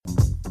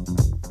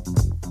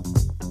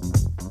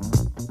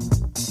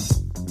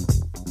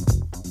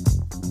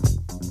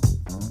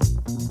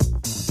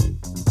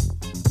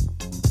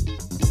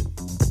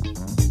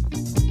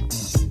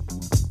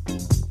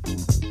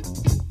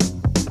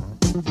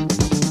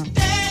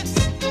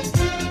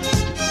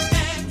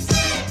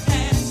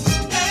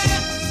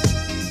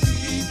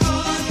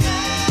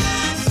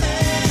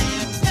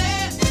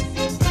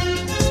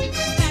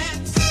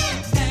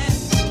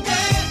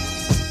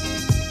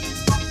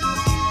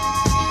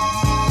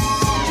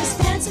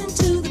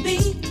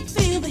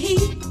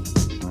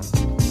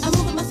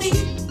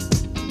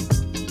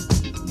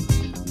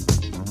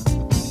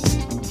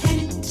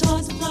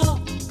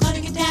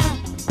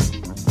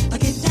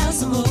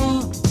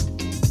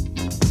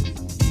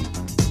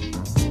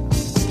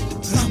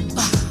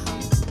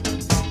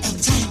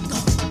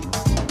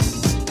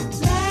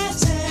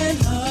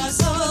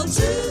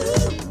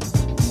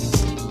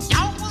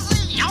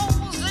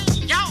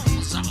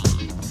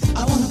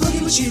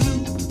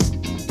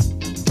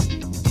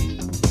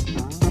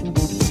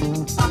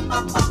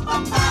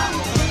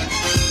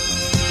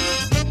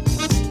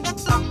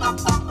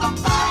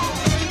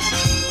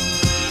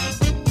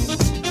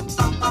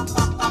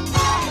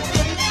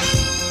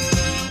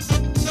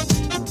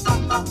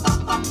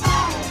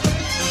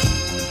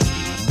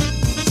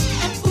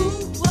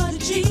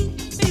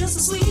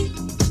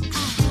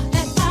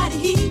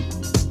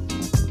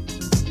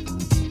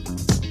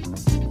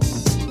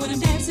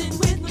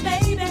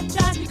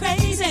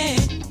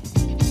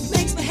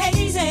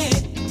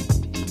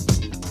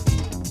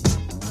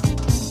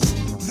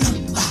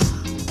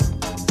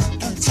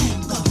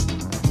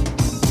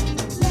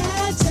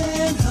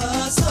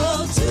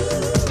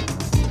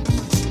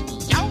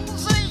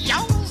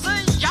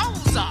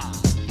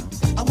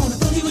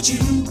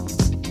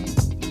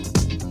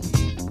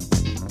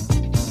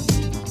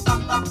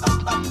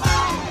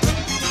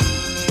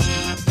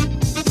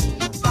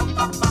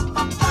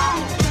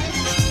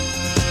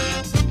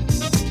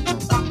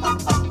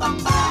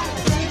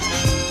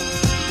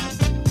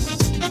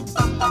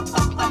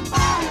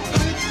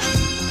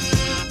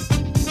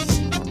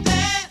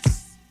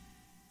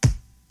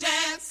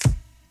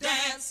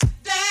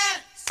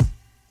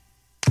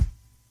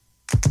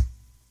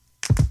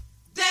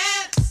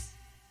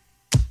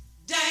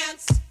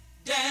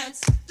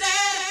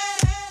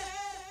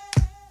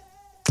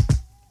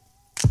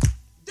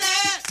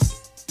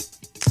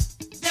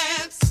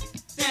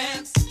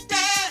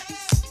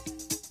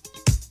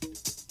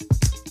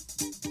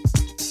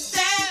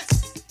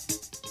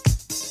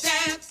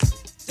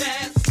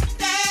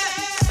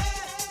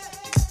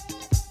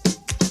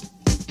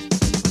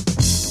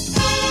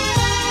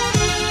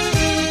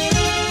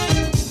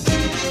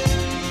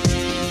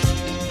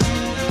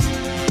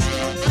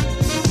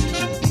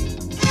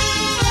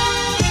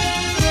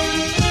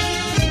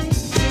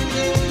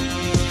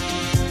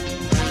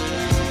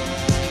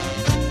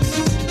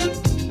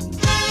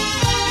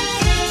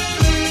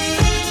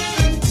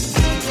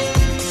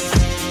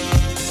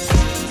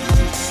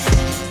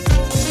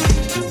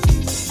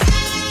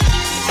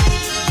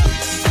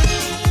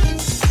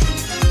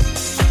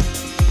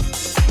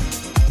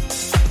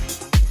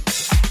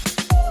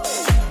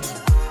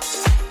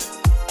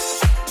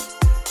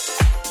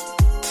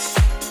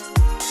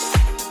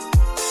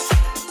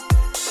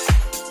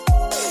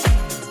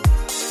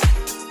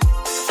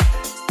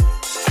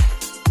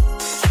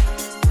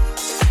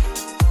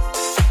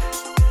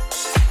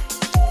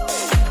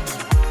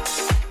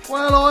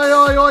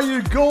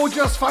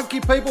Gorgeous funky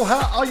people,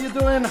 how are you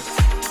doing?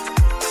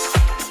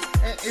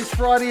 It is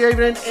Friday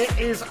evening, it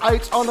is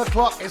 8 on the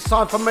clock. It's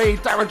time for me,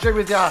 Darren G,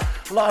 with you,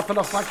 live from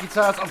the Funky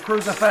Towers on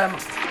Cruise FM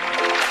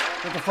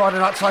with the Friday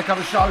night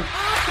takeover show.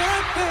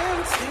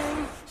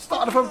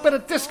 Started with a bit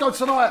of disco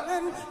tonight.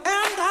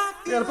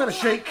 Yeah, a bit of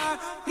chic.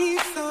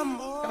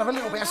 Gonna have a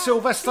little bit of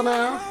Sylvester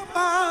now.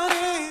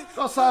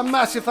 Gotta say a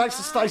massive thanks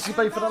to Stacey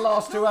B for the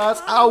last 2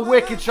 hours. Our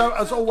wicked show,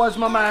 as always,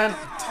 my man.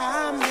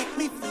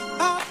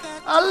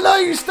 I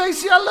love you,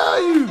 Stacey, I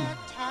love you.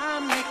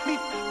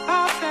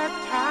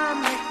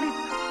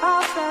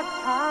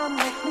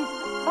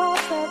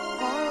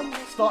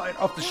 Started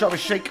off the show with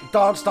chic,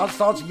 dance,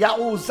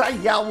 yowza,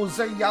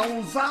 yowza,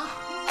 yowza.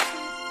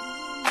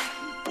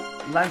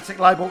 Atlantic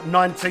label,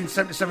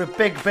 1977,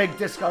 big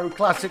disco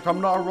classic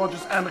from Nile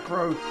Rodgers and the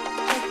crew.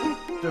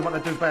 Doing what they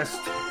do best.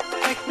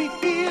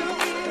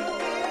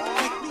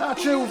 That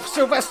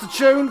Sylvester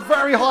tune,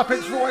 very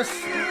high-pitched voice.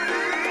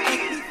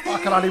 I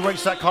can only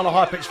reach that kind of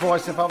high-pitched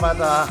voice if I've had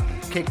a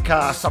kick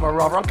somewhere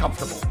rather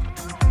uncomfortable.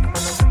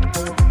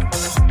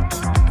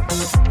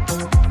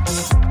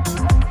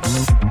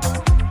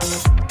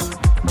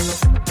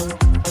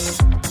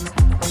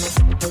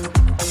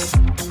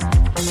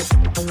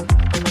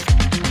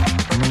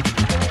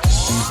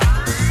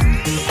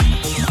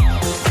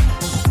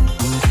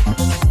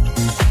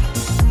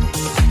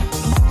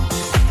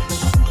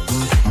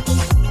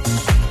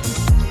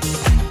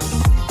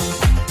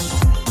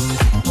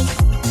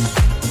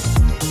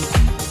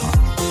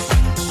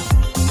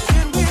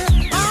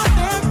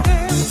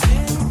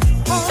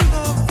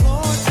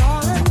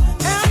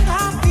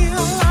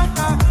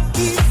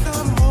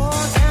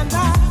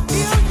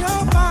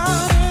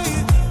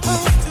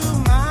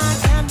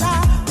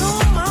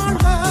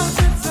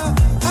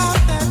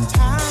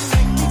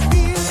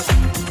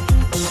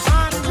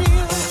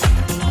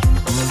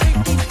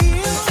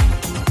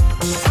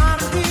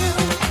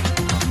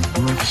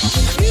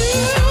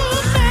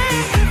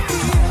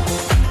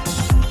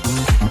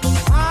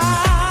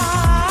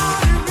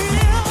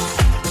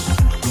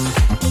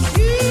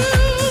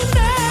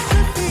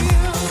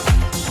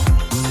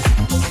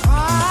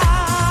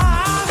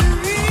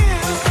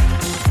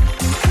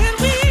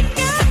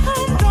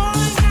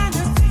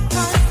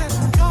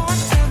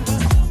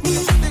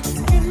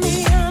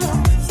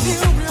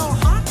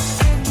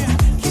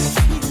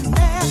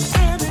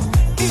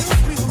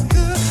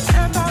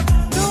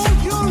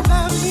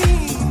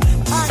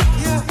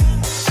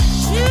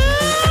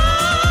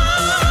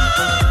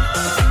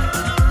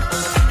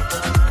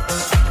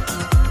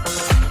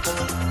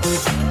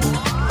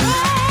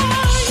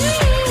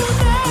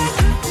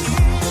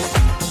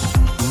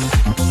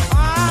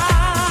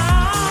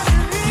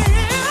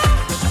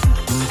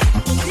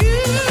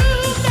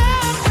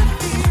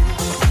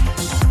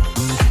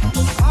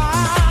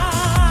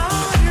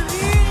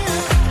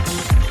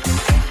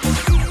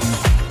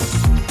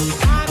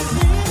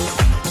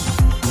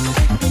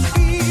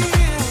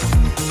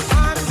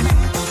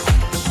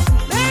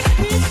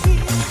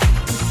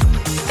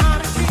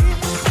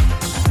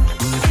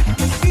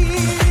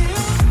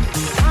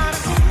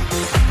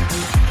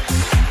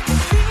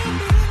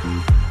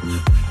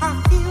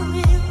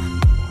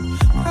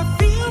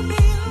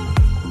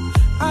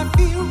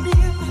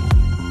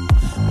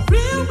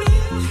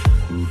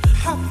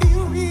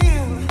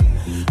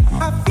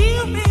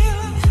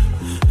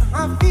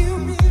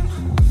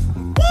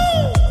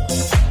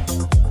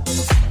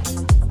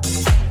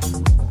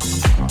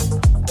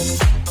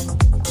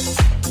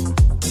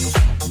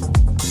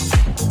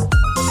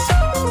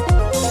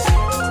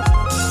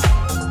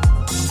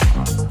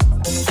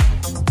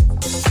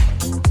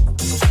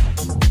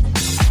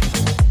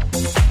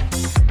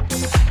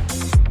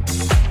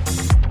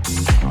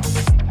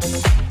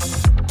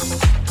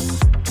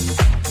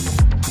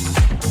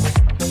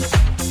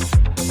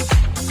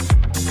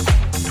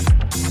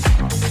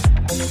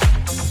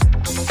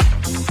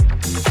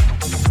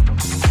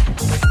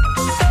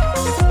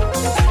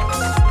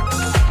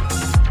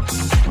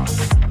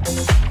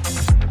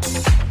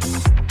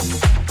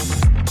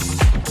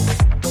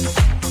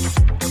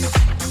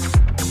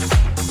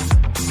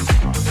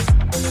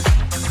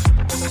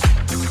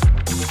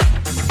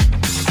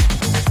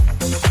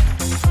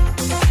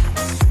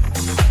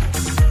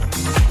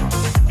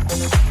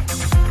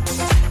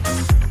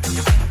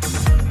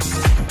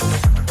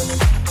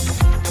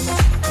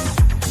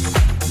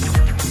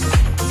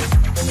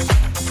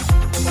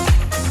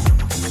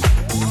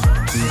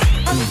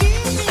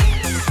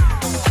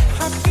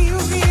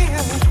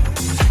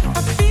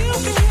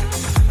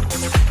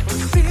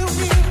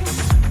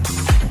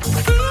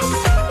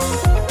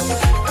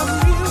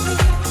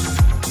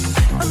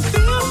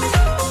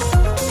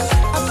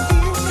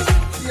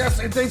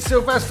 indeed,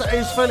 Sylvester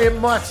is feeling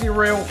mighty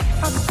real.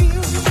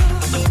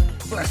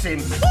 Bless him.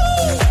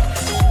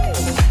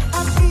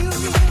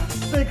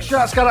 Big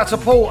shouts going out to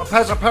Paul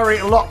Pezza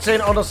Perry, locked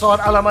in on the side.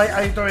 Hello, mate,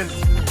 how you doing?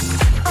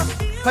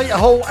 Peter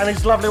Hall and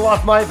his lovely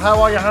wife, Maeve. How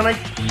are you, honey?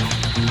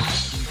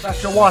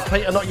 That's your wife,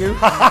 Peter, not you.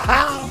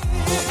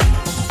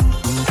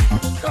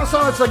 Got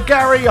side to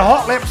Gary,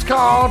 Hot Lips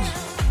card.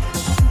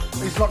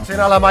 He's locked in.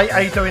 Hello, mate, how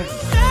you doing?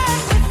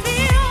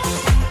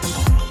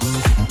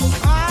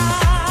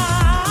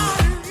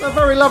 The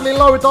very lovely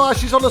Lower Dyer,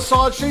 she's on the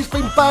side. She's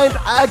been banned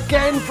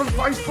again from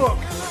Facebook.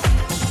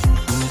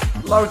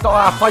 Low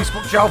Dyer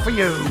Facebook jail for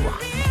you.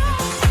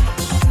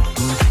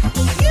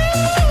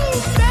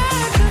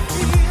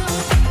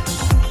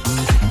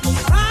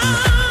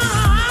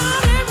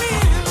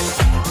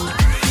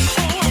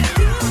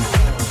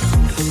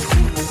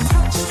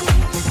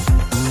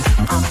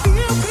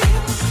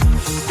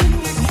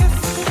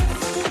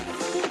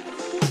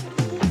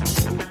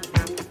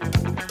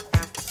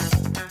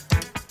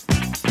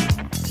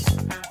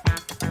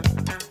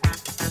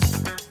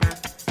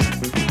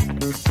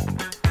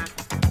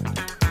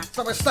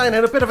 We're staying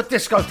in a bit of a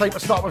disco theme to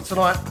start with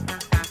tonight.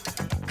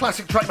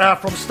 Classic track now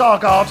from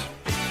Stargard.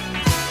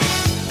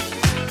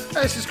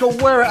 This is called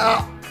Wear It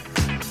Out.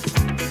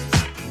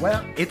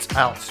 Well, it's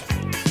out.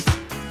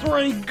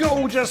 Three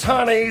gorgeous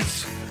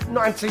honeys.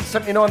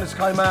 1979 this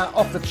came out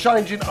off the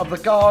Changing of the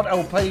Guard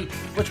LP,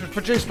 which was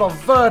produced by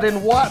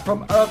Verdin White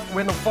from Earth,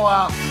 Wind and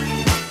Fire.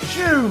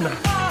 June.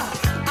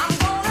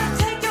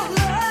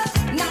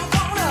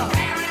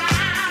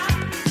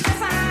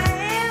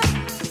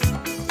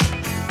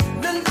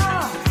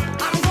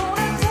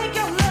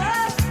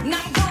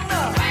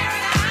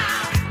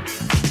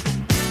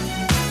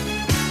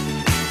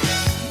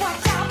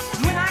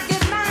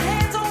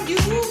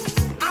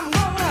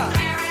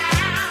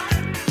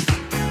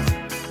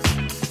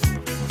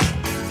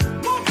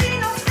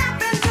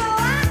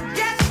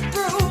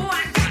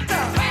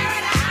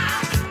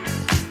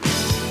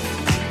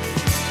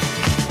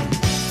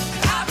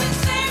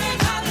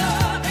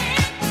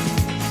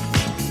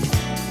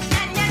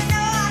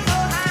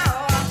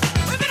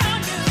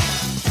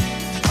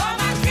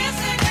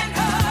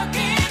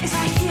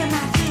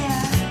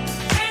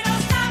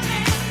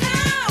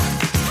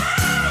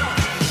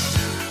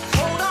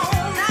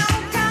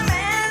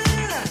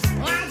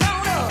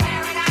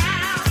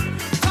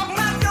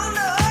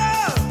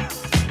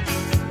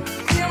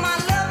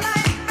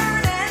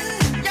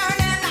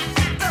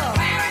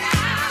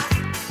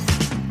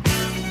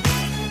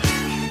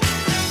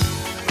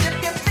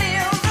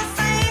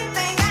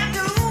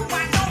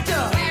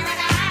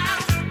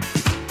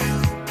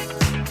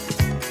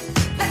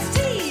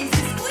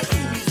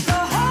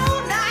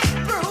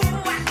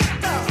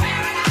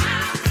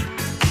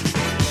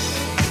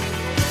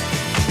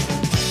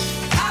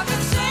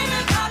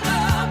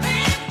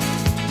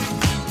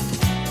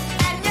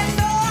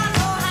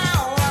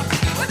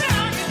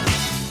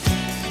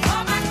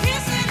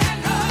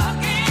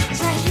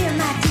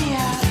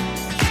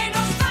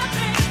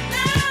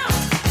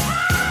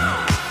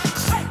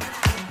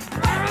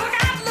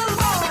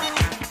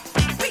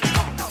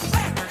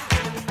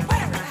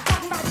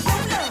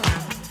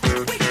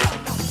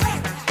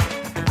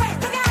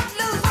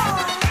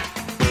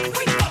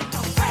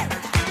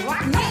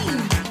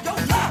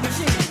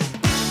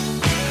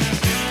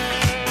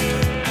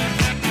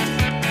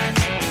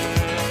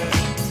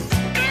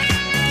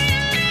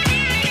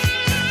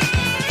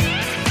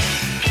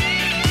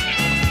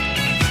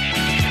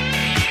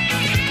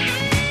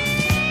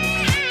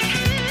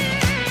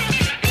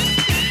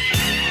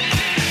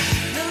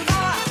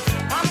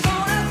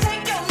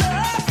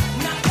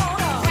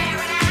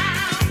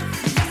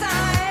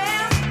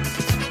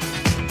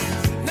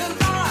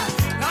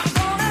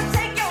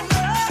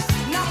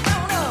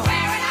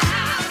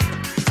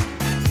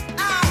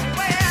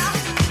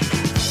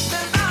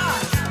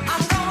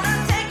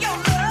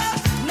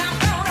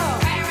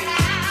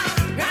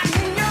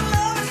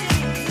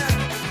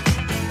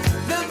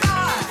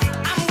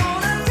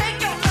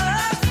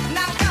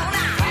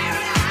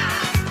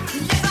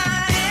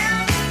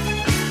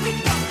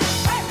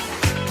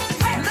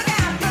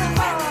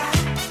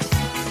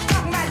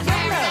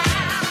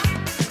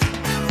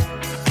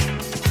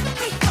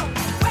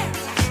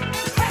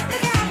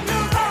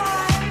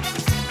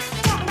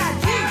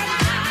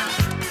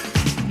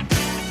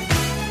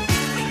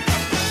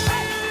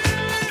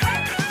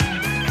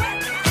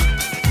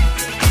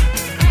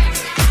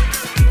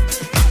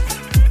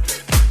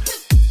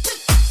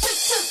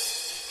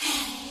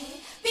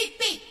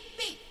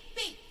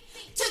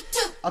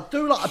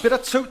 do like a bit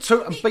of toot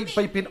toot and beep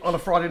beeping on a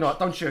Friday night,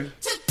 don't you?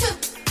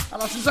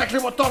 And that's exactly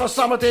what Donna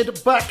Summer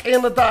did back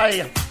in the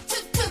day.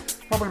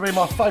 Probably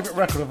my favourite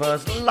record of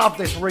hers. Love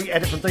this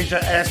re-edit from DJ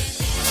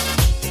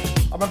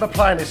S. I remember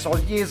playing this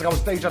song years ago. I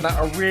was DJing at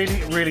a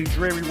really, really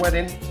dreary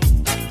wedding.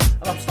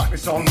 And I've stuck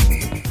this on.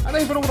 And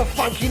even all the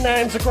funky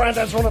nans and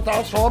granddads are on the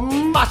dance floor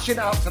mushing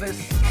out to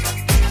this.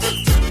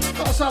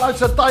 Got to say hello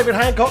to David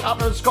Hancock up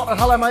there in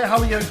Scotland. Hello mate, how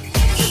are you?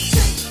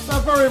 The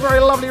very, very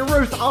lovely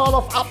Ruth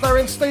Arloff up there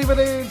in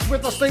Stevenage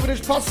with the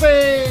Stevenage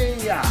Posse.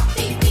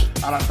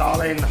 Hello,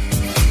 darling.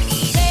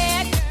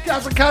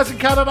 Guys and cows in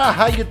Canada,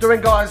 how you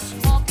doing, guys?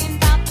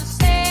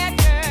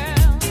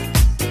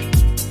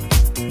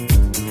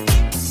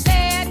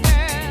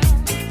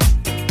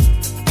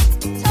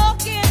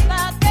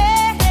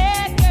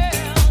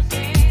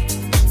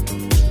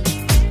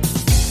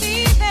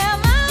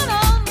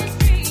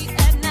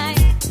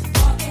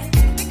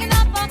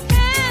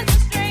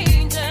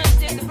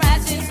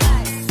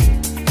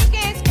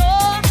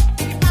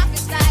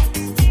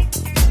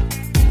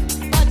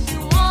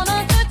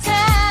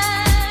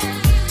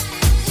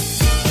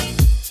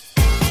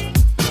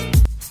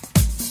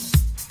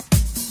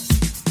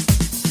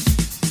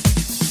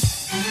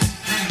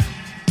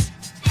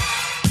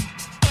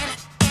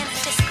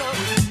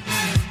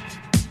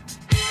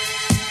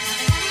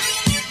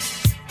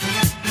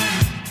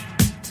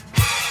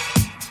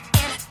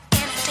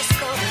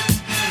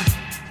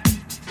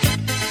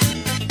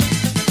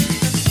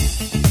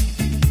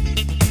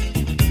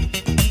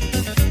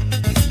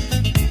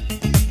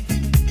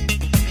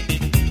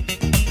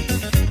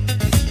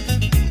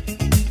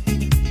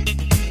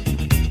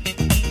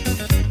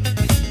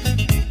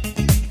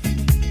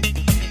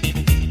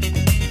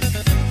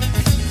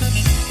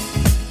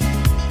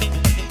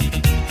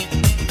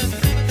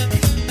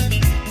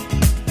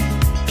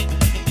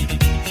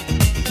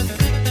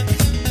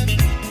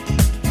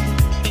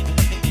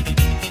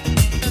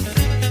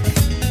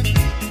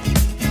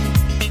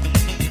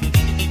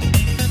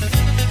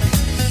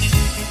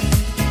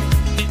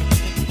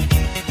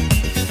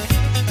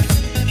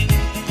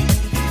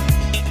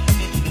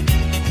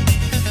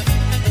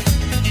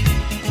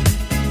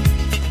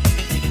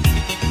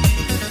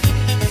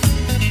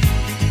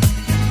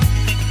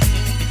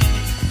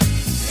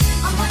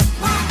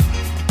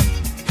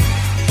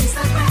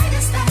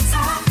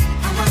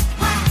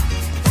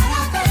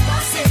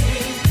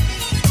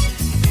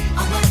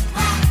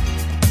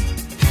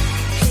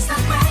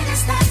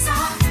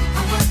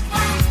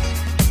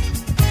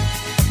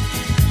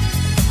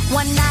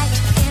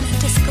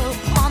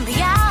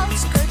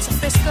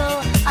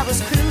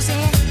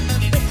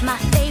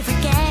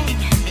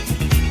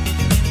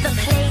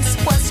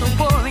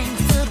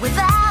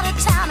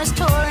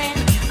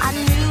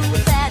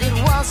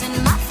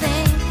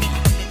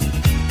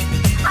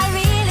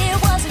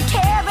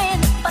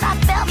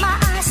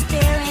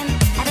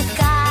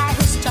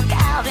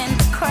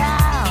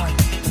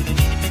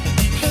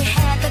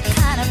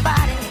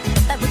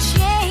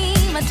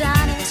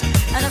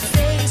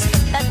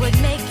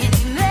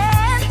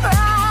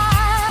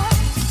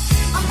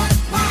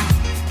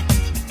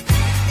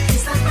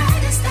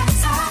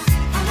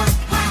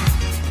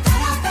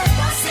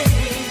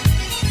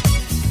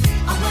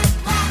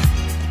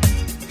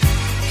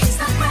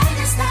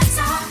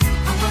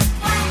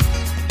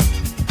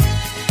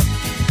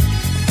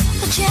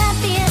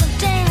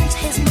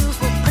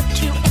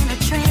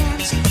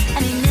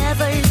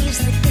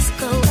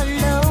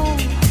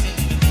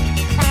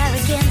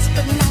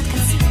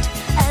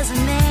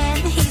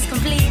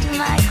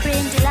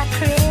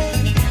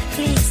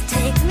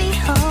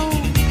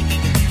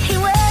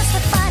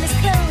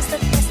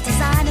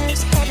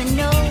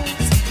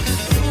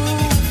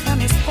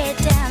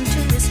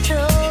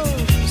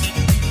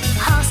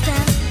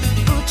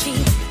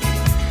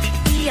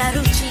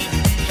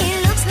 He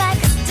looks like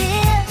a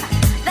steal.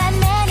 That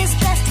man is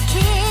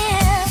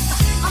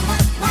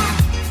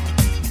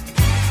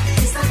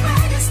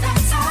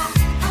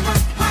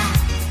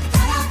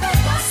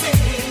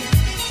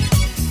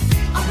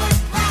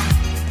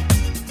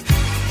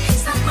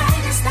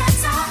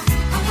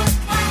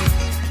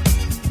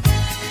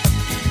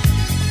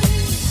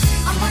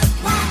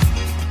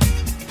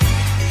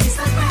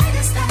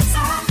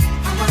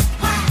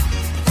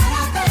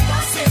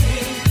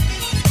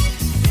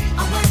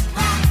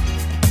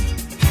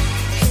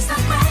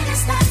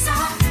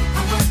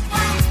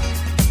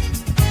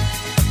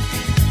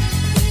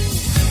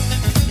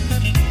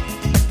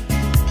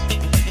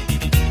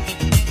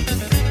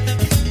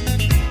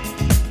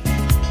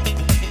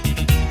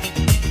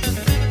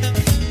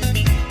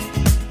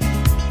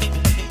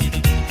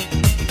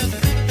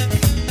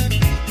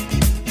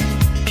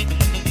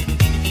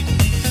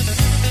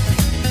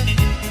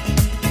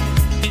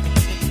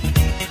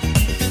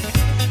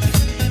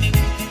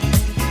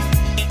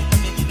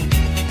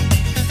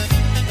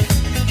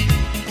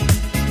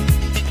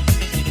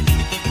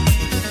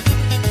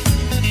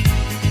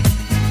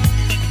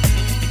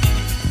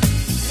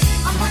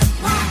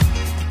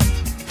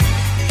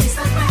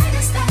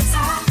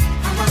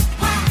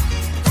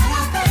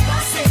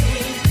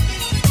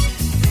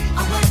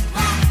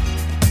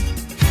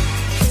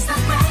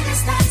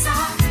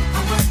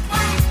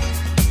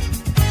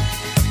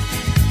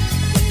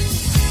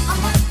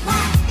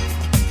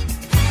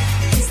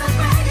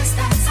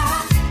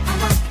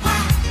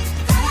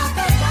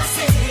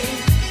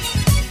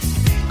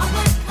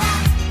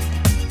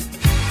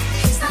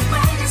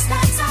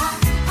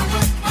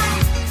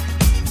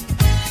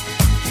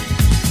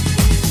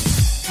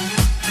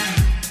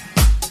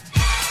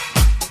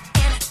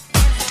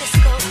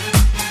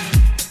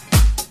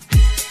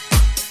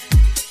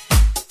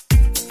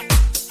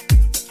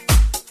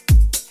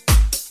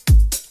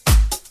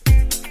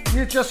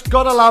You just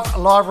gotta love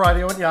live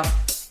radio, ain't ya?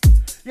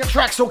 Your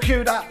track's all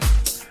queued up.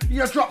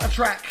 You drop the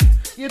track.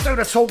 You do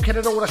the talking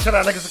and all the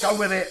shenanigans that go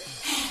with it.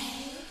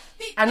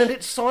 And then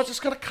it decides it's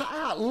going to cut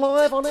out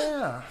live on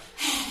air.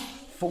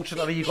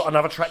 Fortunately, you've got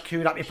another track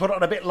queued up. You put it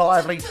on a bit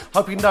lively,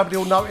 hoping nobody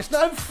will notice.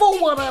 No,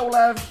 full one they'll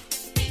have.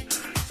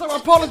 So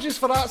apologies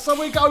for that. So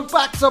we go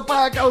back to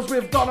Bad Girls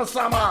with Donna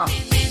Summer.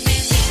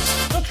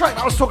 The track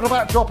that I was talking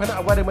about dropping at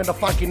a wedding when the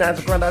funky nans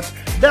and granddads,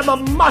 them a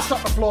mush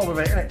up the floor with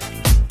it, innit?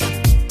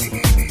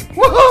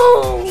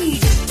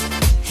 Woohoo!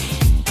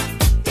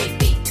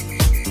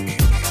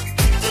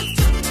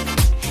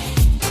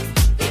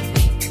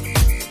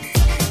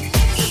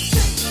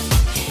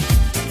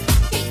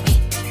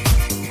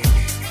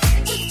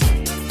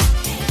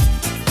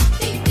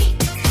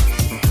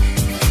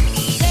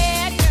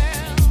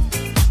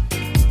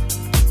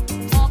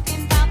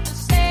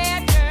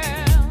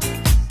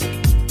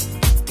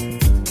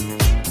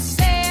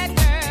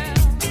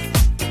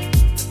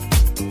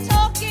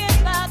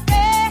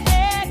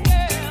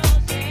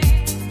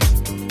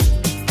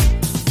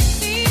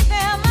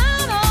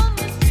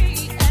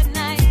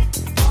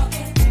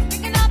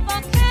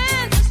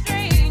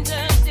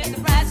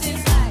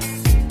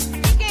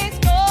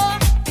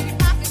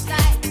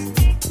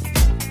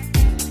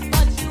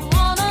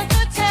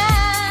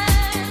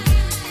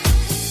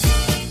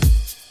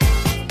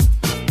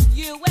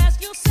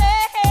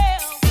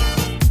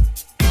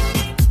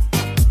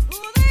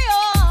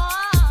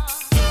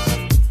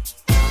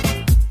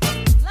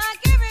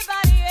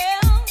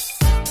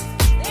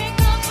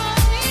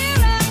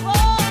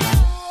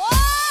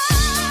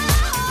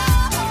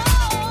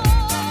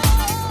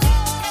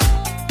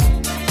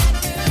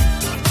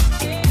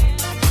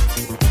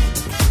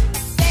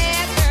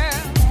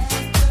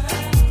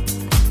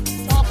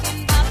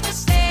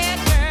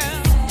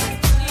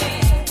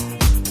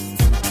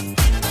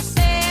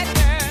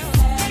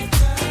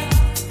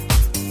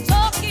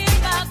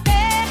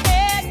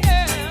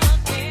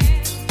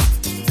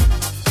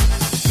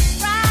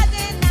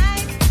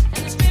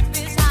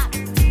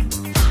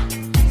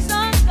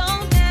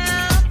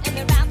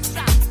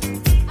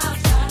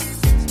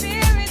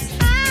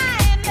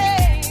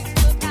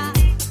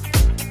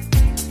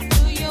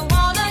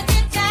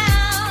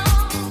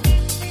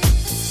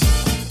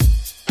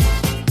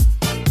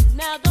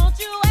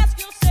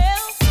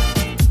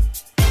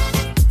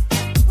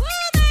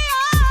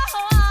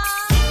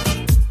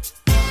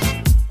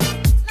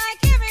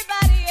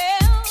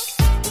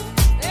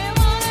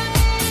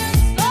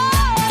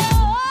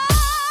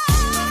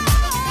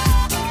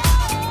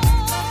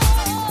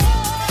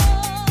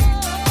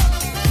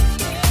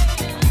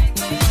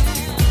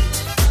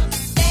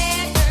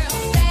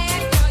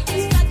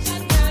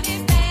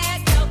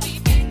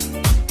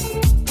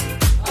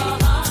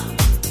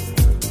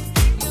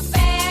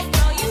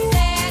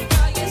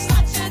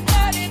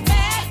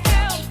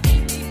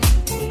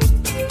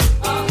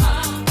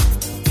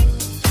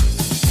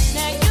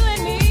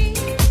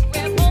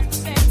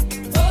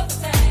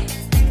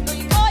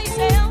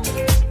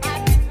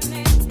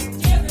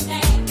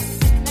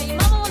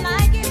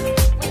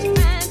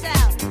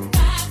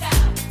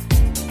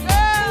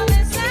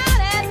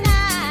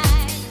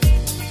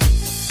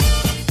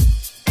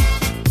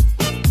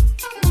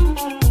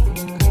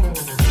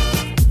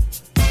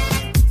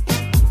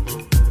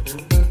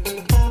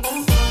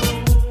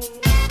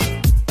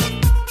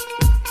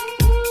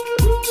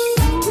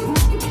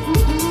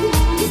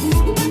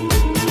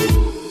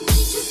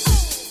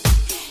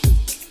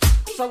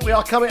 We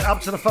are coming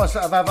up to the first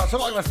set of adverts. I'd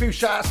like to give a few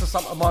shout outs to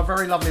some of my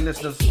very lovely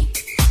listeners.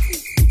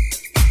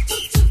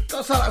 Got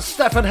to say that to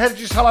Stefan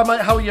Hedges. Hello,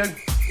 mate. How are you?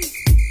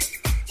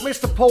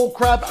 Mr. Paul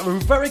Crabb, who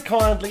very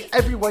kindly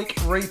every week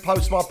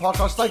reposts my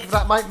podcast. Thank you for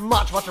that, mate.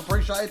 Much, much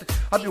appreciated.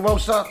 Hope you're well,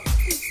 sir.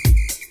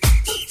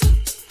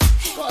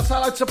 Got to say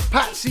hello to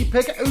Patsy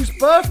Piggott, whose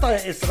birthday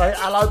it is today.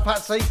 Hello,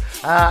 Patsy.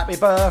 Happy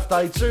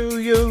birthday to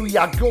you,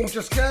 you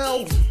gorgeous girl.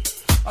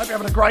 Hope you're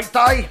having a great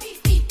day.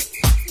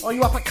 Are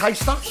you up at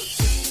Caister?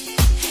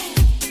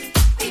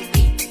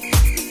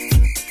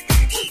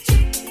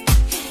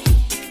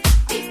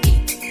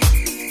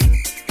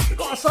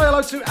 Say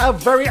hello to our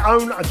very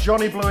own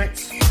Johnny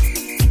Blewitts.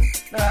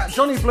 Now,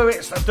 Johnny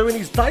Blewitts doing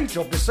his day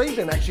job this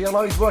evening, actually. I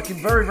know he's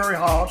working very, very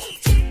hard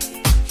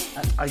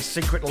at a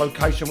secret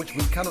location, which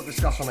we cannot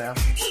discuss on air.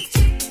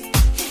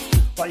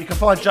 But you can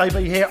find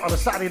JB here on a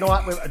Saturday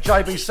night with a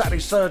JB Saturday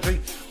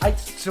Surgery, 8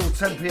 till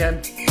 10 p.m.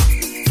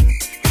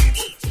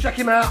 Check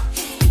him out.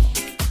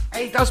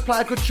 He does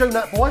play a good tune,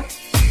 that boy.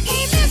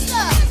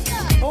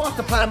 I have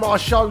to plan my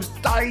shows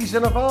days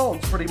in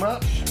advance, pretty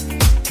much.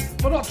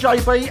 But not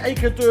JB, he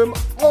can do them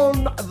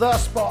on the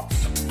spot.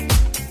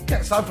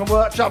 Gets home from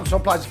work, jumps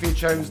on, plays a few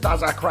tunes,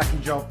 does a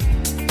cracking job.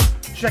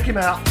 Check him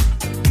out.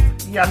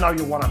 You know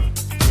you want him.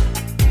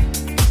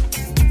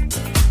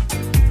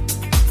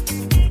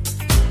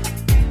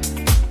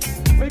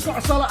 We've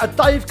got a solo of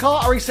Dave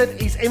Carter. He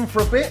said he's in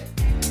for a bit.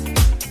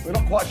 We're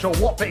not quite sure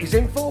what bit he's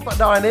in for, but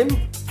knowing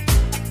him,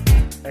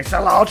 it's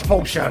a large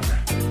portion.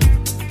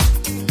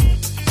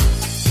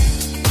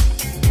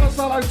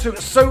 hello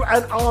to Sue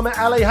and Ahmed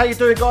Ali. How you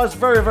doing, guys?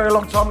 Very, very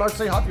long time no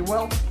see. Hope you're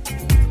well.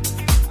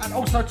 And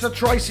also to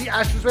Tracy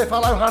Ashton-Smith.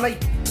 Hello, honey.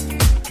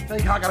 There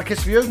you go. I got a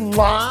kiss for you.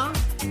 Mwah.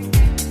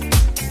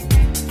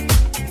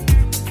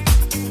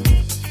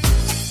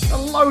 The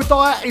low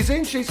diet is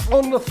in. She's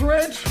on the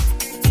thread.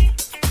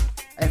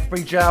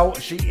 FB Jowl,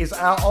 she is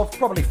out of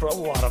probably for,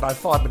 I don't know,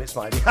 5 minutes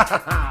maybe.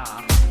 Got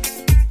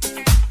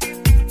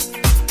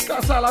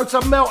to say hello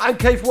to Mel and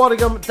Keith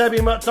Waddingham,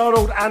 Debbie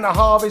McDonald and the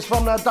Harveys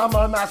from the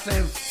Dumbo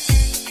Massive.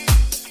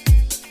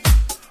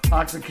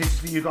 Hugs and kisses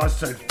for you guys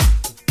too.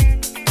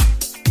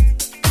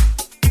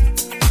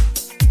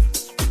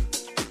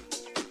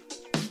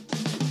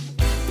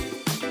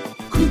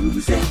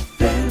 Cruise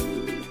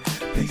FM,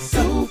 play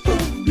soulful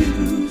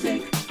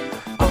music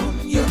on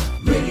your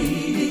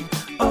radio.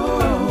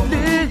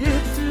 Let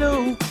it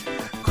flow.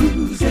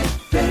 Cruise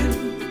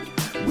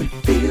FM, we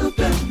feel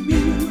the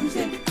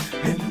music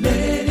and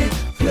let it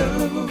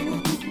flow.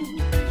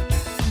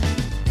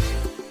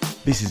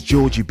 This is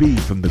Georgie B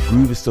from the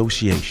Groove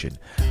Association,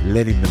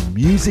 letting the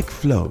music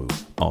flow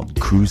on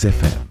Cruise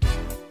FM.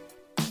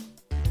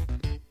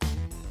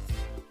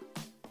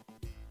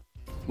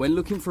 When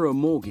looking for a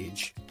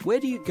mortgage, where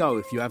do you go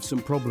if you have some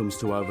problems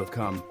to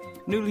overcome?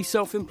 Newly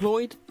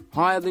self-employed?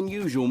 Higher than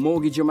usual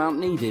mortgage amount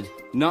needed?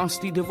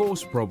 Nasty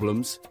divorce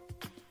problems?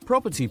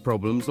 Property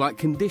problems like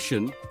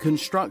condition,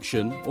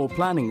 construction or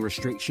planning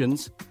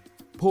restrictions?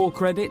 Poor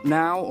credit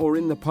now or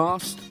in the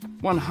past?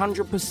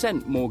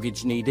 100%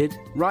 mortgage needed?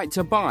 Right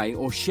to buy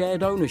or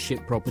shared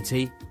ownership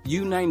property?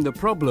 You name the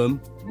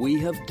problem, we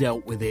have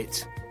dealt with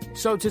it.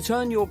 So to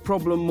turn your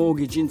problem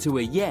mortgage into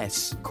a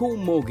yes, call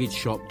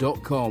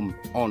mortgageshop.com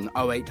on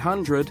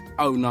 0800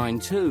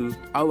 092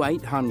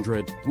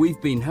 0800. We've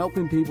been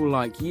helping people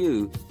like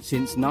you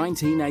since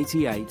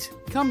 1988.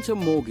 Come to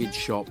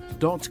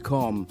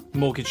mortgageshop.com.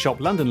 Mortgage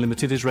Shop London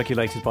Limited is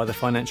regulated by the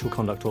Financial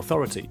Conduct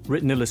Authority.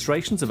 Written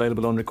illustrations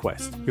available on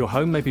request. Your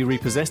home may be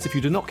repossessed if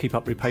you do not keep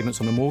up repayments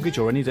on a mortgage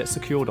or any debt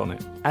secured on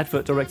it.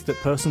 Advert directed at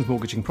persons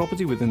mortgaging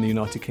property within the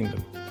United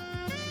Kingdom.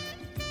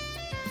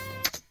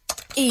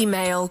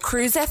 Email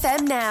Cruise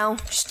FM now,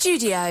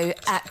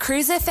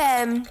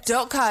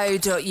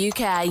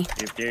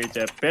 studio@cruisefm.co.uk. If there's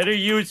a better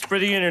use for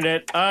the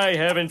internet, I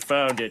haven't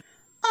found it.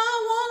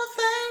 I want to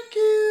thank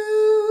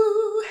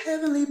you,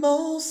 Heavenly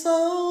Bowl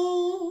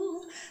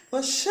Soul,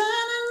 for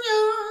shining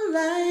your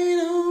light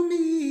on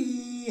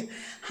me.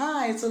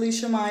 Hi, it's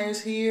Alicia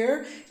Myers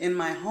here in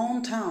my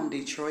hometown,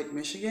 Detroit,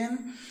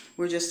 Michigan.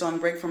 We're just on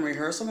break from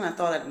rehearsal, and I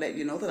thought I'd let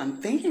you know that I'm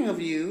thinking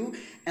of you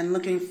and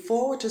looking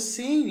forward to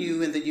seeing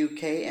you in the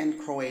UK and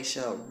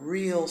Croatia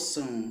real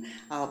soon.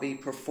 I'll be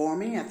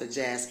performing at the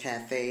Jazz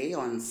Cafe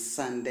on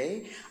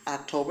Sunday,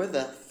 October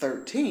the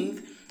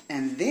 13th,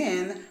 and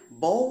then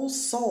Bowl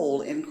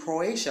Soul in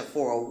Croatia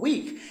for a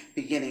week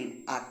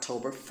beginning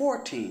October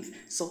 14th.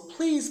 So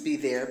please be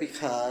there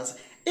because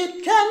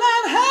it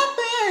cannot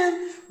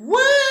happen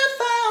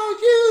without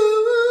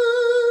you.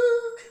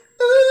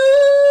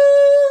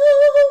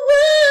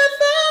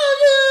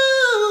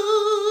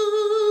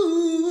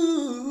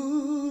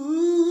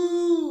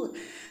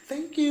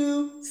 Thank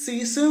you. See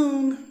you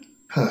soon.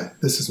 Hi,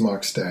 this is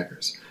Mark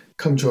Staggers.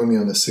 Come join me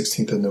on the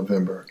 16th of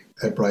November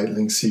at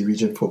Breitling Sea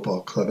Region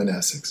Football Club in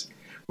Essex,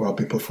 where I'll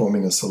be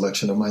performing a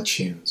selection of my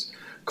tunes.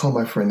 Call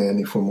my friend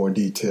Andy for more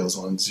details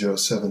on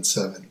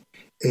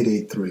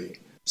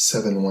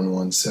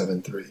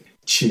 077-883-71173.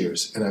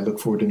 Cheers, and I look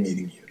forward to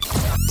meeting you.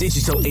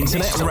 Digital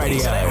Internet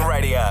Radio.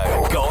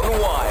 Gone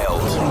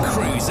wild.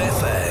 Cruise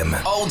FM.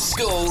 Old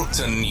school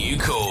to new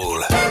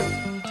cool.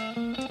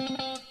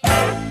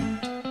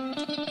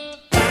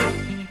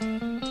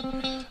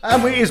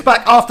 And we is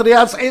back after the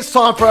ads. It's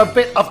time for a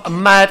bit of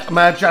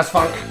mad jazz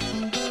funk.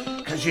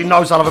 Because you know I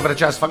love a bit of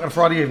jazz funk on a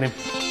Friday evening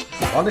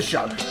on the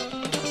show.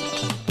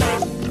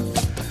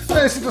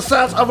 This is the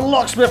sounds of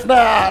Locksmith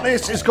now.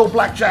 This is called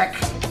Blackjack.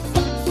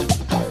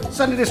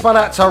 Sending this one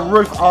out to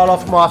Ruth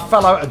Arloff, my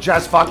fellow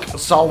jazz funk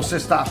soul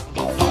sister.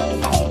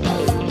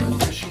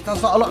 She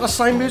does a lot of the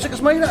same music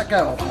as me, that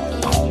girl.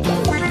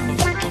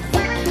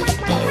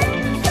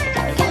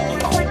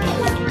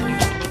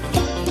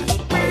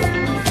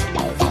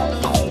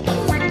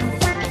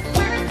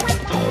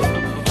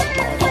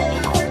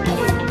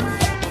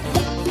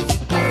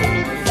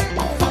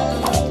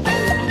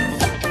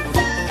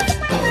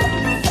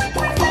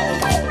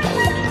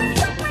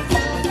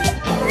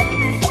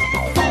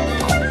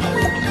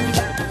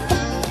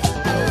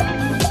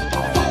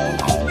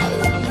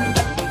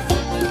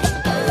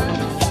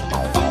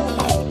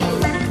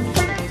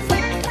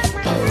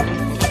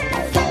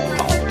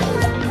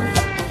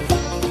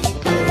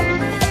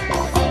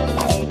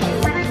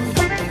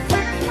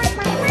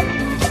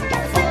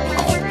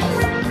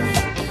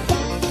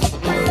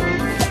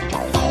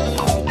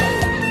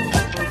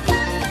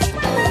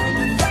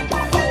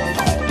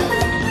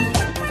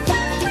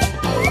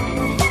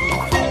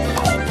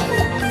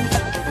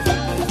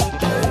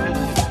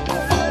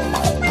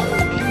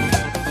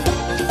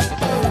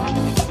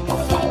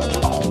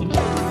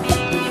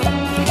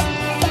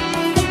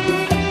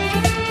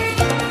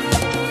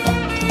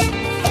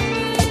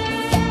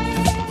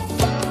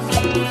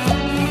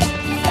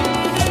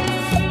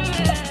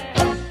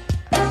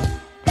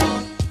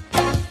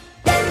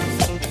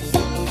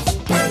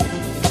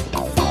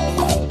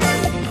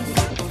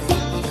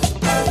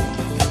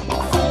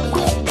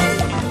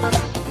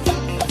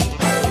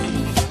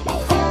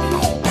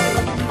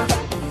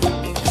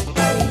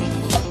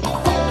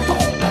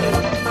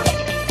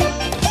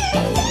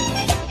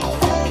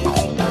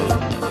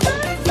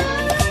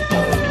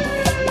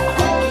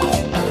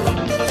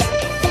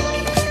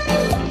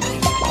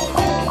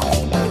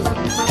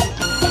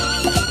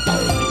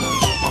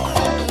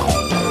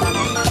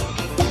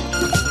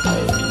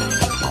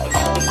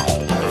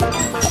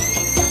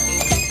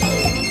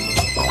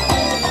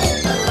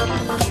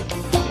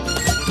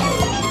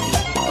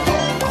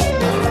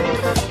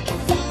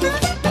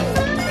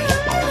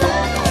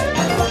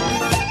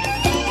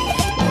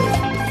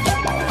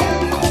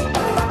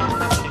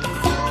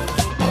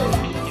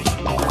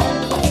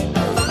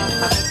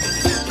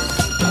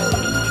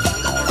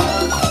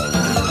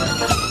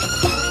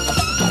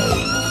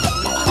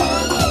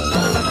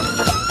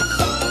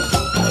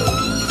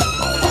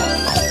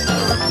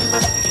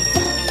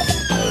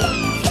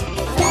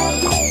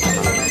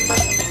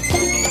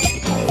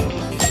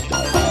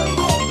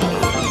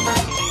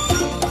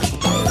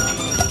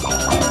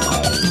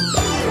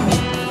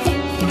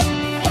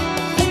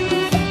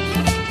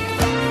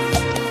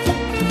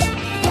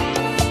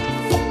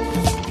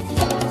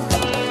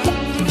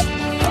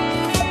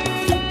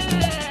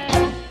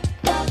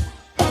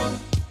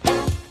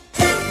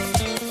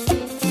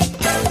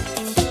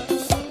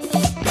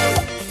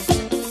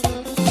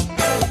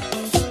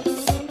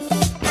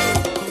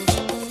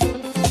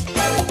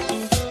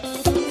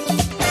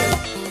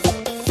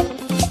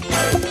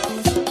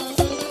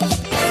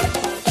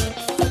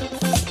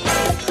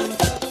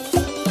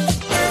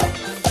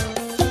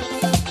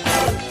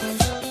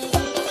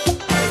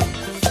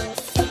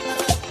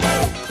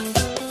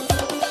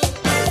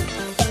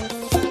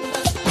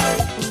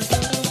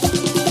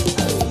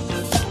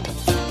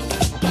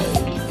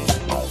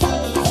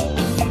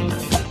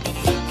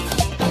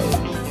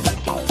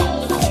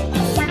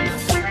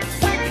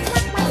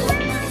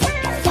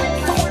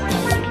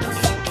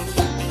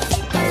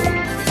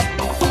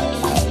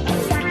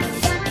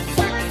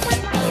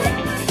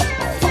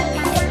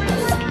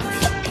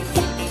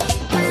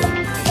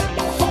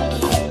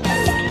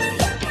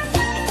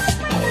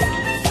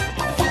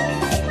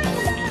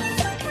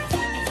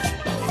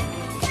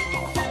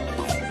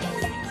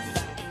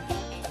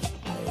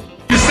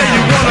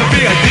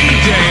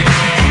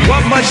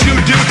 What must you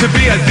do to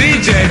be a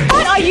DJ?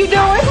 What are you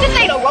doing? This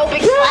ain't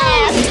aerobics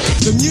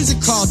class. The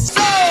music called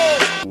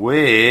Soul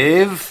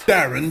with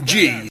Darren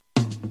G.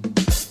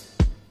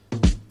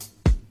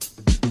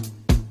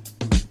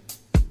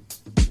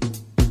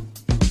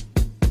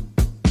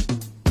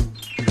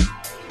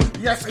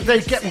 Yes,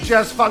 indeed, getting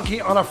jazz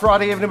funky on a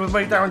Friday evening with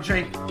me, Darren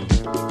G.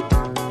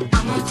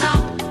 I'm on top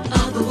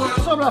of the world.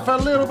 So enough for a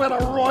little bit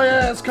of Roy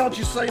Ayers, Can't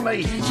You See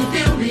Me? Can't you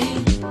feel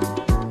me?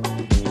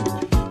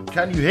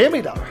 Can you hear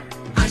me, though?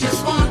 I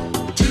just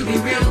want to be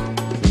real.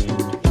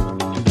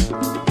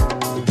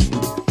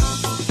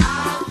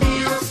 I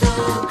feel so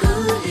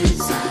good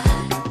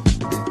inside.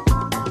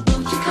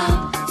 Won't you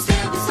come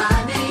stand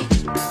beside me?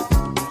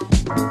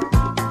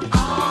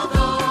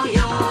 Although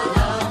your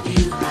love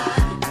you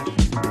hide,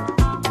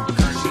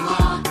 because you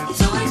are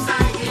so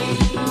exciting.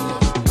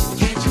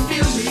 Can't you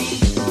feel me?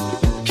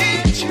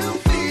 Can't you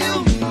feel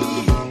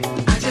me?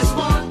 I just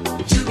want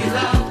to be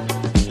loved.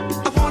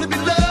 I want to be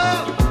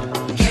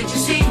loved. Can't you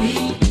see me?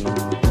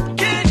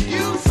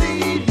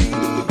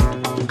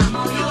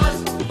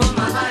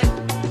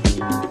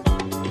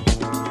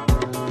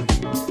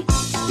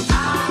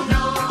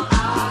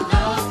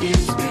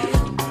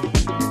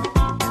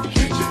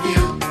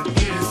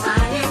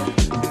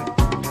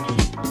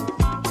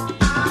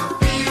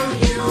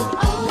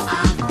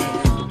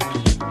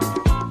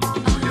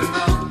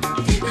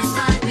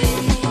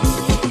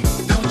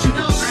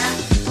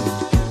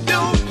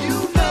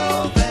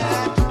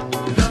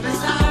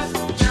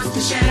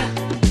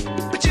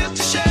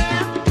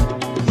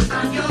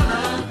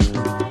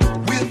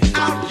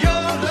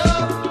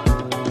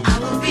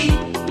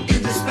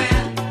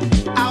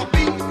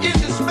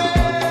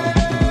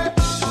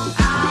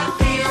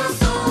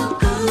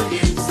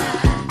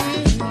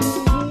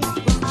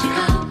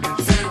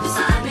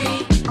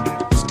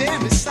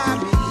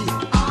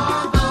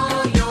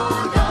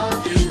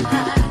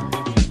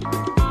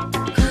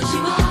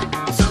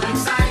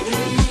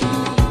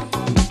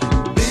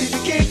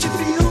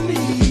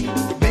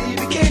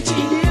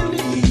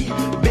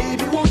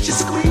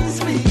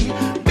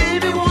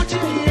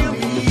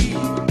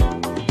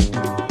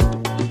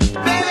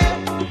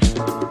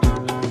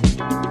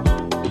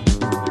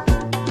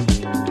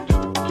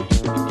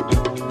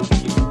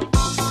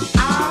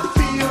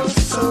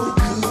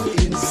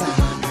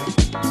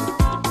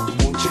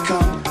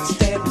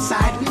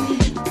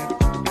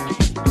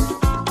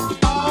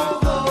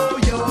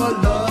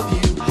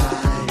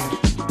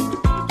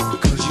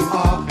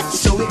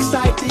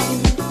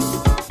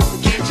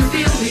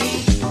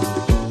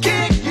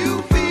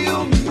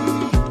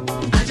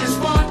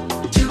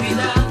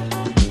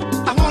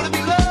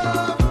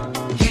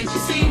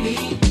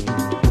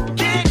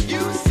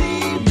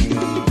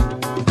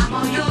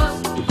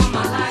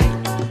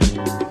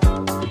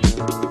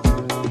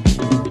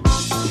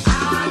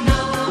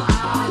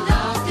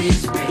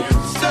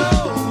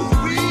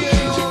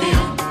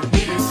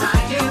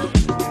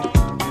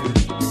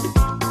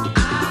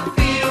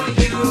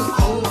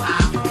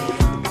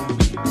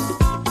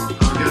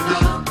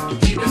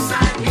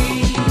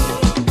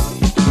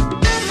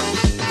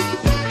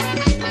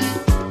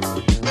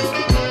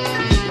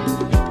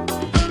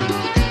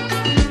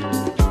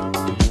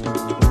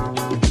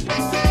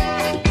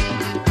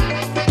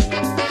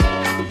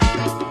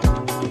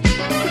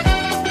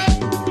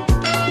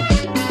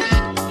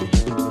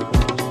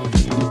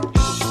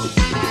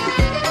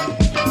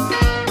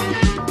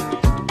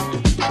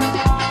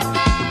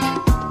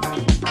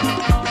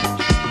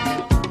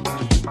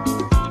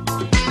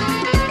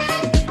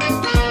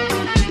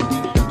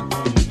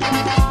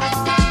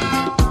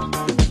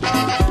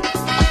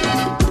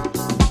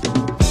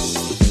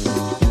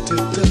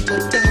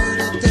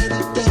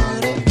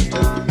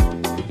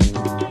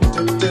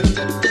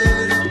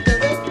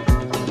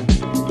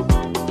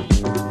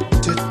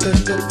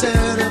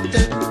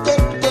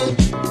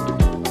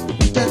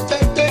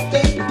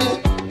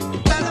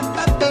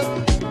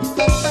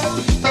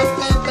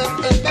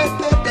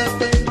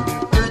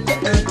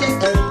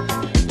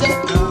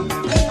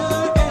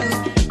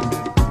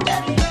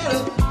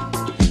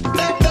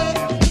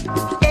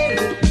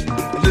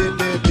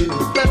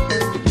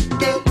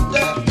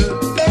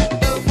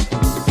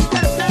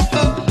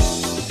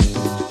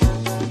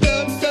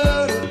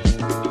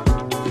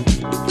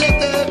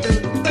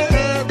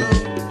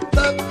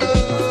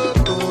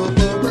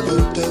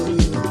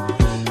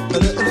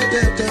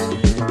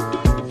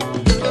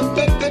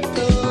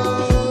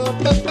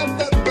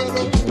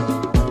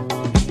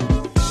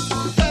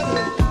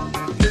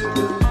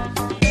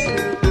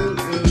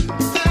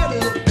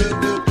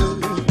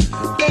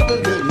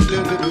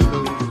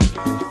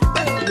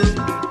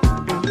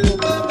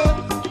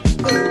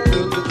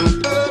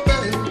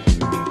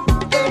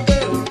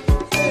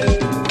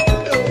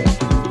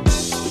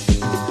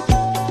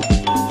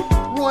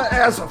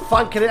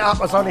 funking it up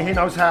as only he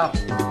knows how.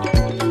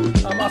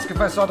 I must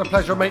confess I had the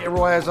pleasure of meeting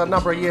Roy a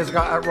number of years ago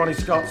at Ronnie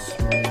Scott's.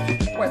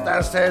 Went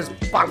downstairs,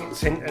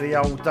 bumped into the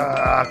old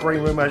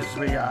green room as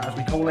we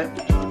call it.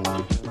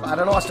 I had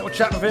a nice little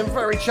chat with him,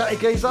 very chatty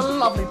geezer,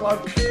 lovely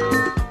bloke.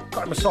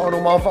 Got him a sign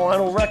on my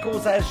vinyl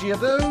records, as you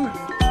do.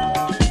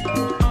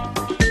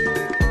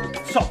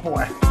 Top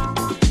boy.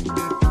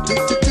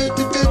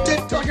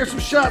 Gotta give some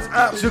shouts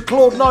out to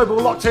Claude Noble,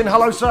 locked in.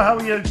 Hello, sir, how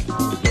are you?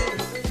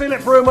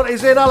 Philip Brumont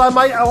is in. Hello,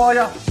 mate, how are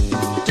you?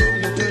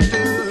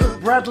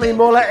 Bradley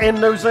Muller in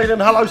New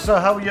Zealand. Hello, sir,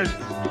 how are you?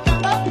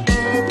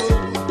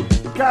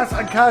 Gaz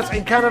and Kaz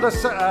in Canada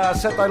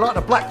said they liked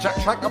the Blackjack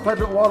track I played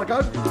a little while ago.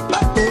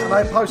 And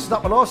they posted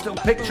up a nice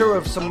little picture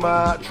of some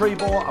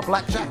Trebor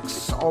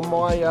Blackjacks on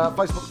my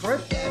Facebook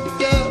thread.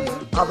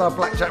 Other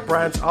Blackjack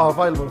brands are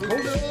available, of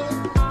course.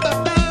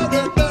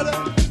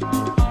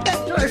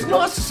 It's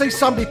nice to see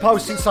somebody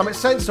posting something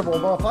sensible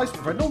on my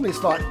Facebook thread. Normally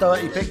it's like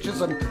dirty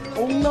pictures and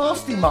all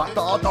nasty muck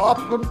that I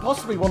couldn't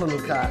possibly want to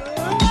look at.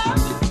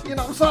 You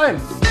know what I'm saying?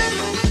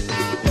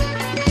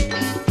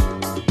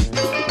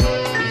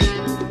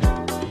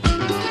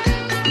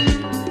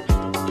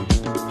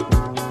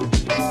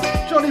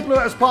 Johnny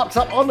Blewett has popped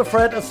up on the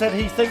thread and said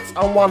he thinks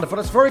I'm wonderful.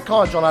 That's very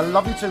kind, John. I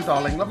love you too,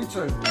 darling. Love you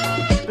too.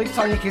 Big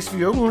tongue kiss for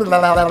you. La,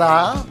 la, la,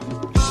 la.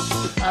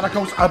 And of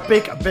course, a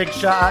big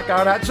shout out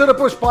going out to the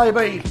Bush,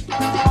 baby.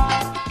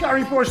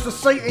 Gary Bush, the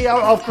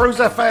CEO of Cruise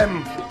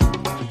FM.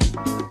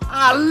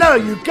 I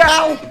love you,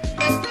 gal.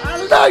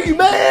 I love you,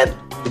 man.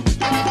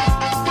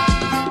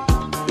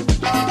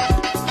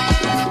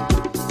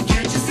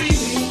 Can't you see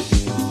me?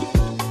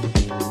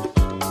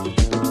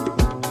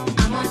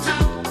 I'm on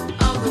top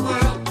of the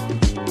world.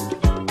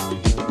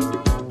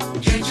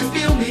 Can't you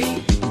feel me?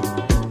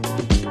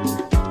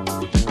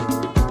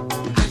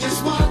 I just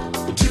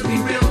want to be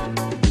real.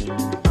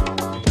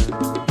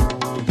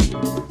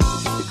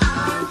 I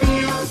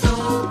feel so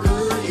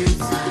good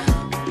inside.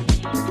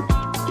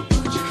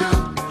 Would you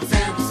come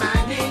stand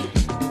beside me?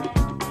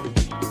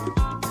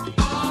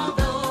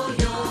 Although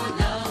your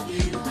love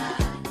is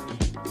high,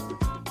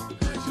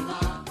 'cause you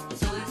are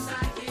so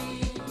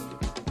exciting.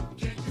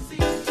 Can't you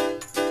see?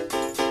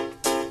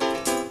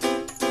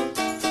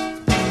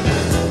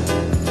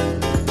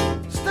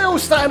 Still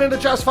staying in the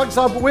jazz funk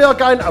zone, but we are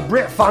going a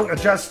Brit funk, a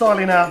jazz style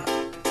now.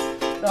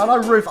 Now I know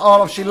Ruth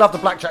Arloff, she loved the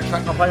Blackjack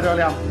track I played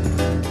earlier. I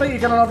think you're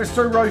going to love this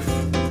too, Ruth.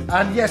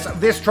 And yes,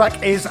 this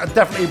track is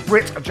definitely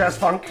Brit jazz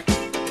funk.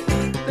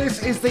 This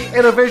is the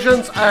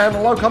Innovisions and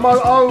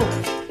Locomoto.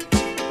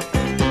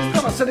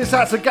 Gotta send this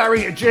out to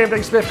Gary at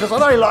GMD Smith because I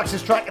know he likes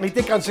this track and he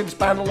did go and see this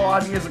band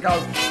live years ago.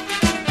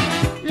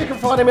 You can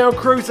find him here on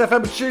Cruise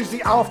FM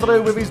Tuesday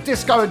afternoon with his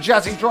disco and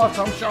jazzy drive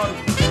time show.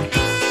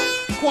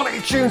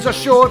 Quality tunes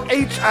assured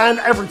each and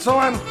every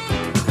time.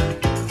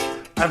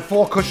 And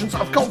 4 cushions,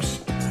 of course.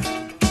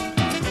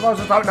 For those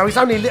that don't know, he's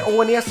only little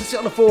when he has to sit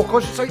on the 4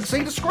 cushions so he can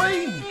see the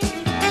screen.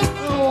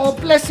 Oh,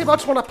 bless him, I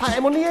just want to pat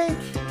him on the head.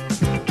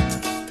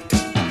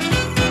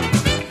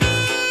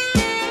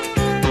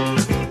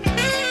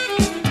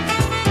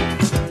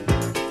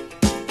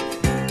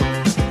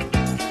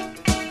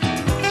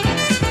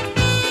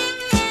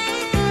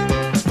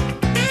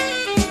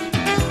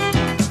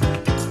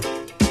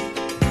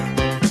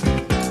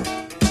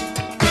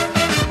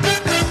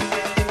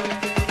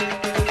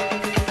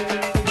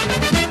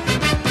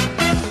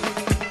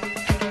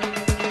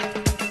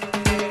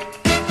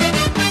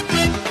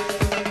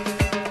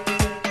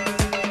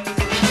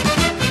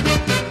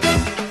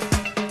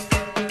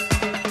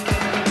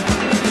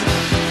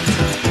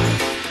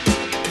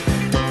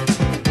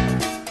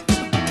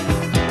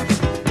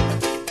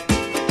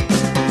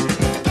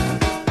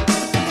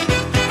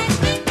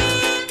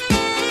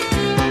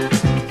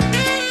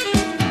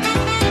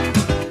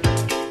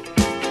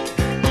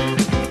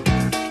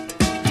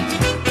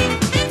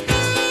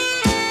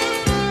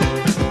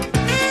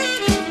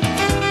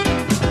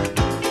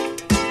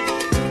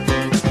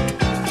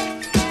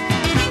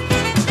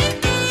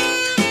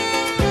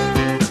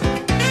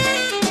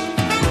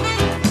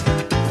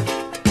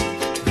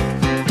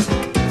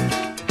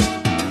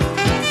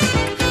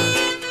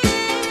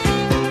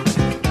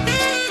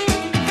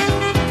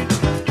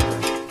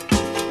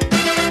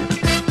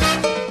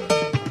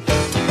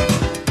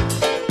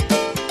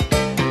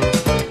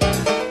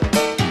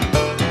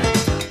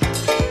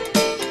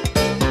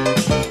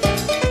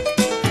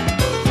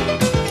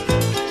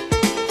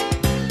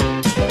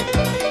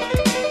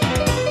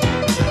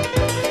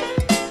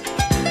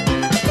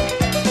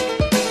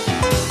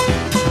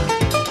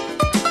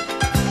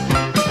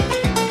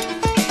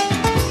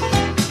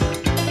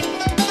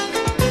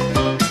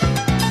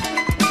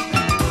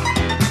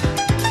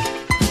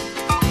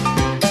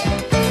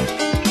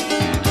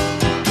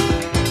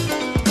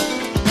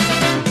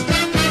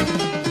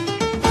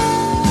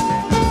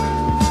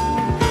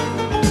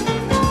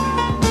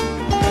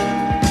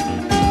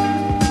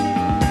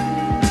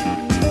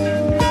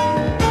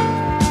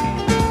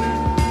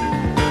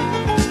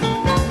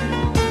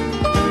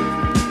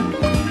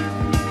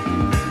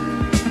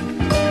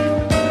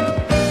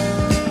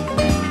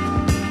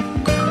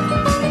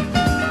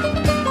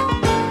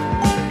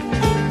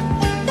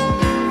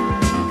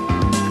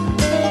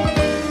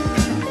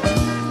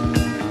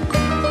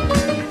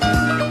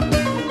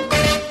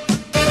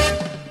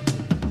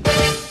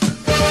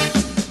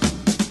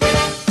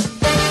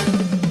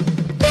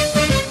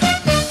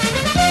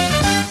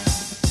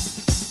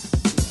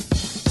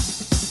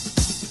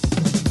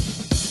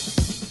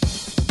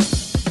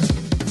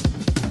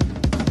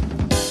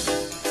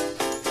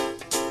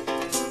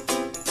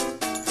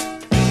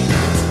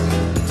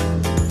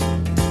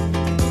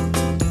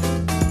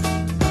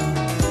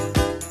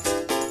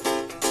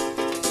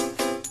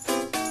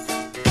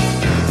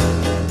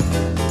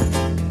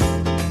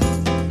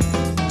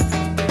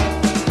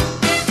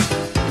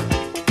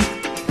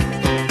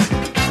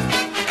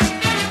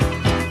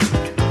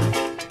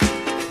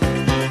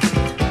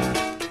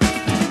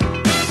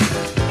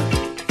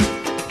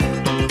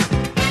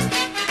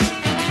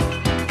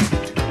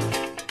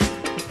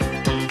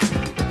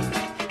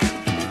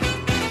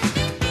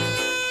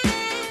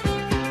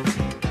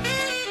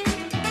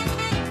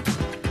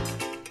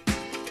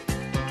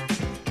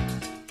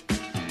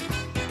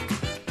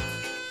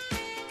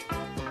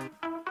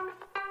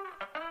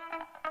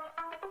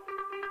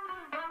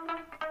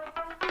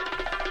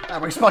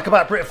 And we spoke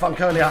about Brit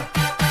Funk earlier.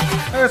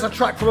 Here's a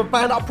track from a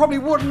band I probably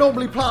wouldn't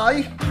normally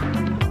play,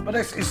 but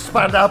this is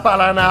Spandau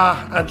Ballet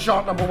now and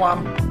chart number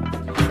 1.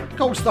 Of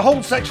course, the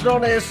whole section on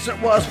this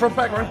was from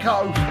Beggar &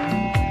 Co.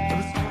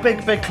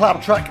 Big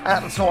club track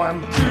at the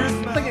time.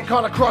 I think it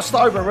kind of crossed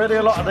over really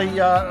a lot of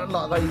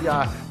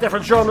the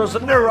different genres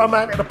of new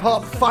romantic, the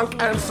pop, funk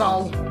and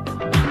soul.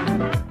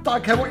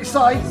 Don't care what you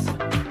say.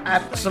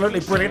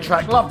 Absolutely brilliant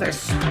track. Love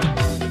this.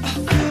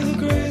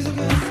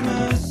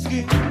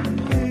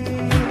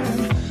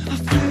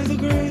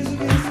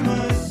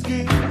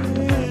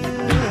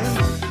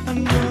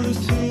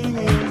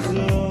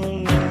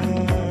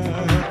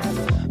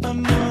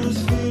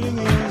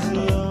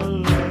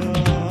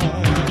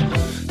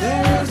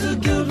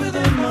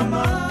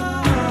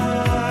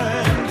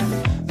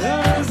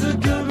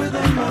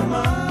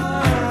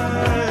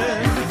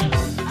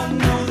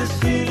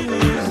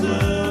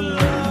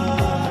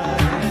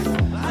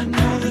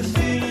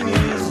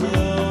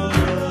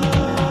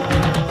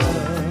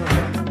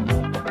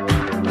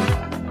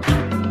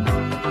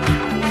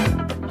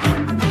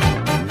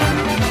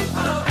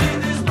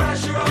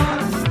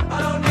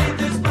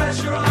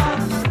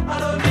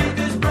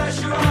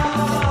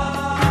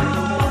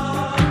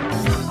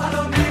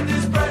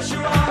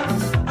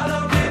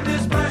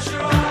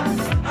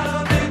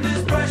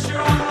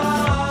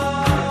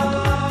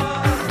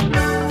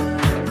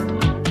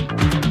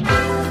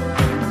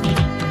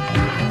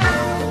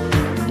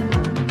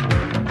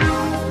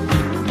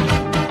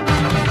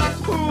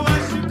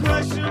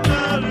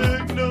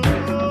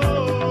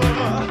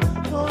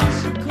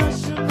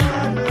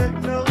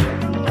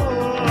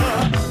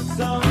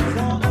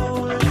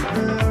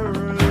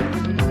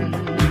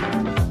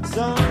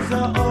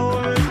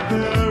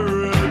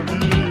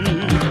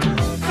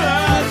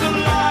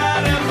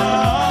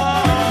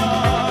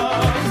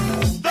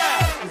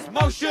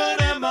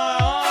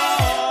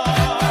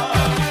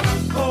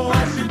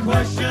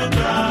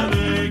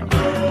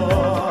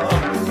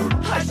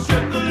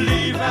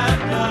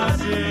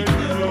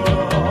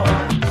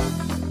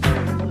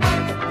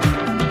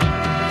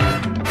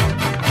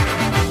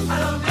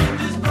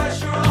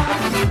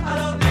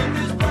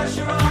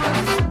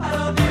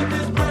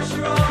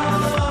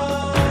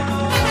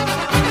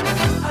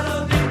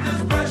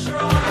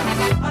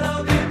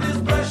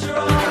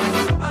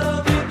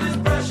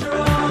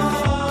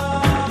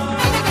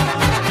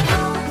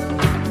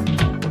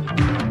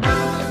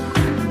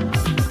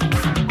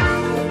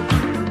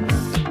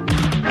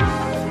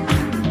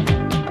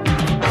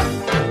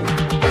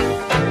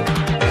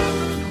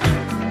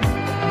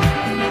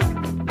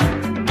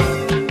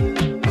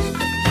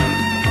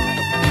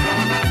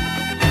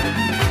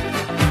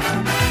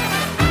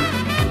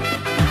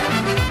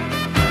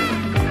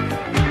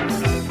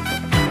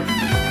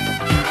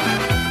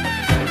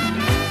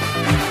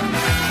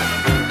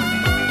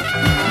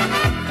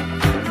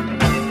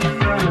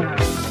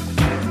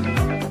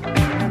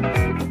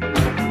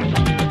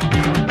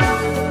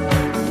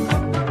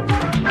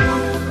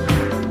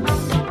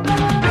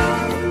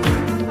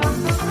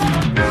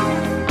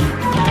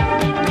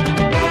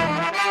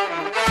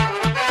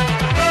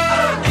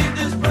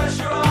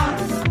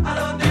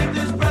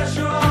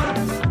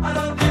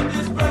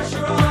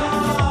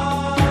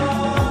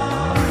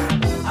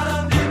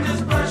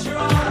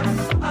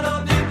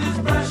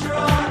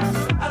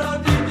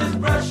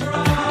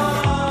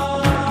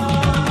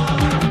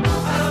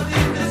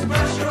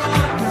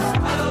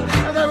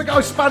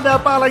 Spandau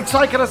Ballet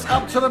taking us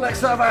up to the next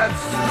event.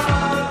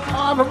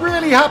 I'm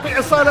really happy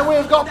to say that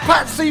we've got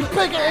Patsy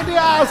Piggott in the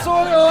house.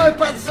 Oi,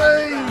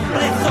 Patsy!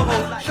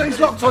 She's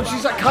locked on,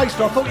 she's at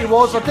Caister. I thought you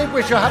was. I did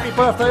wish you a happy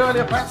birthday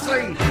earlier,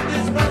 Patsy.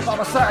 But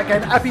I say it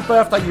again, happy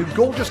birthday, you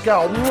gorgeous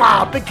girl.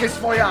 Mwah, big kiss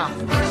for you.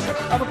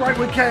 Have a great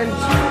weekend.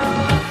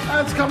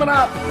 And it's coming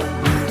up.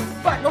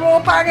 Back with more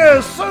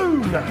bangers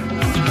soon.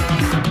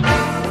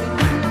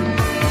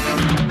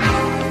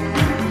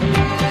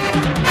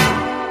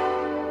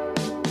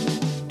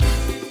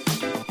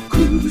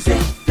 Cruise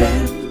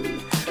FM,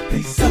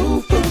 play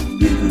soulful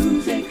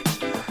music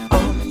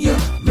on your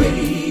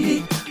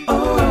radio.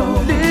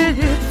 Oh, let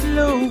it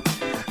flow.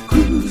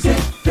 Cruise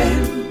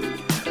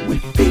FM, we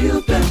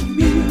feel the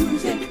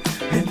music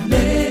and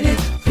let it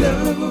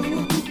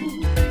flow.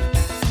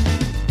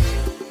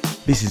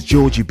 This is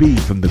Georgie B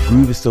from the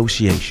Groove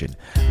Association,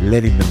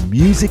 letting the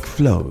music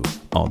flow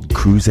on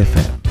Cruise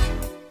FM.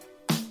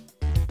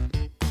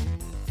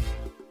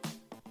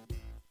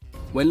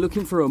 When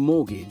looking for a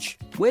mortgage,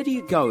 where do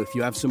you go if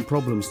you have some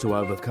problems to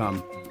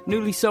overcome?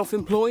 Newly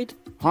self-employed?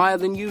 Higher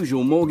than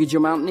usual mortgage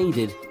amount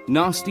needed?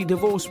 Nasty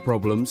divorce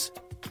problems?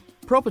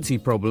 Property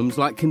problems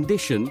like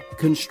condition,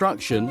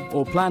 construction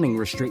or planning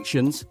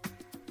restrictions?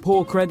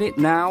 Poor credit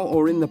now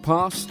or in the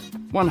past?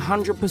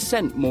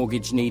 100%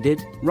 mortgage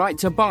needed? Right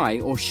to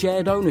buy or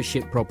shared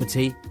ownership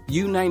property?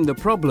 You name the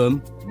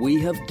problem, we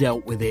have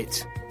dealt with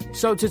it.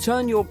 So to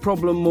turn your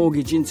problem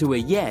mortgage into a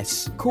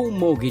yes, call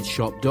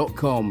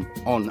mortgageshop.com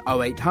on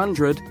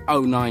 0800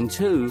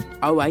 092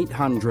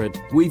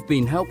 0800. We've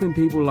been helping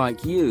people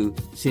like you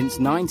since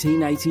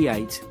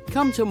 1988.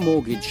 Come to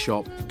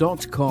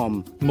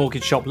mortgageshop.com.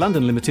 Mortgage Shop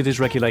London Limited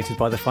is regulated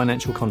by the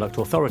Financial Conduct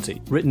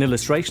Authority. Written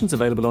illustrations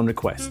available on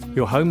request.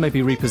 Your home may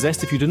be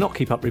repossessed if you do not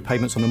keep up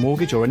repayments on a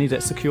mortgage or any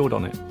debt secured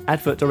on it.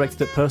 Advert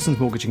directed at persons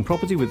mortgaging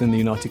property within the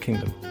United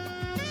Kingdom.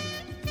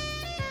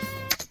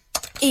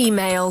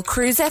 Email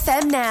Cruise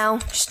FM now,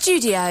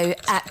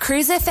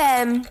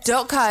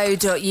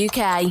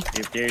 studio@cruisefm.co.uk.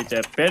 If there's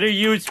a better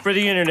use for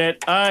the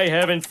internet, I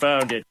haven't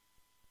found it.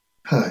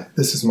 Hi,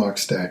 this is Mark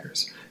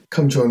Staggers.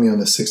 Come join me on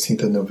the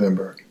 16th of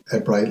November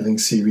at Brightling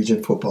Sea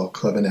Region Football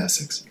Club in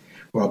Essex,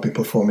 where I'll be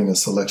performing a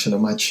selection of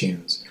my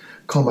tunes.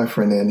 Call my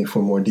friend Andy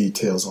for more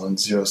details on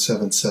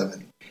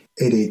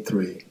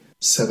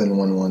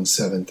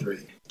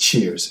 077-883-71173.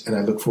 Cheers, and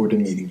I look forward to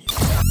meeting you.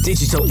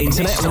 Digital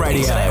Internet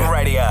Radio.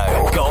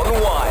 Gone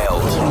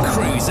wild on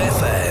Cruise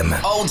FM.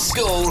 Old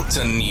school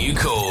to new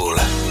cool.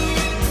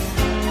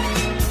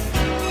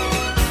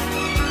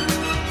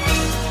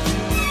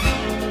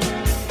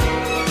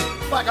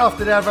 Back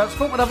after the adverts,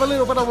 thought we'd have a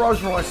little bit of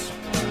Rolls Royce.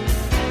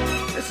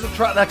 This is a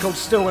track there called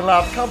Still in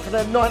Love, come from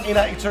their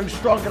 1982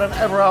 Stronger Than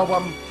Ever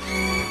album.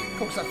 Of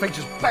course, that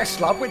features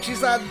Best Love, which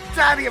is a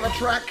daddy of a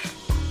track.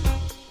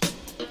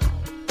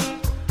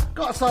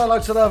 Got to say hello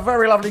to the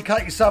very lovely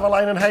Katie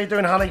Sutherland, and how you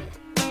doing, honey?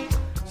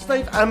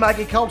 Steve and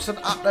Maggie Colson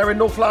up there in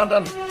North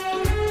London.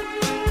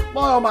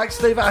 My old mate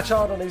Steve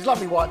Atchard and his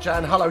lovely white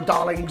Jan. Hello,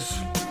 darlings.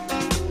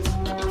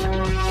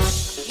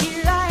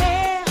 Here I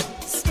am,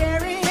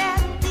 staring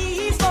at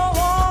these four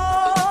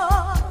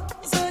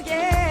walls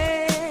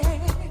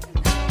again,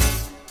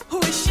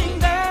 wishing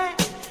that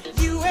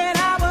you and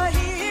I were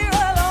here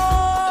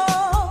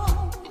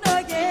alone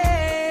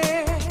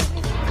again.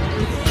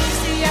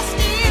 See, I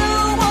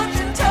still want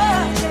your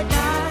touch at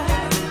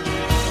night,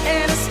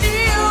 and I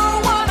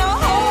still wanna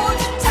hold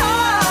you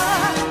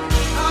tight.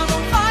 I'm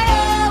on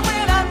fire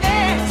when I'm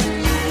next to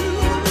you.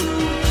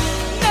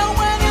 No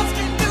one else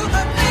can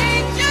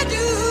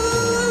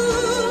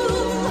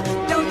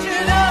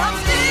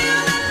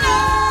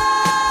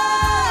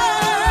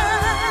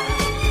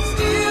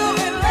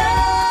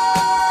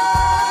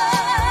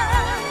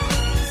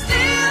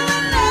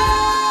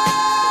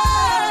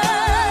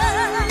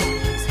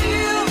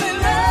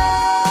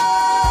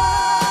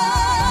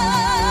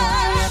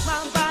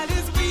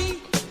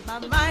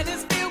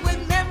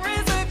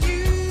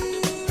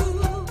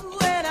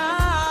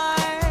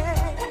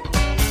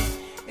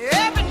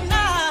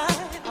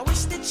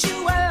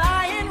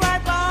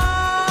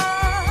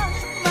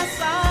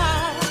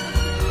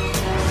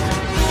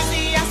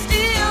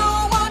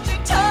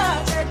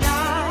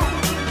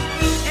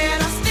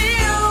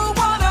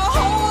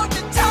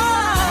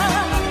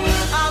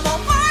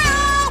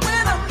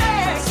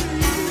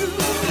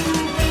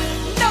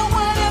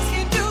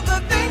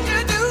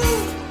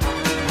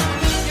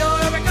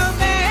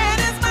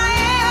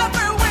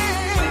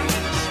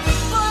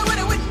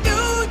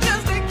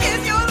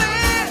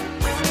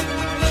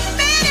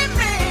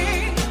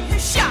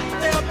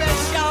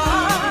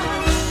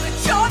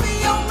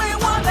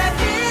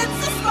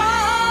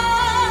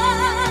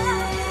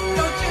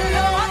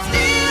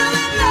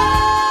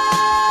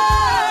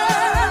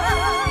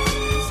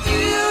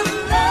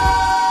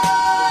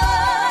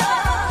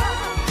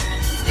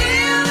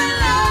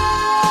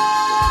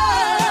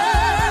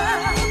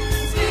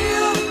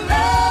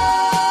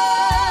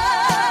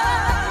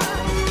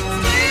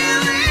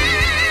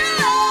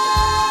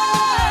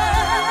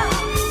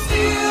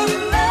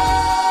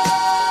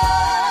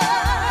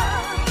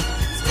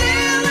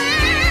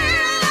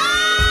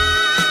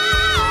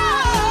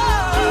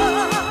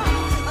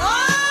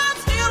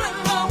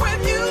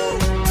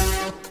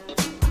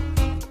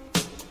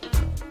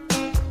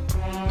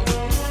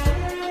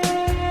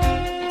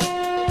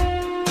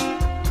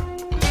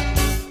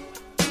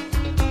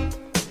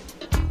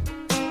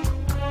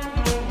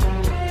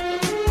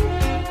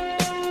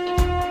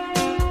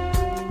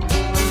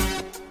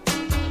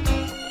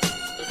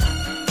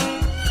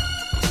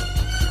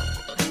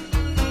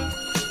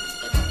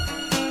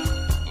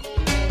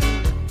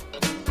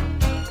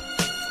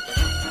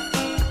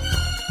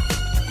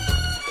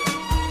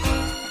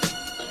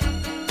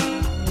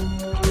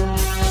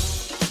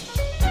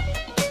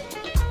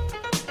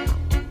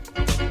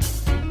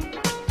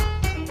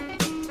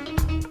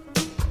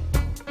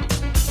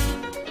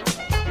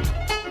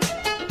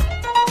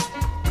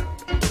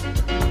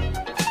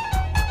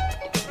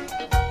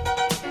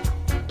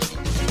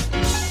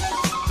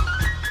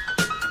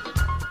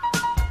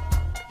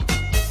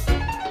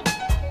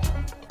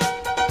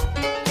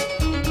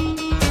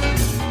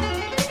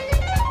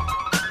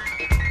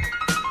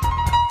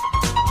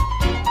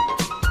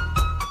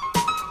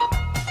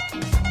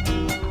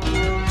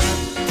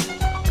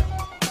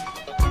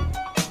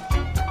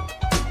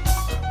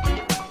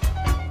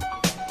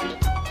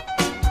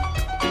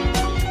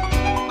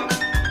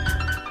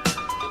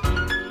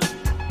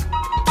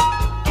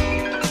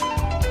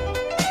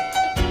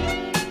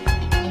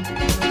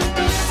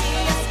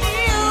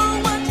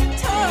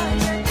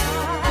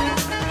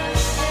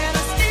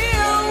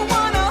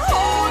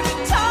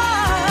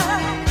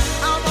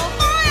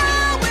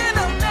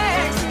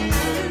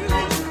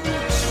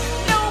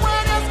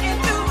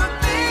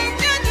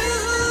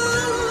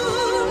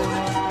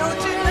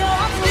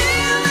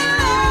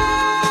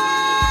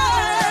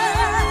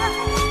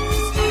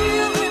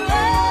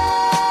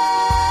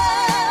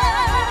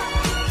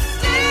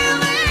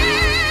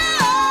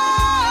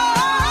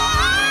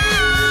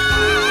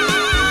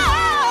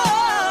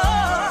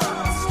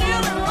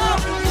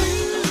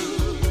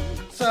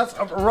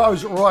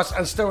Rose Royce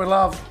and Still in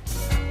Love.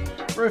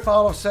 Ruth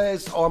Arloff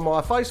says on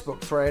my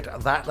Facebook thread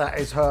that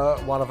is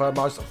one of her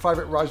most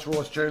favourite Rose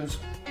Royce tunes.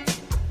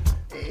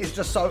 It is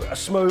just so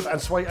smooth and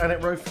sweet, ain't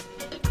it, Ruth?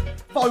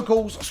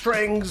 Vocals,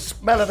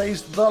 strings,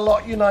 melodies, the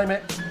lot, you name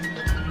it.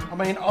 I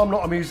mean, I'm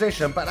not a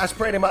musician, but that's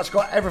pretty much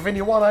got everything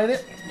you want, ain't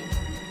it?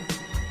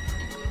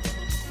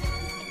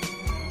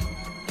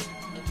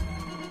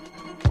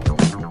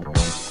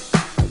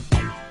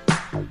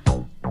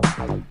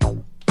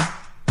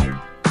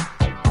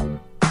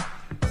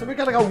 So we're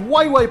going to go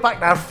way back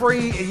now,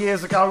 3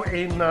 years ago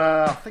in,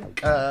 I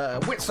think,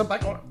 Whitsun,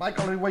 Bank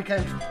Holiday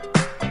weekend.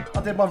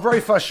 I did my very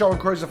first show on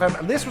Cruise FM,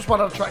 and this was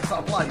one of the tracks that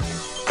I played.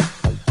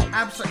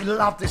 Absolutely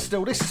love this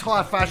still. This is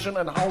High Fashion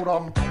and Hold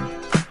on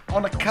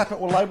a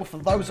Capitol label for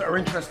those that are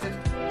interested.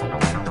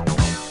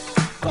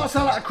 Got to say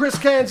that Chris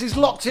Cairns, he's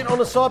locked in on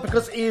the side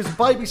because he is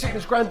babysitting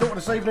his granddaughter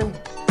this evening.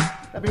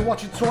 They've been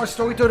watching Toy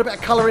Story, doing a bit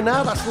of colouring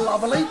now. That's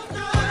lovely.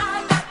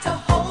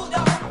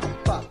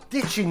 But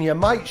ditching your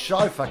mate's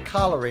show for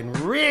colouring,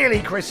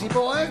 really, Chrissy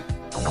boy?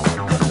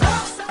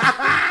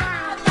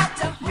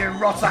 You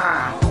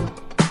rotter!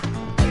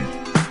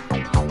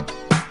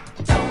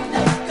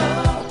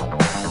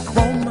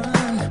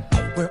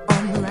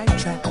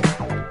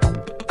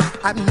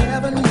 I've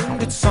never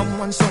needed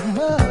someone so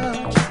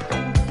much.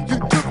 You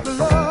took the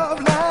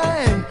love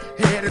line,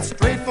 headed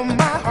straight for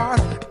my heart.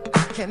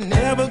 I can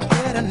never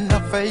get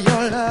enough of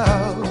your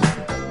love.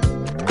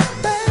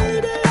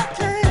 Baby, I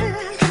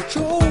can't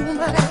control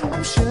my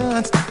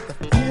emotions. The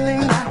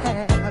feeling I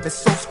have is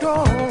so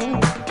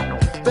strong.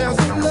 There's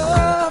a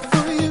love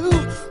for you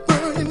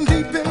burning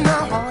deep in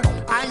my heart.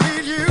 I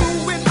need you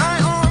in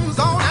my arms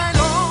all night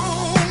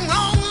long,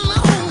 long,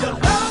 long. Your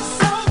love's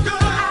so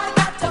good, I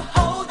got to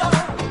hold on.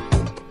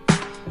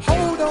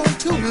 Hold on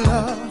to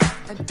love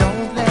and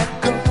don't let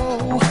go.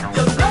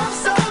 Your love's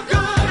so good,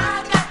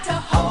 I got to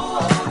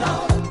hold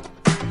on.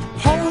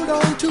 Hold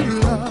on to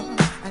love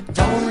and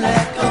don't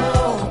let go.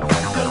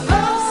 Your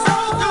love's so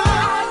good,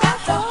 I got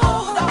to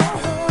hold on.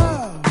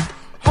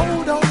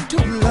 Hold on to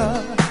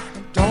love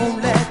and don't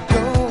let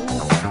go.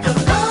 Your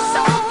love's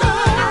so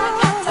good, I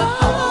got to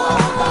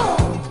hold on.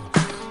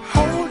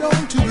 Hold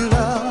on to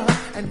love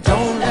and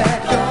don't let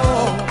go.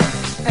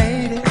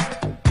 Ain't it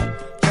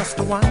just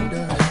a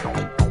wonder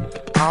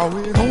how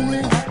it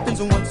only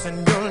happens once in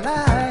your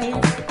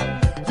life?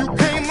 You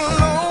came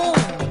along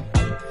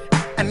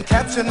and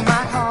captured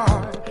my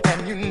heart,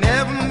 and you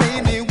never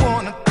made me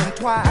wanna think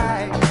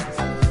twice.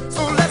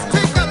 So let's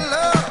take our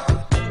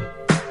love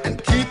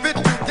and keep it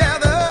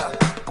together.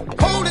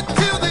 Hold it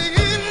till the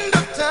end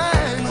of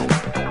time.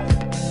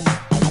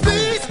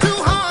 These two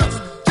hearts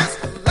just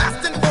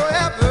lasting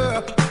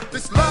forever.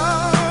 This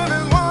love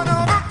is one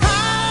of a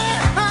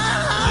kind.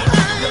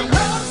 Your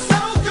love's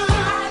so good,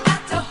 I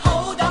got to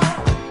hold on.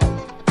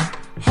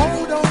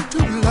 Hold on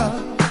to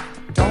love,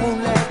 don't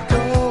let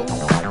go.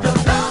 Your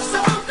love's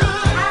so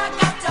good, I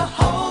got to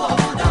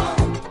hold on.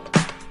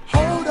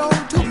 Hold on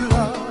to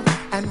love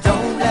and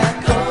don't let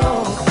go.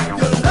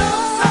 Your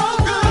love's so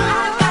good,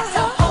 I got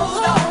to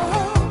hold on.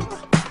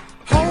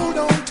 Hold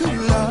on to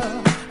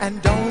love and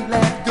don't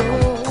let go.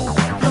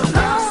 Your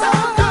love's so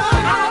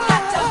good, I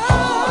got to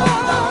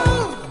hold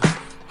on.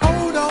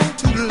 Hold on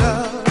to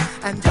love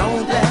and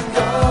don't let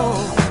go.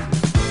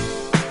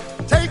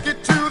 Take it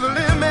to the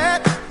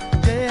limit,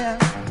 yeah.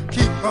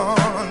 Keep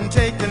on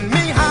taking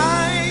me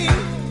high.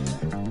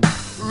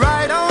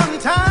 Right on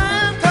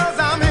time, 'cause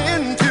I'm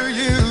into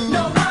you.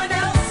 No one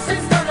else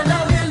is gonna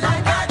love you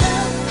like I do.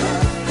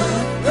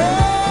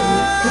 Yeah.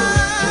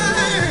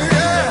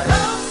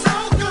 Love's so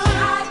good,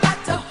 I got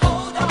to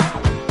hold on.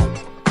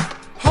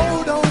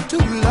 Hold on to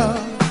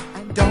love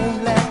and don't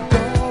let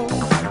go.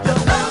 Your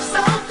love's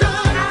so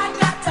good, I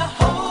got to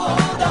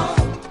hold on.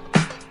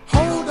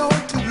 Hold on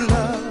to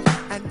love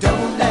and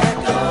don't let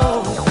go.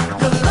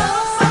 Your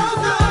love's so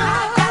good,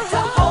 I got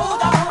to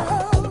hold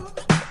on.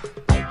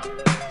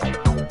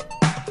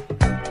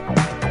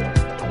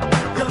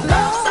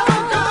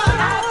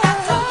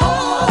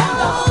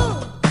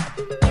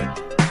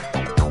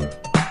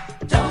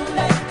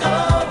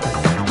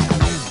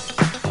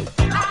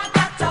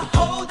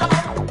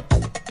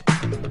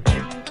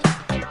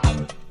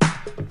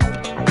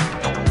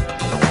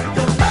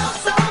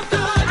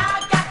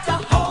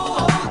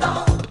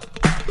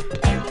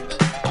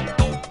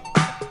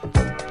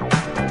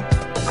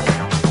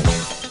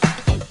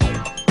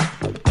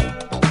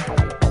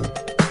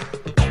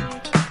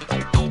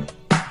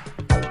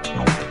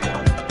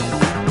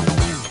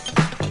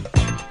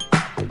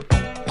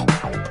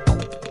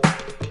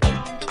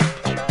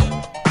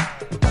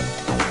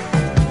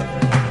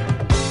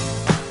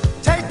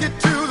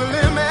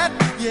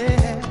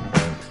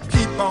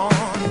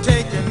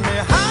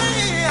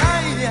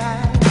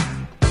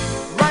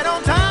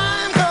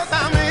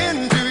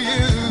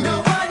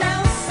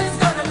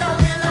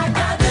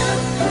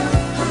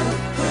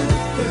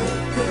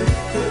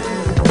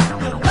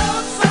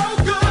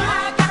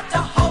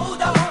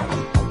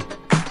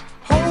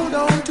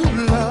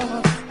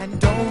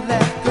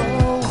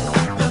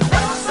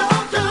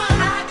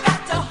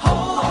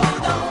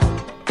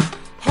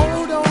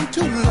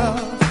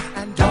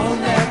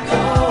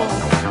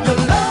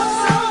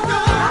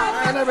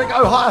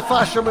 So high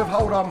fashion with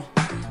Hold On.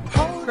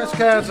 Chris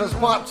Cairns has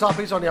piped up.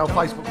 He's on the old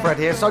Facebook thread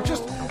here. So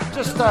just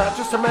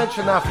to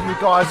mention now for you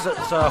guys that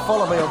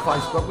follow me on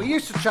Facebook, we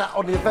used to chat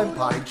on the event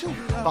page,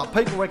 but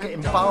people were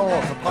getting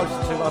bored for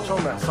posting too much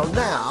on that. So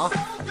now,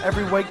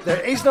 every week,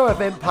 there is no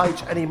event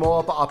page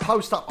anymore, but I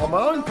post up on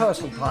my own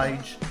personal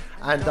page,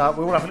 and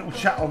we will have a little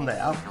chat on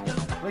there.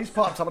 He's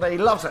piped up there. He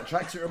loves that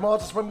track, so it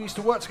reminds us when we used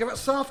to work together at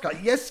Southgate.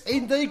 Yes,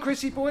 indeed,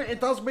 Chrissy boy,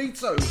 it does me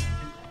too.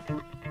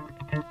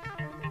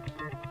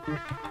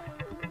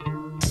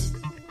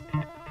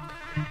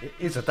 It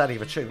is a daddy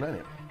of a tune, ain't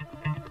it?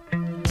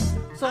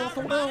 So I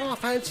thought, I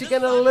fancy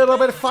getting a little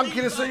bit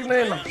funky this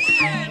evening.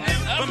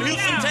 From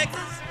Houston,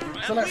 Texas.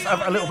 So let's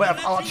have a little bit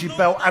of Archie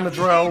Bell and the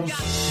Drells.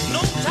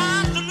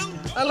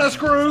 And let's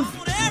groove.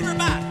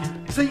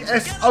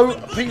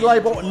 TSOP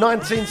label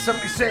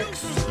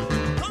 1976.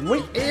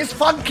 We is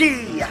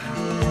funky.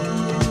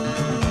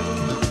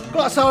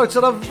 Got so to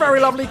the very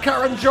lovely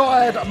Karen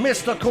Joyd,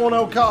 Mr.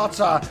 Cornell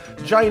Carter,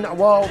 Jane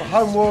Wild,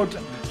 Homewood,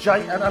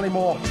 Jay and Ali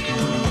Moore.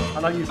 I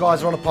know you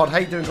guys are on a pod. How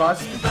you doing,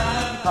 guys?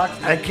 Hugs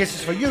and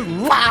kisses for you.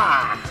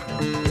 Mwah!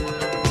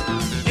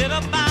 Get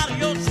up out of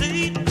your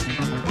seat,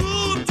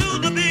 move to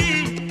the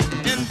beat,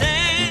 and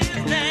dance,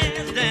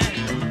 dance, dance.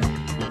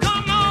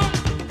 Come on,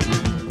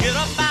 get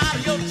up out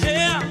of your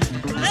chair,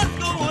 let's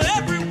go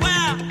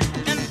everywhere,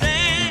 and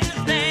dance,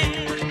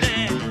 dance,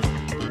 dance.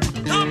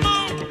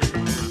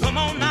 Come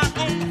on out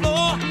on the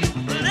floor,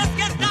 let's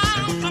get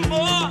down some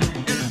more,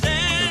 and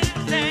dance,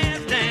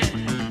 dance, dance.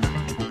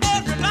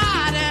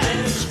 Everybody,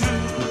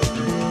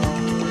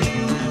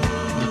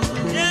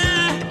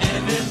 yeah,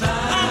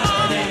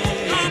 everybody.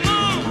 Come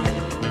on,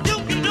 you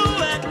can do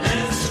it.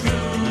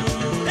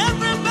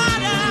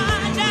 Everybody,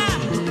 yeah.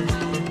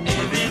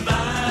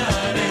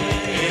 Everybody.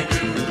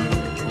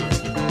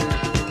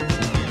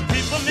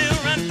 People near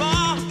and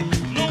far,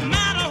 no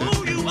matter who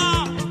you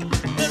are,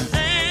 just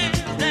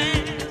dance,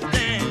 dance,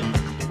 dance.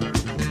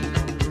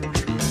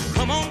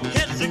 Come on,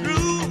 catch the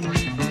groove,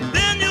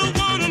 then you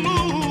wanna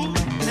move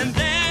and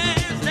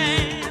dance,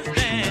 dance,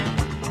 dance.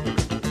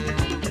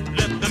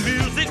 Let the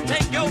music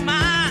take your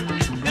mind,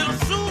 it'll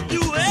soothe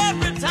you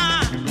every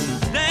time.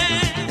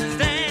 Dance,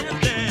 dance,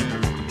 dance.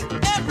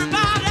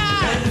 Everybody,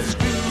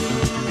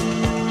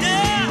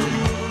 yeah,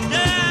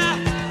 yeah.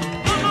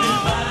 Come on,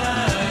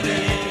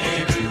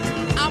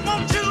 I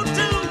want you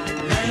to,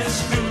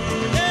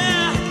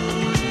 yeah,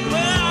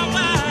 well,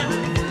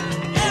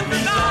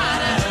 everybody.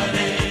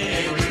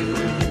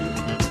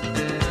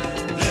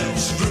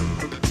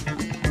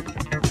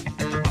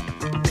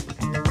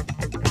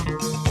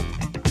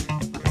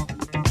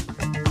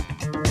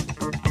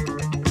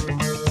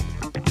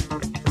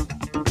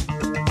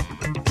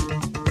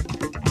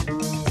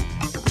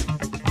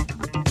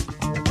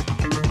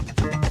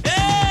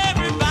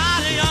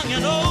 Everybody, young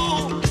and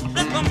old,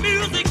 let the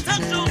music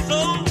touch your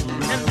soul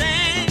and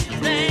dance,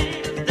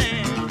 dance,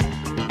 dance.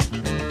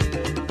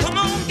 Come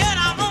on, get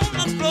out on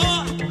the floor,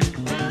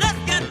 let's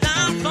get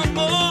down some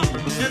more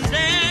and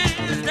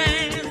dance,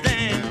 dance,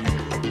 dance.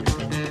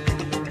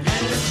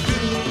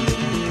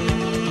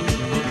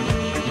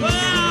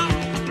 Well,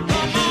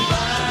 come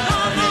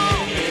on,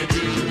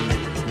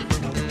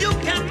 you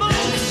can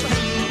move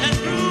and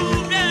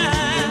groove, yeah.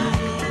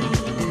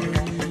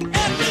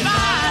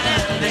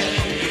 Everybody,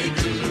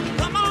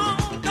 come on.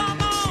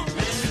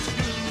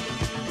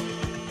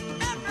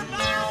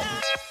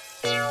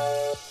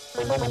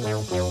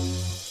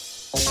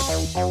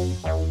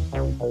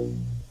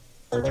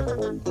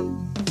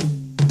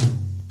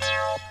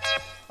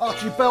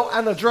 Archie Bell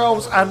and the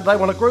Drells, and they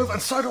want to groove,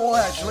 and so do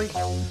I actually.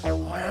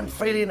 I am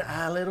feeling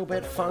a little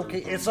bit funky.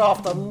 It's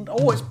after,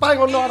 it's bang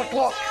on 9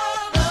 o'clock.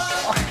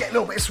 I can get a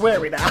little bit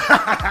sweary now.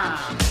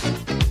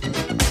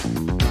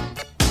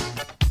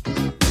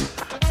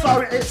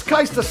 So it's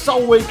Case the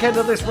Soul Weekend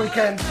of this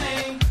weekend.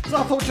 So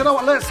I thought, you know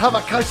what, let's have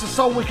a Case the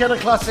Soul Weekend, a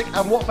classic,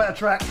 and what better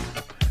track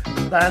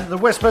than The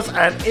Whispers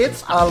and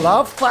It's a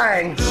Love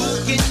Thing.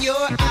 Look in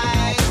your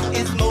eyes,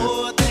 it's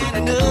more than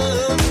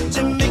enough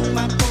to make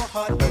my poor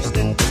heart burst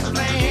into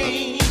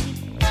flame.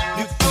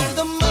 Knew from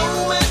the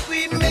moment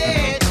we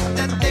met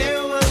that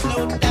there was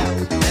no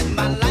doubt that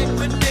my life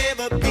would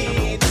never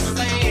be the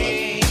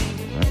same.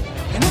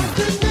 And I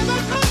could never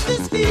have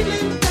this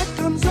feeling that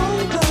comes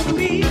over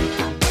me.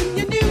 When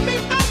you're near me,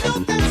 I know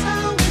that's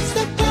how it's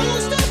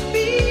supposed to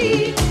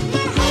be.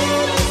 My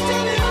heart is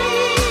telling me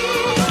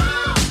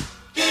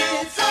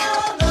it's a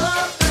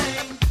love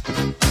thing,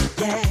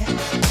 yeah.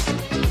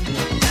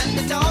 And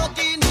the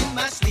talking in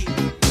my sleep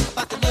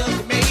about the love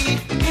we made.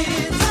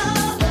 It's a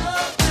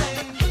love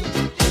thing.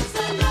 It's a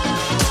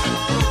love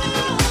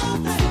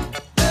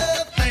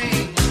thing.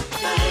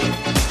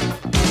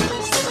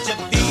 Such a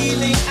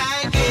feeling I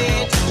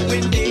get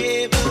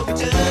whenever we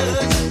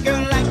touch,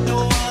 girl, like no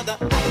other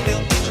I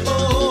felt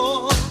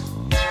before.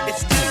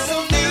 It's still so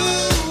new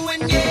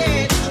and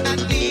yet I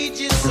need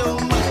you so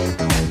much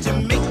to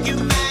make you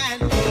mine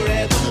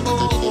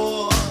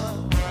forevermore.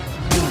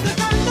 You're the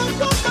kind of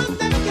woman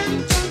that can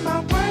turn my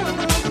world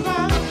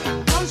around.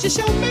 'Cause you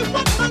show me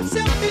what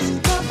unselfish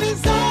love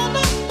is all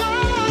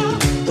about.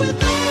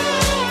 Without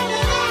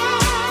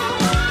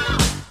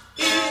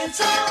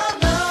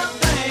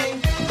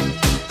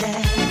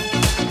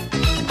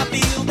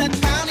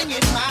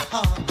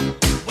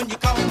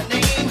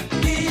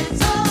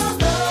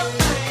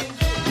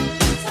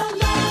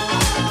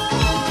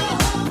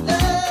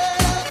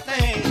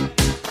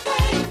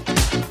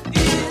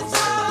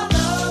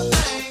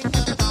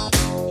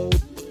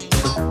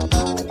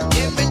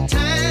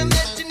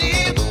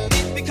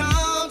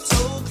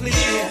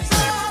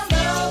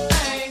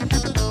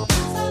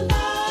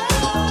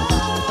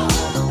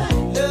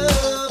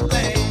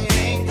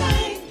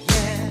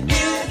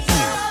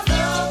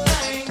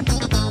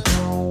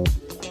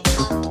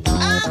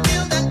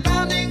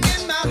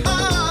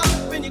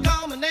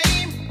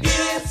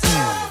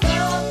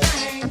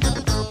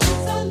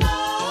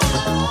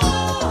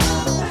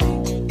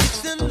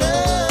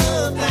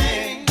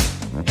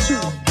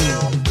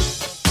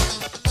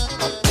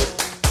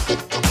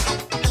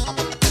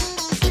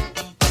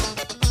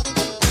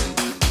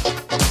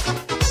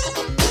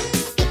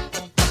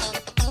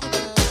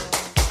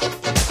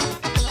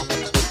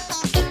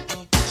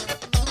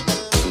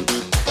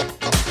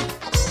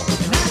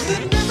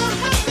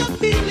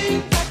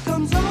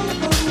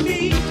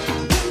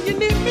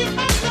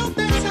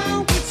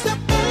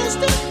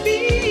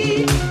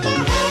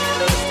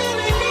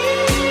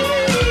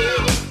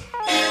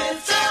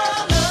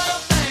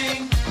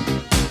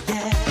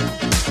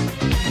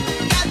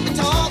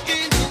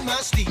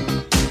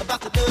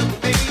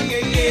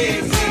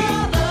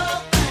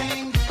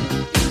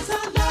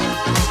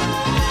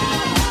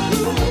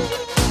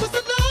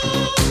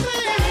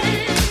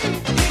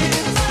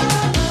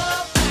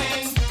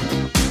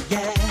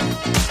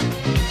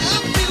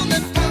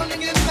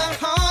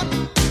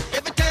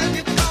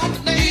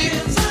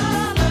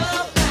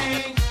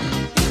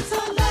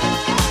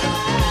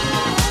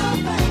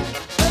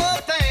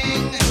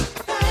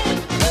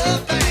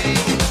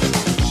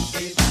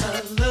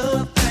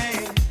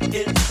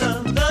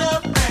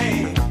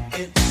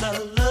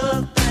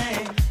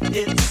thing.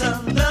 It's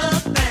a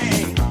love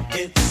thing.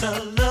 It's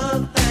a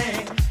love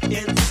thing.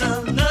 It's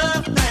a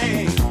love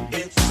thing.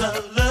 It's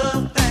a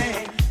love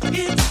thing.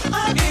 It's a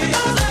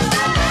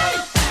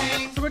love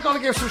thing. So we've got to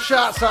give some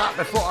shouts out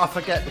before I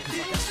forget, because I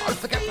get so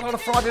forgetful on a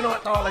Friday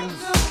night, darlings.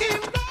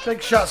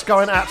 Big shouts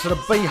going out to the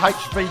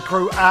BHV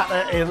crew out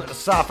there in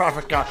South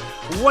Africa.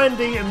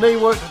 Wendy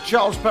Newark,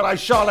 Charles Pele,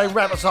 Charlene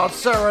Ravisard,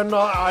 Sarah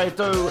Knight, I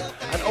do,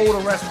 and all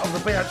the rest of the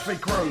BHV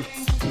crew.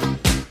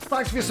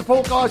 Thanks for your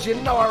support, guys. You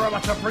know how very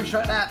much I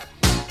appreciate that.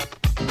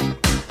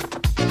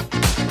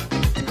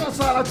 Gotta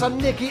say hello to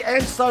Nikki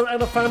Enstone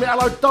and the family.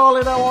 Hello,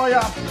 darling, how are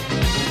ya?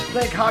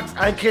 Big hugs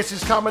and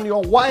kisses coming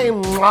your way.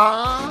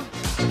 Mwah.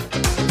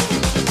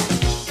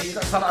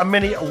 Gotta say hello to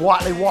Minnie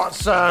Whiteley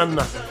Watson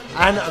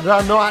and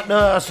the Night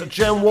Nurse,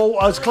 Jen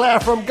Walters, Claire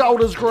from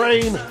Golders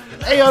Green,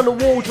 Ian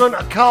Waldron,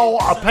 Cole,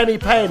 Penny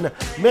Penn,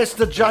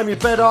 Mr. Jamie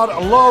Bedard,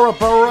 Laura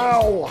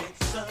Burrell.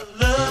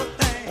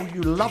 Oh,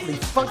 you lovely,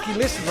 funky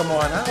listeners of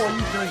mine. How are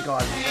you doing,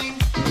 guys?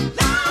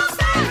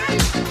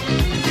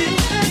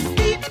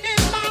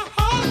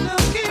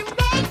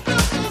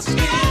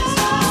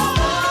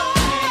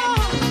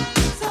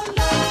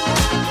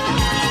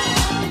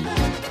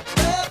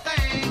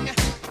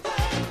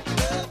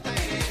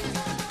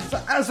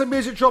 As the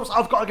music drops,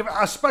 I've got to give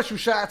a special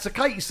shout out to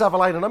Katie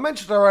Sutherland, and I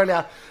mentioned her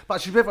earlier,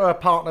 but she's with her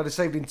partner this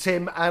evening,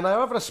 Tim, and they're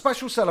having a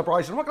special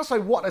celebration. I'm not going to say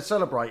what they're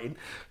celebrating.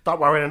 Don't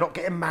worry, they're not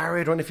getting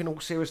married or anything all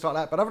serious like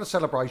that, but having a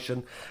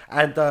celebration.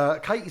 And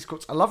Katie's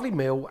cooked a lovely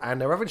meal,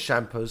 and they're having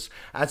champers.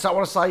 And so I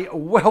want to say,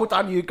 well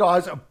done, you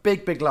guys. A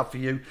big, big love for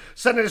you.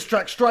 Sending this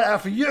track straight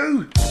out for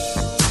you.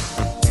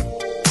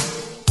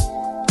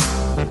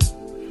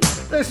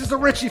 This is the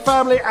Ritchie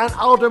family, and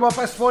I'll do my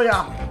best for you.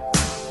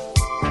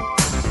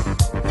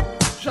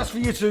 Just for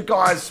you two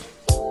guys,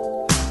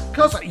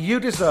 because you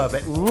deserve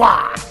it.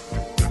 Mwah!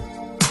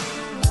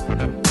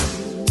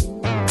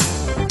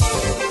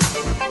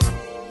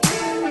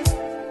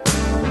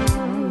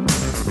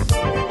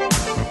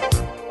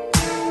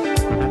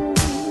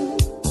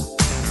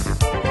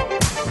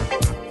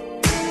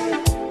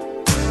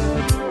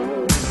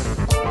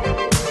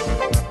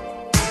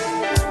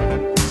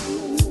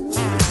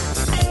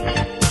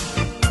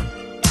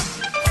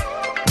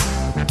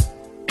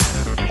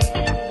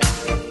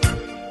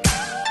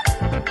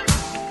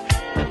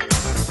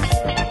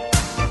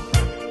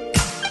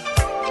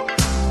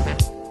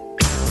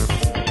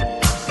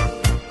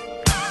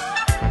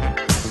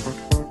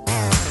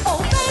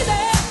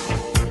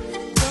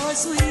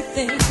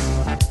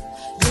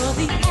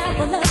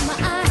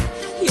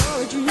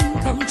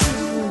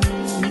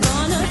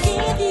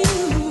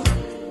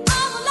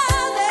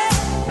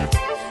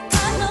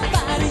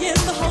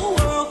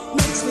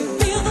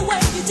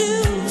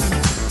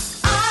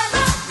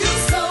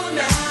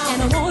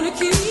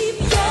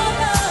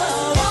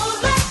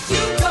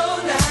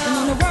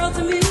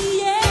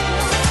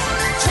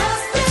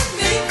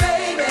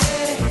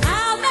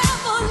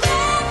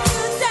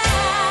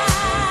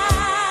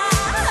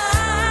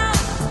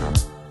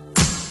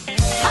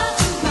 I'll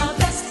do my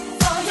best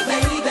for you,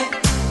 baby.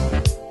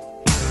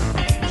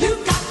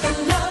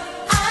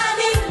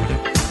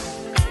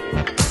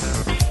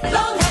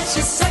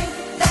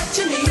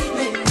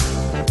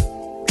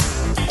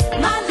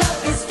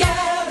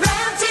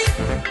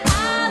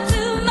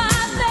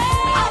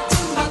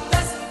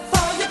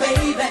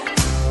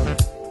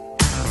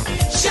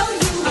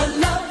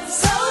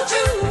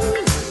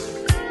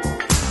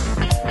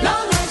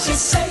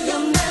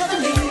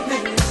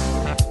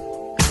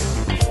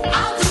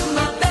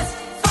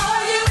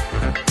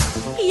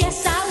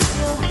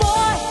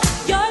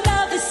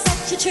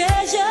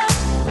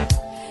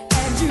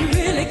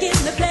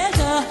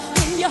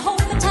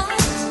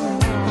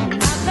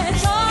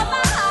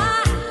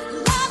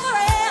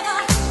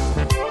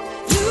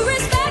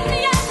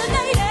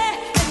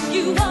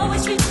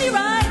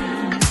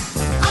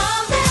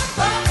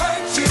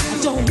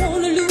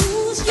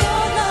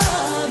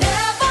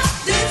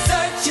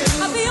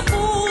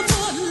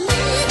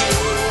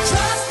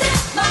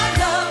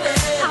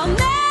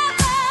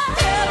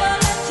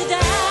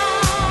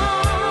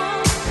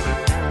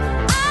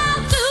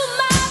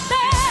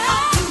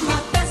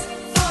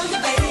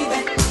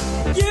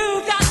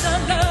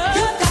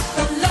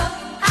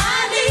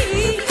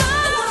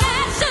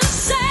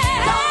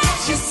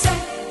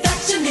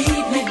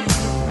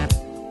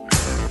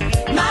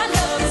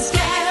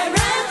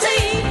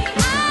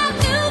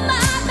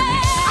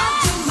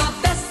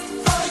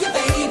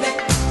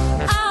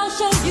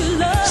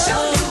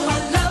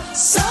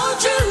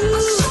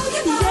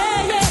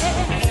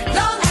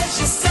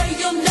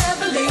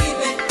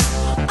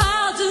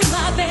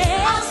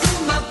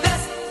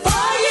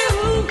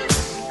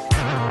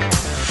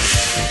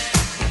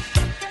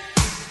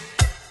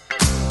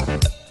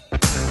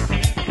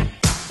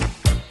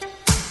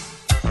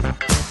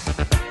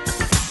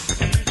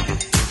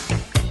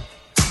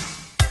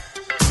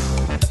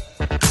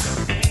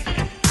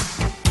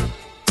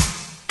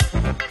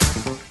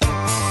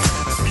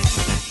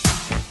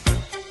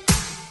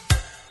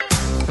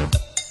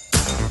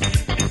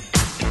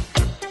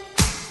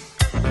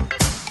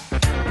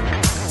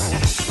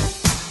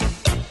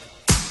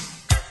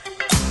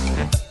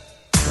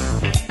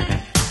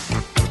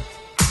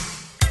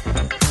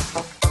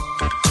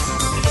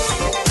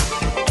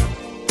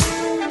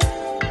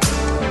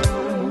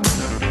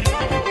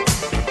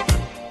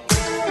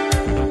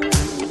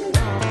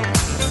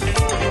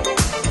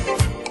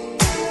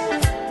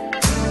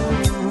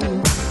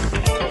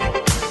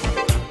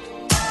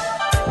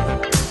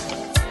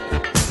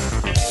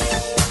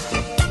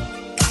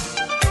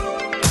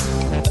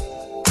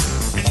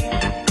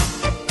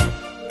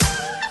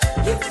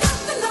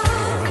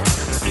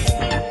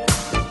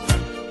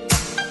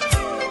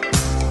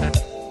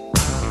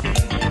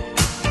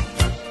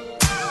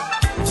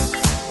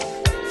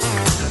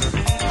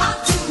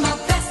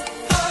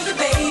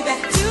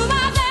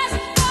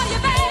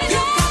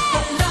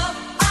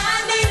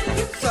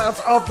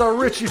 of the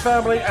Ritchie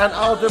family, and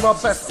I'll do my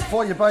best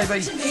for you,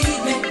 baby.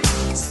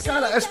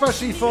 Going out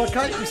especially for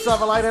Katie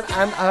Sutherland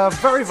and her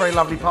very, very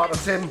lovely partner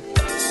Tim,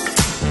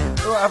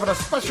 who are having a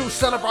special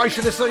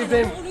celebration this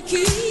evening.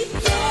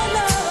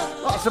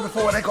 Like I said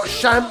before, they got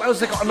champers,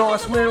 they got a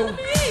nice meal,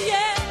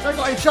 they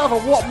got each other.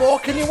 What more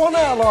can you want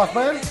out of life,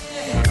 man?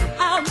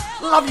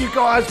 Love you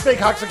guys. Big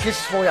hugs and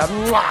kisses for you.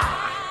 Mwah.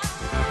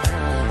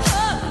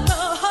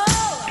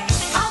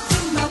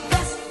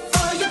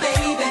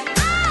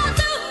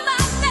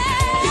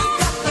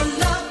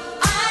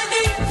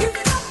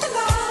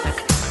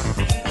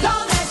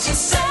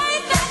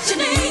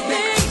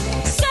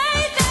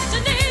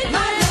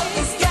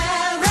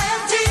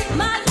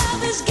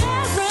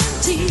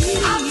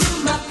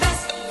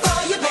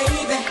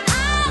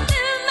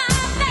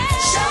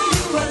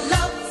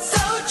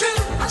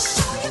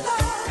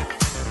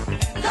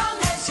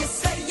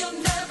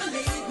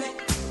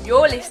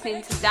 You're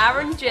listening to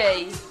Darren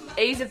G.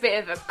 He's a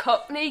bit of a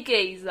Cockney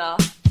geezer.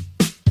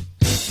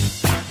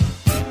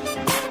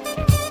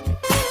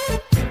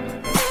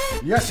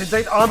 Yes,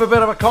 indeed, I'm a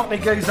bit of a Cockney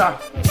geezer.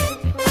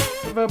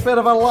 With a bit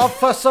of a love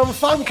for some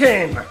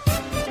funkin'.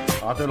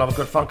 I do love a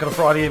good funk on a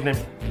Friday evening.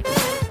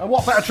 And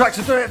what better track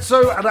to do it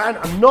to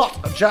and not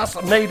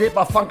just Needed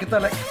by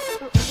Funkadelic.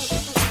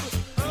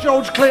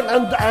 George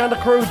Clinton and the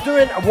crew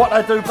doing what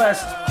they do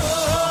best.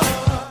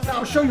 Now,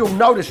 I'm sure you'll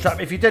know this track.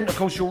 If you didn't, of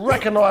course, you'll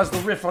recognise the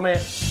riff on it.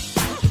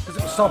 Because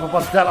it was sampled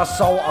by Della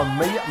Soul on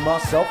Me,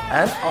 Myself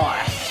and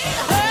I.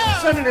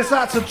 Sending this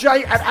out to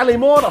Jay and Ali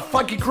Moore, the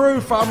funky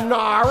crew from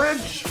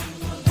Norwich.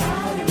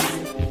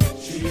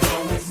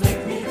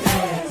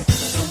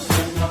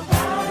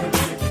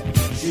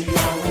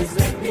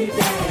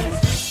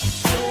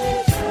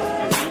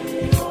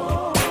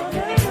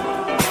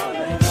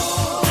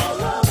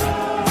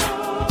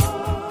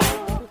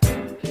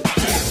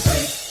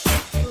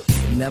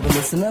 Never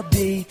missing a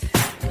beat,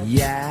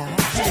 yeah.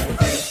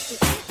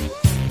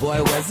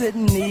 Boy, was it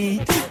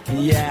neat,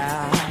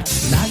 yeah.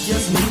 Not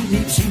just me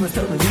deep, she was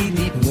totally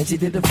deep when she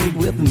did the freak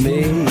with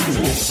me.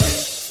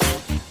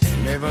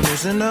 Never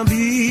missing a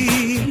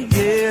beat,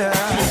 yeah.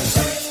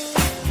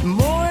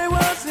 Boy,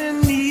 was it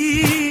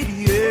neat,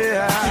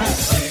 yeah.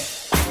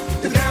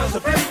 The girl's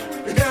a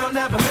freak, the girl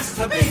never misses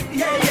a beat,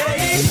 yeah, yeah,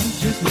 yeah.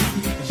 Just me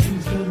deep, she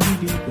was totally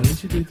deep when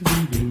she did the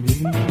freak with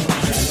me.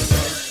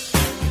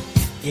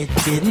 It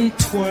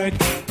didn't work,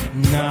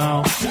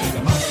 no.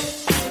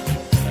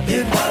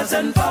 It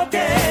wasn't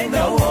fucking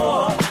the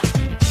war.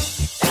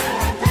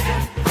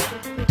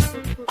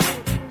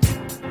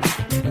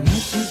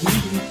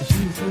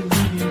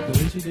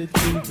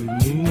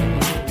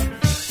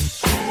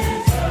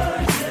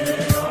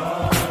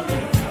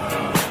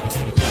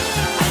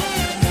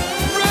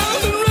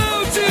 Round and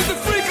round, she's the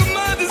freak of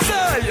my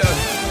desire.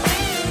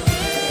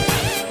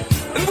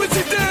 And when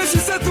she does, she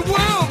set the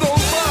world on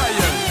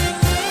fire.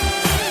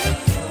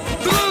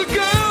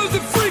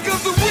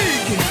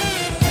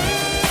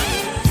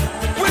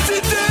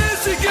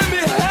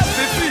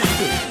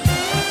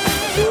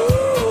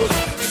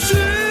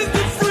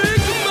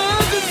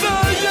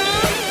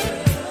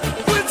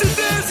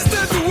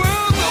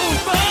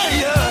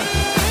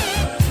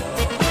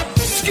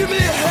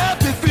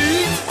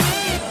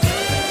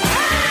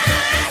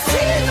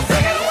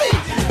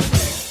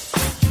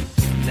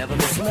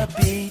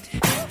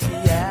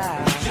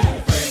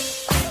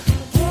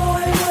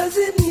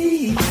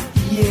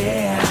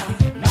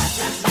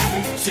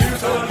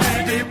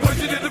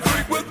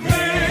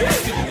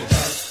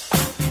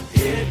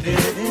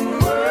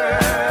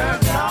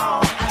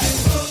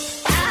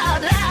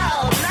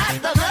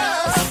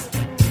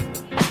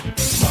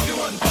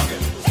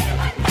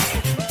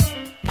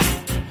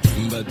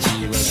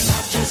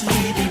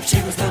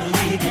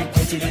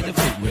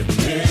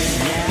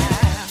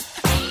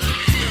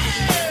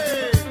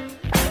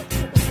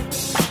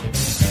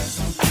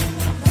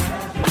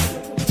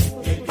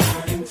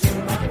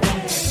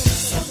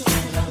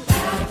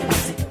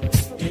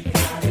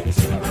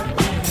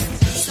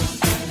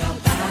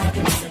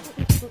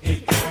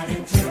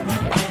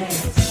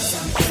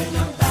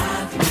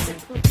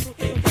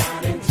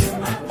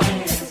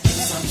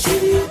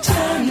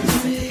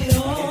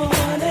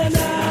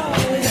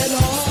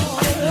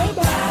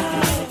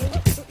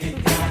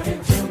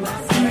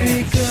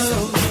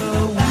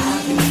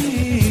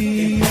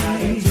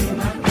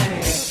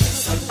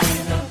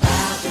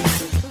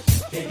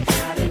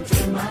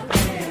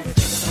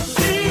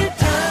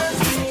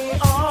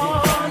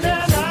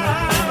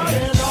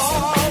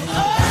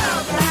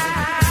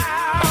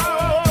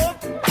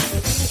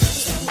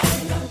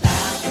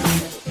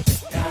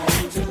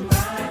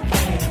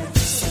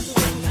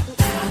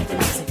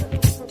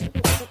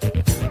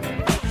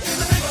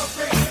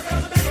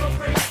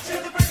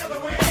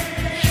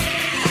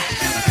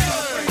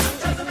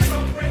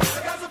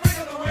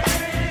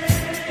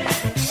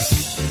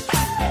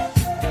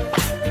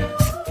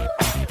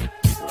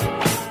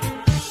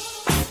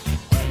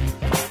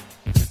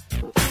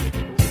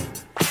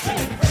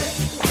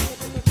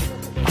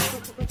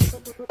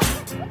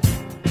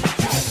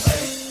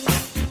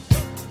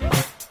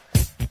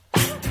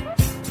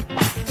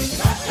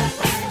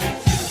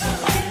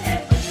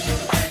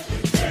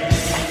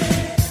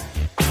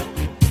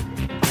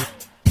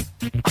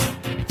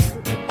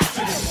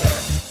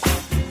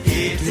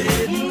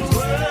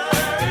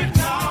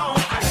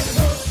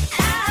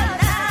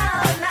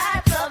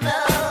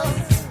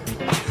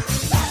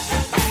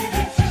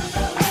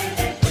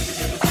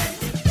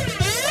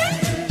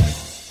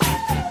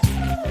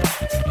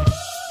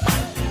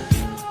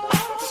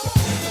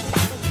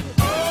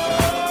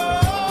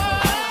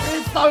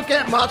 don't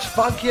get much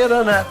funkier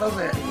than that, does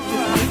it?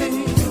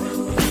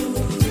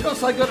 Gotta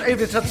say good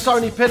evening to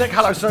Tony Pinnock.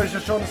 Hello, Sir.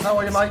 Just joined us. How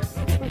are you, mate?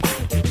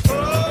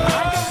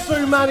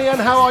 Sue Mannion,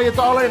 how are you,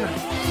 darling?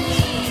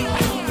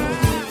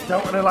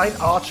 Delton Elaine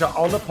Archer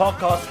on the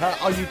podcast. How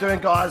are you doing,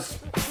 guys?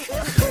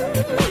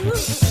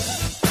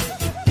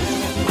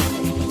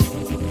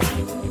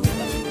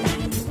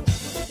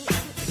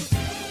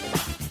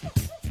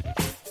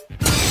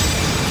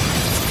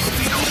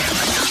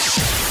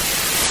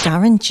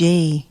 Darren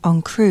G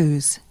on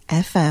Cruise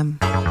FM.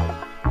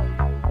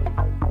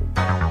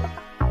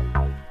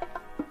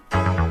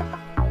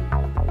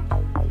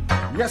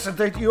 Yes,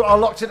 indeed, you are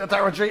locked into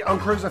Darren G on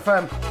Cruise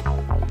FM.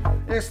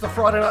 It's the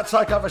Friday Night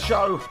Takeover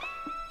show.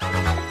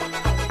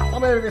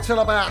 I'm here with you till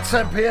about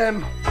 10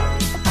 p.m.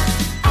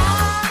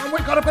 And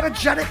we've got a bit of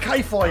Janet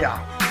Kay for you,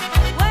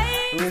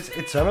 who is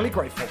eternally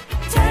grateful.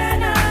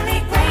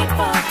 Eternally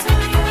grateful to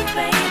you,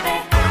 baby.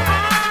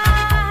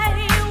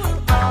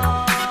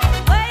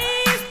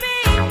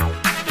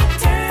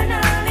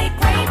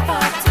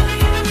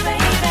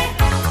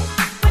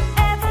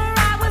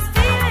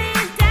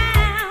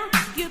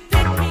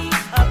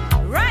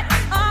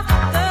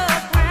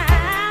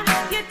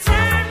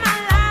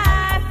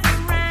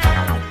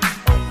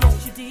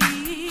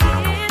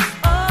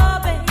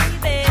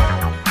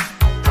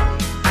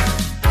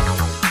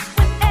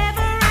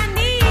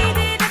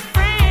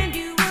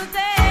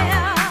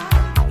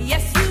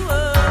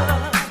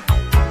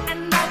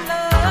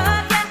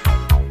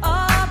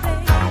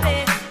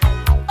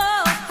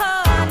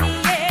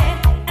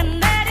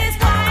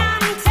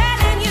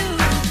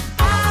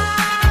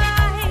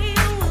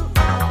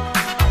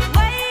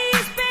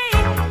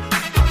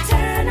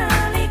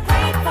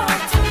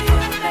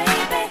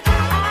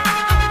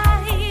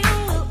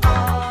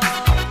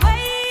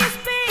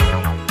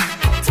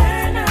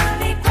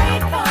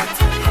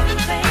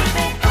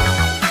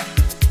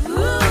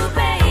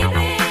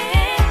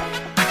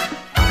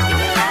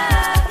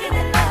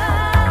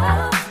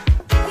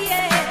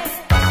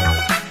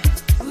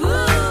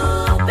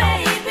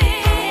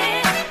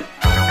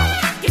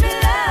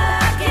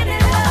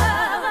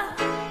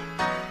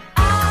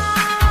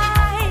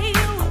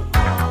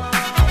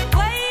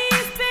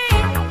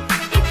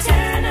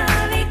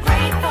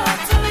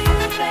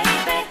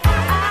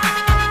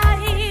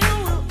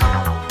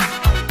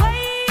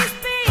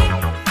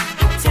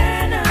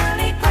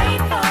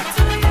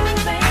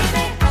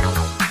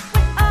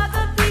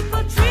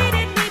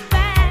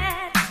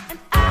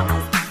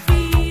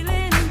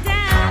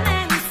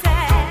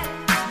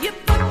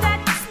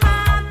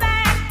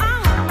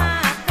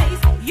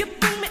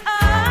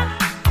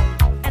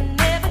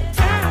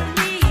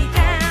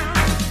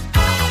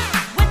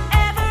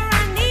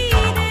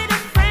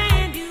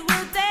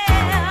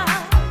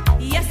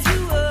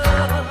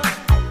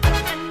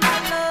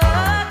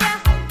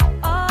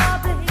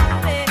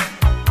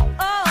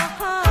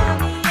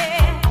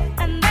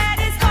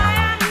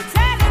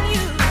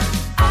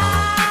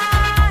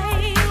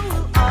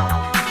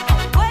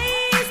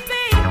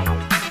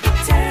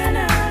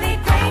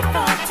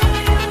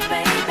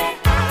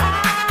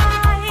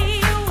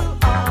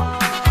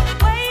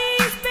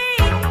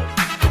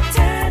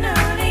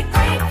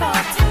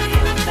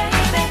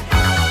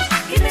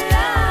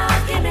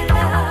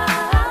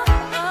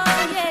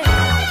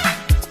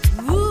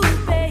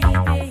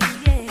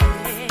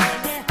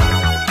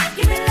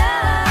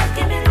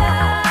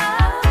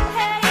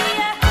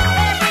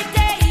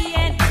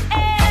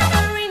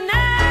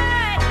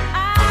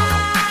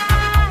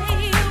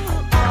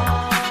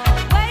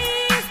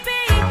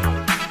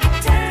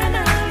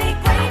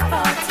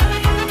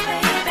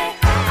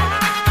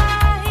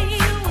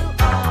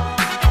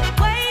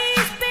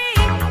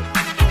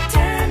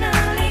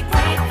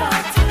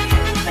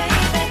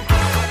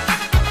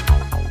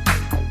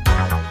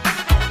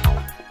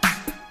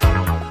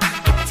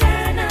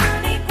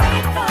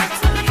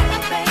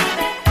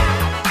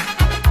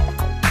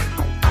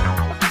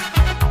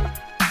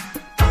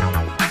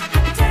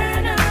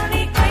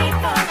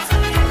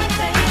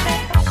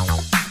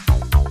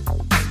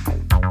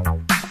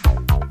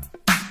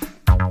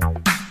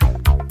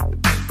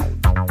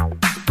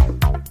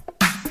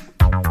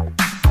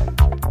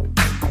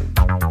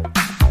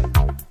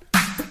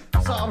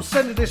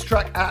 This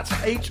track out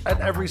to each and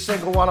every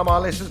single one of my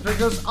listeners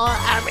because I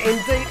am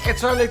indeed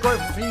eternally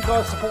grateful for you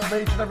guys supporting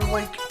me each and every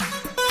week.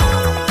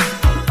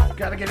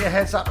 Gotta give you a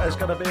heads up, there's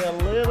gonna be a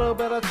little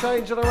bit of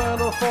changing around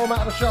the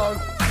format of the show.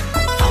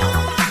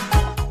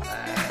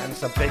 And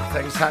some big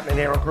things happening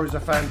here on Cruise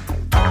FM.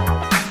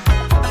 Got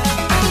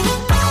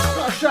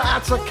a shout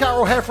out to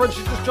Carol Heffron,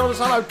 she just joined us.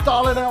 Hello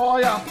darling, how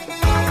are ya?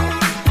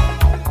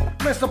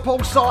 Mr.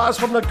 Paul Sires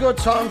from the Good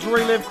Times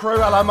Relive crew,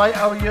 hello mate,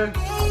 how are you?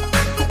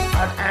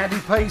 And Andy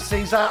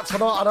PC's out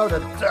tonight. I know the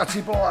dirty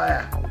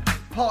boy.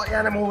 Party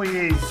animal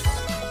he is.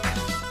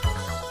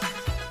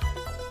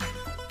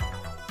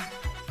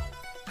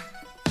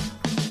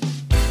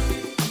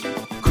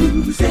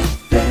 Cruise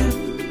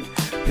FM,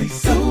 play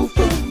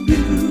soulful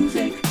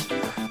music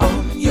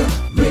on your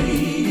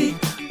radio.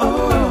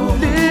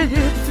 Let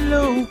it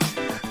flow.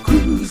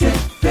 Cruise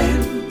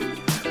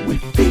FM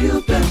with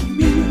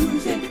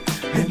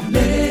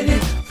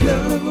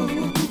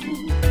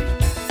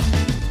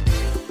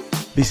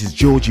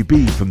Georgie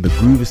B from the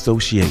Groove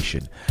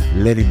Association,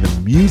 letting the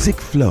music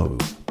flow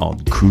on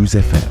Cruise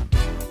FM.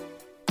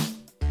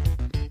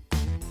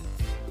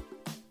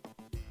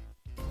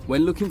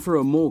 When looking for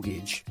a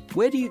mortgage,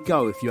 where do you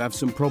go if you have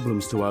some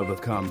problems to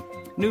overcome?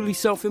 Newly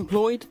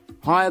self-employed?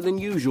 Higher than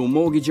usual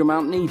mortgage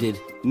amount needed?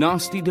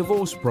 Nasty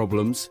divorce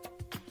problems?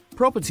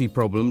 Property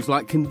problems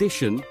like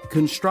condition,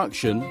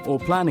 construction or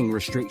planning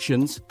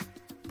restrictions?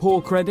 Poor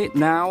credit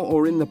now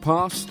or in the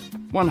past?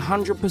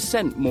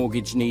 100%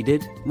 mortgage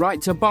needed?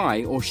 Right to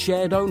buy or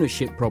shared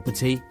ownership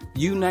property?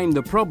 You name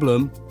the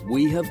problem,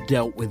 we have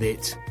dealt with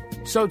it.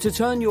 So to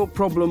turn your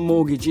problem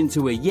mortgage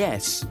into a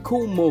yes,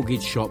 call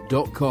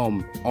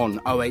mortgageshop.com on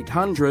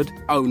 0800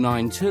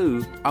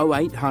 092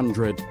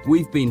 0800.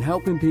 We've been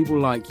helping people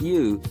like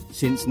you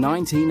since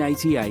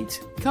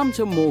 1988. Come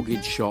to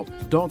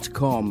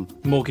mortgageshop.com.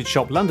 Mortgage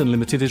Shop London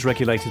Limited is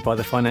regulated by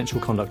the Financial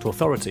Conduct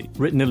Authority.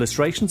 Written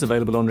illustrations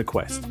available on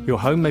request. Your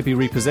home may be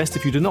repossessed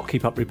if you do not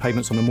keep up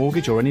repayments on a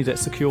mortgage or any debt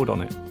secured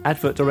on it.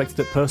 Advert directed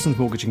at persons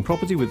mortgaging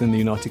property within the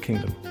United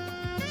Kingdom.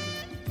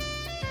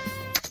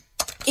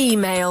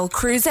 Email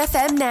Cruise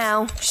FM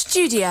now,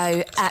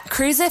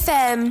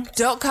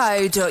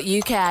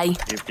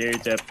 studio@cruisefm.co.uk. If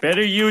there's a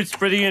better use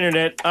for the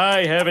internet,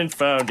 I haven't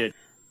found it.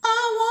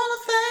 I want to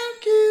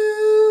thank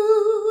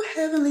you,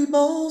 Heavenly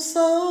Bowl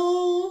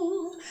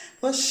Soul,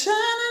 for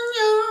shining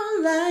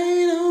your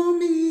light on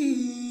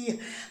me.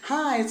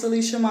 Hi, it's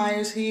Alicia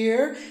Myers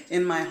here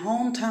in my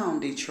hometown,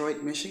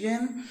 Detroit,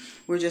 Michigan.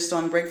 We're just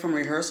on break from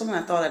rehearsal, and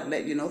I thought I'd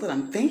let you know that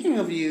I'm thinking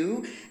of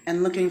you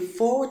and looking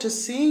forward to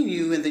seeing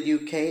you in the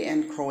UK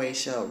and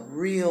Croatia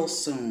real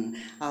soon.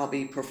 I'll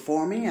be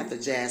performing at the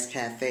Jazz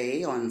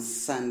Cafe on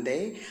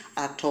Sunday,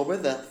 October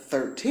the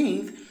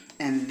 13th,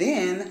 and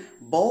then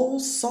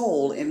Bowl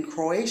Soul in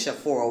Croatia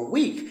for a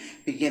week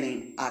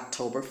beginning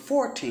October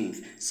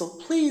 14th. So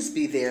please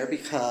be there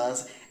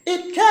because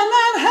it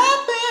cannot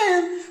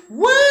happen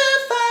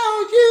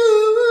without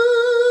you.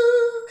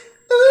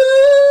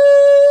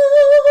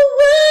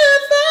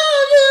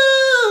 Without you.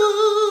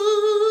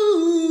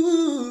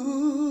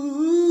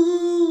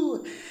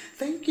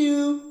 Thank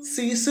you.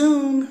 See you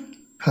soon.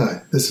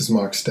 Hi, this is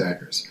Mark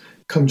Staggers.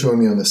 Come join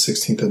me on the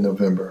 16th of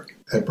November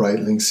at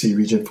Breitling Sea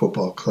Region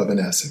Football Club in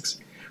Essex,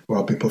 where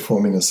I'll be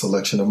performing a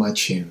selection of my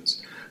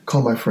tunes.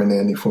 Call my friend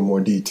Andy for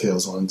more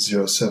details on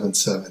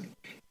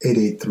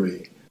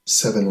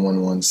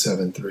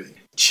 077-883-71173.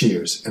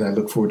 Cheers, and I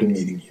look forward to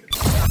meeting you.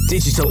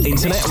 Digital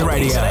Internet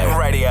Radio.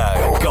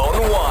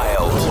 Gone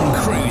wild on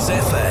Cruise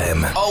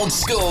FM. Old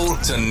school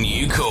to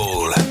new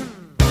cool.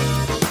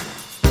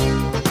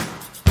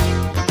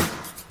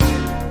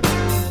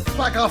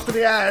 Back after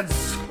the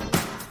ads.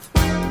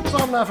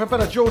 Time now for a bit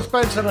of George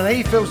Benson, and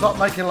he feels like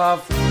making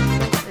love.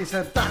 He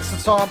said, that's the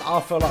time I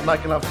feel like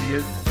making love to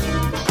you.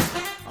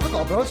 I've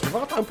got to be honest with you,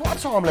 I don't put a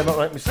time limit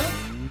on it myself.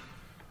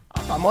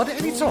 I don't mind it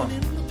any time.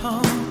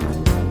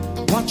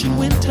 Watching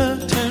winter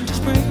turn to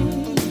spring.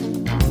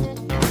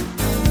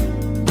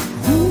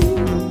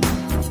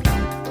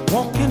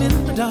 Walking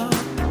in the dark,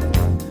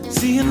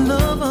 seeing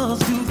lovers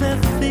do their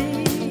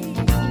thing.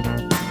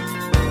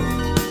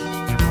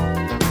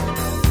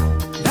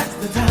 That's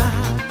the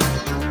time.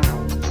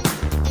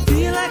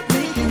 Feel like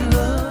making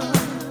love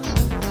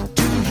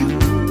to you.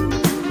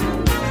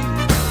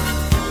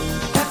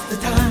 That's the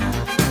time.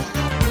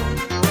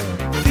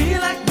 Feel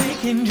like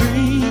making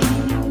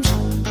dreams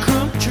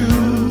come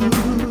true.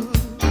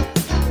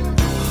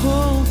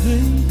 Oh,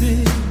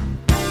 baby,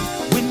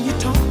 when you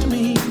talk to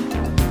me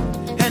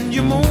and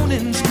you're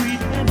moaning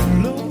sweet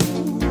and low,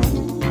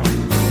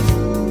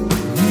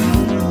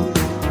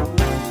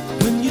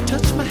 when you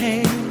touch my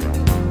hand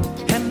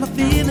and my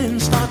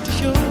feelings start to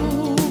show,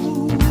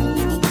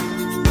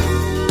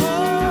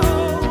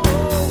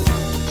 oh,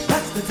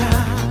 that's the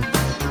time.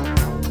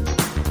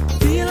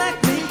 Feel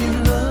like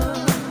making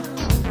love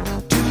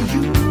to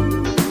you.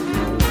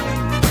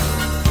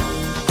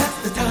 That's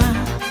the time.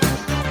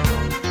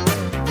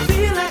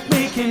 Feel like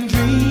making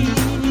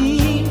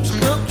dreams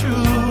come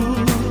true.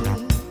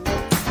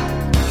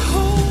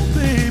 Oh,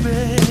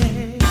 baby.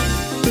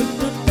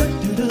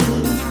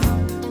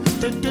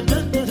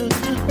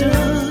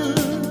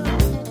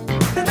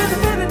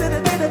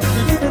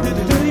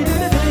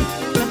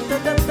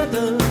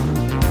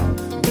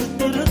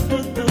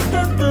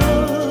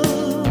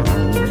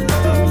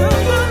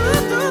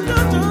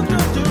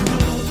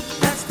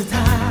 That's the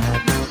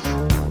time.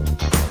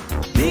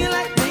 Feel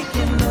like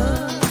making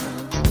love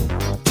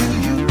to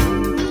you.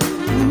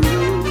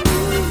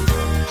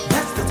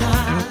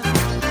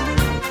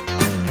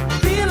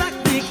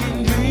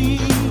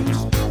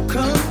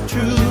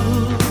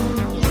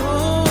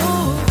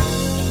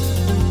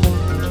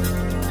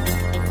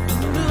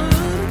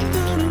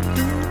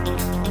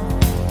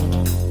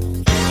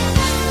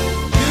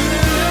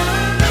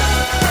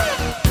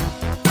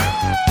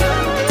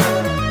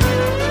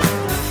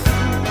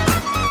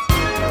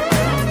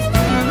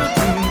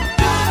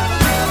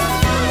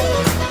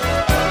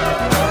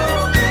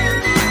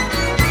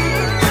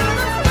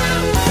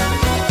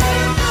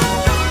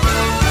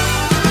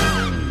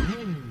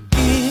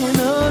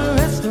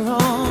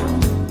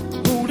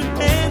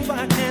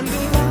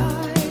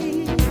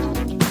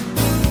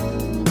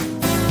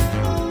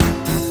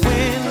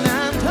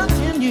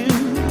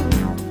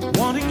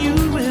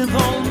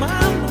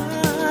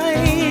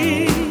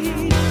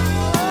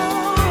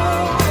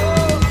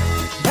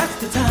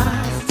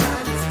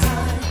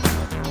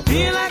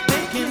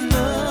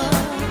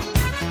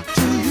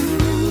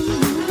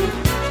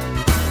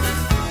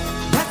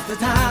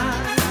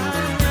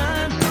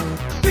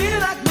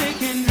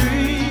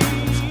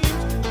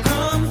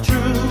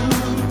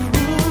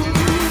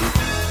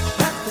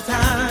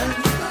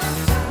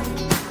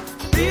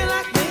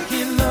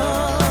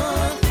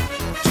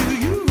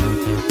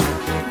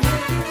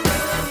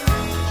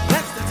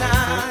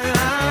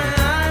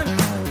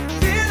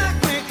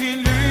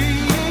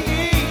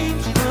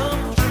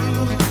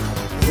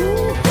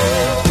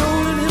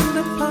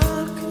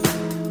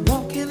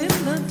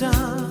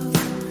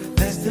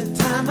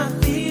 time I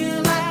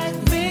feel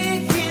like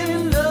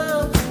making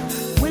love.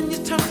 When you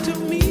talk to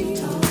me,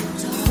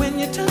 when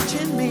you're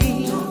touching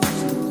me,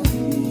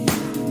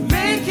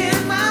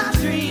 making my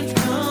dreams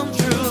come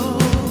true.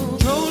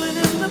 Rolling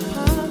in the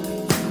park,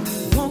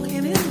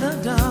 walking in the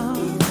dark.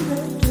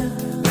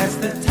 That's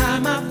the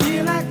time I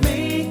feel like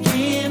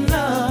making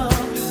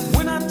love.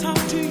 When I talk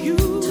to you,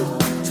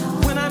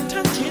 when I'm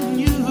touching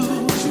you,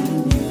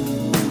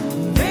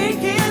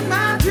 making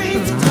my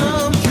dreams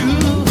come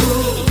true.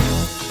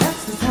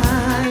 That's the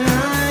time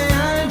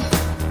I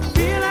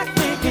feel like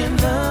making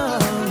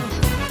love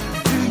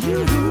to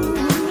you.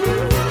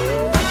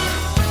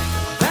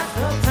 That's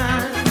the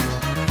time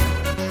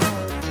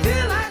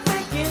feel like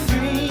making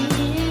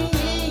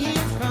dreams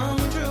come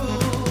true.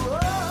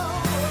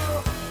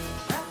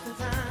 That's the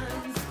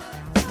time.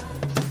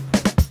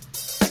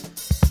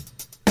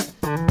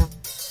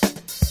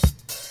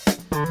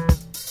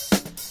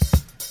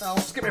 Now,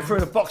 I'm skipping through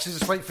the boxes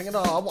this week thinking,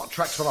 oh, what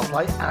tracks will I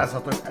play? As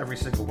I do every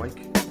single week.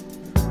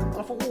 And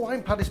I thought, oh, I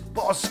ain't played this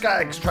Boz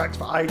Skaggs tracks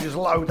for ages.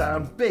 Low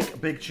down,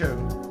 big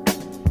tune.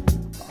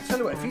 But I'll tell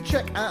you what, if you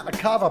check out the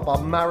cover by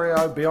Mario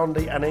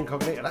Biondi and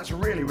Incognito, that's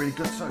really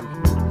good too.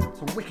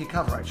 It's a wicked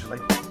cover, actually.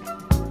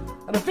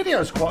 And the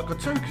video's quite good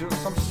too, because it was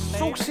some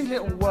saucy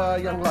little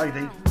young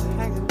lady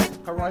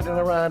parading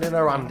around in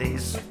her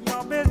undies.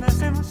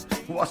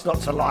 What's not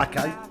to like,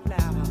 eh?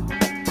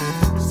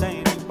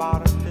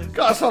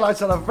 Guys, hello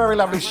to the very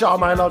lovely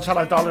Charmaine Lodge.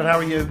 Hello, darling, how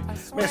are you?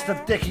 Mr.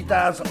 Dickie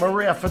Downs,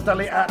 Maria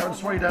Fideli out there in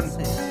Sweden.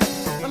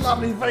 The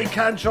lovely V.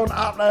 Canchon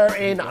up there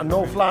in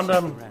North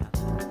London.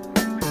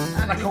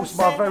 And, of course,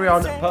 my very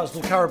own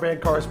personal Caribbean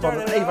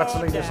correspondent, Eva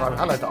Toledo. So,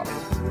 hello,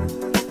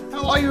 darling.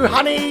 How are you,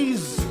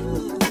 honeys?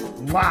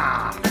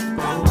 Mwah.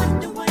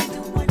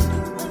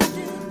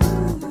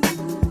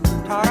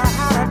 Taught her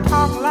how to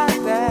talk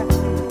like that.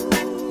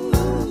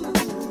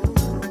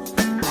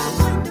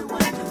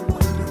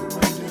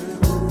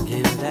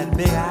 Give her that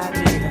big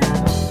idea.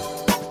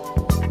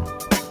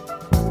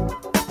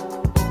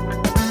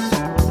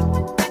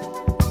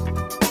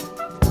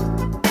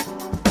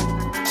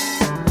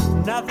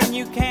 Nothing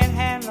you can't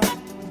handle,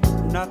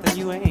 nothing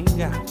you ain't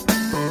got.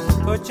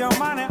 Put your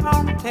money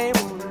on the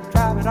table and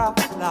drive it off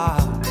the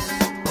lot.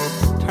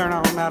 Turn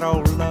on that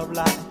old love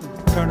light,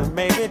 turn a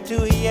maybe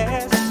to a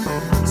yes.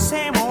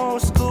 Same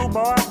old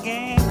schoolboy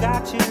game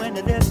got you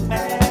into this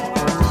mess.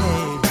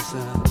 Hey,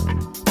 son,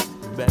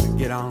 you better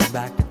get on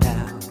back to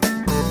town.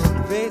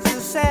 Face the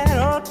sad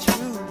old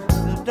truth,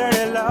 the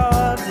dirty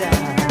Lord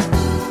down.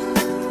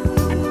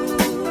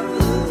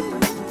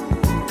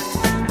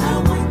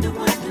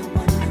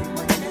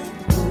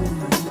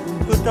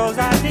 Put those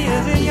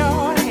ideas in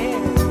your head.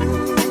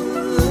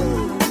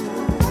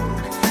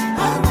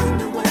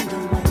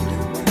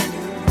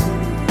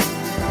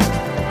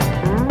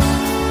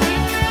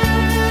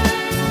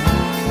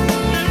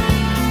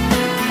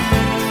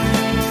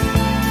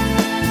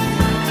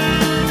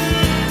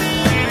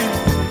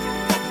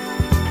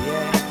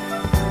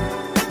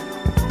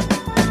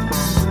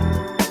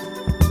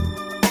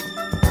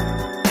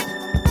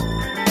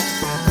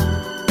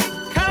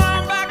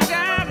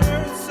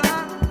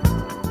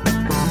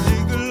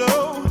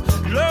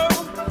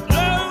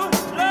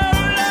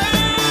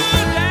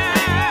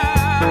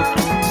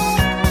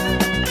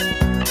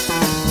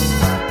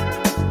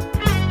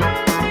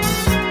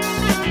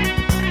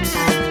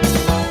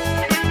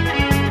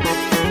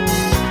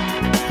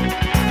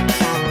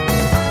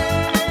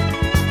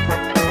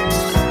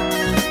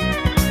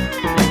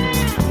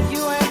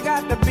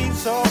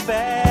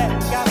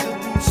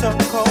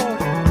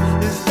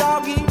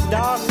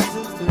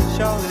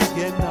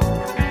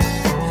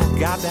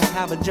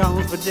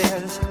 Jones for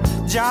this,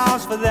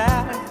 Jones for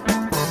that.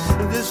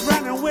 This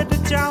running with the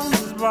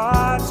Joneses,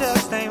 boy,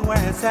 just ain't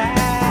where it's at.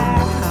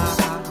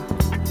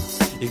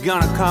 You're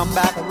gonna come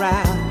back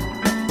around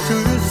to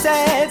the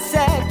sad,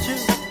 sad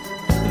truth,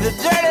 the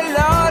dirty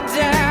Lord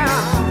down.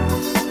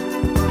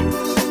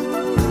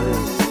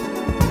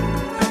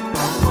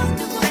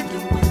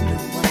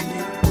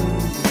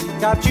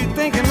 Got you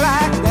thinking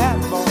like that,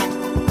 boy.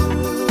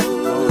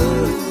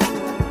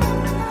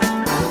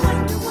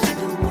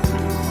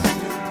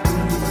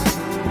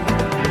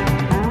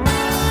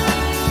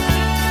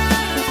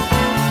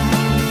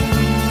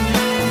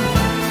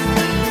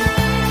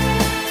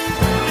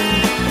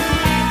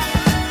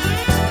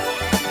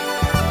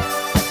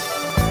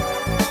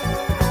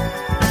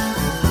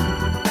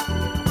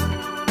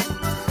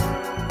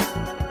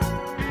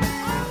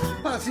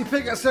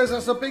 Picker says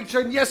that's a big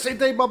tune. Yes,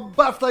 indeed, my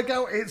birthday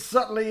girl. It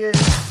certainly is.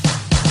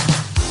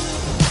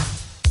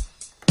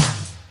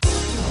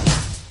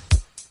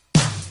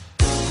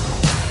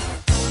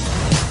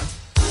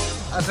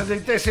 As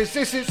indeed, this is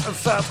the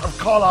sound of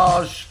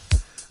Collage.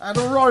 And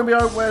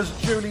Romeo Where's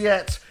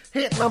Juliet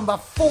hit number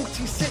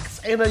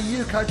 46 in a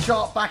UK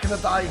chart back in the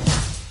day.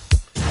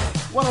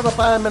 One of the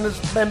band members,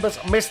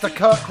 Mr.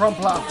 Kurt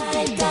Crumpler, who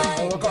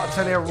I've got to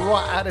tell you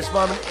right at this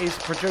moment is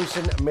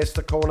producing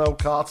Mr. Cornell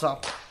Carter.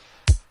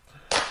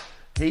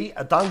 He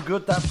done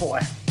good, that boy.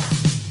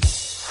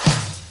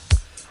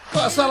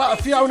 Got to sell out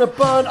Fiona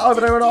Byrne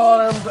over there in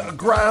Ireland,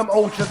 Graham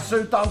Orchard,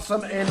 Sue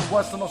Dunson in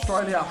Western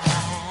Australia.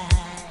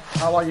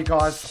 How are you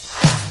guys?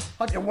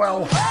 Hope you're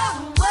well.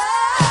 Got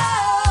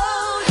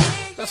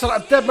to sell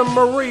out Deb and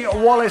Marie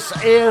Wallace,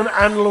 Ian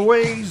and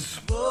Louise.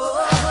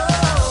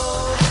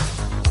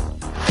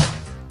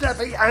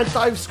 Debbie and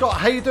Dave Scott,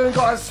 how you doing,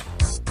 guys?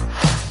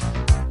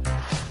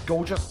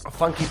 Gorgeous,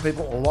 funky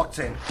people locked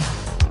in.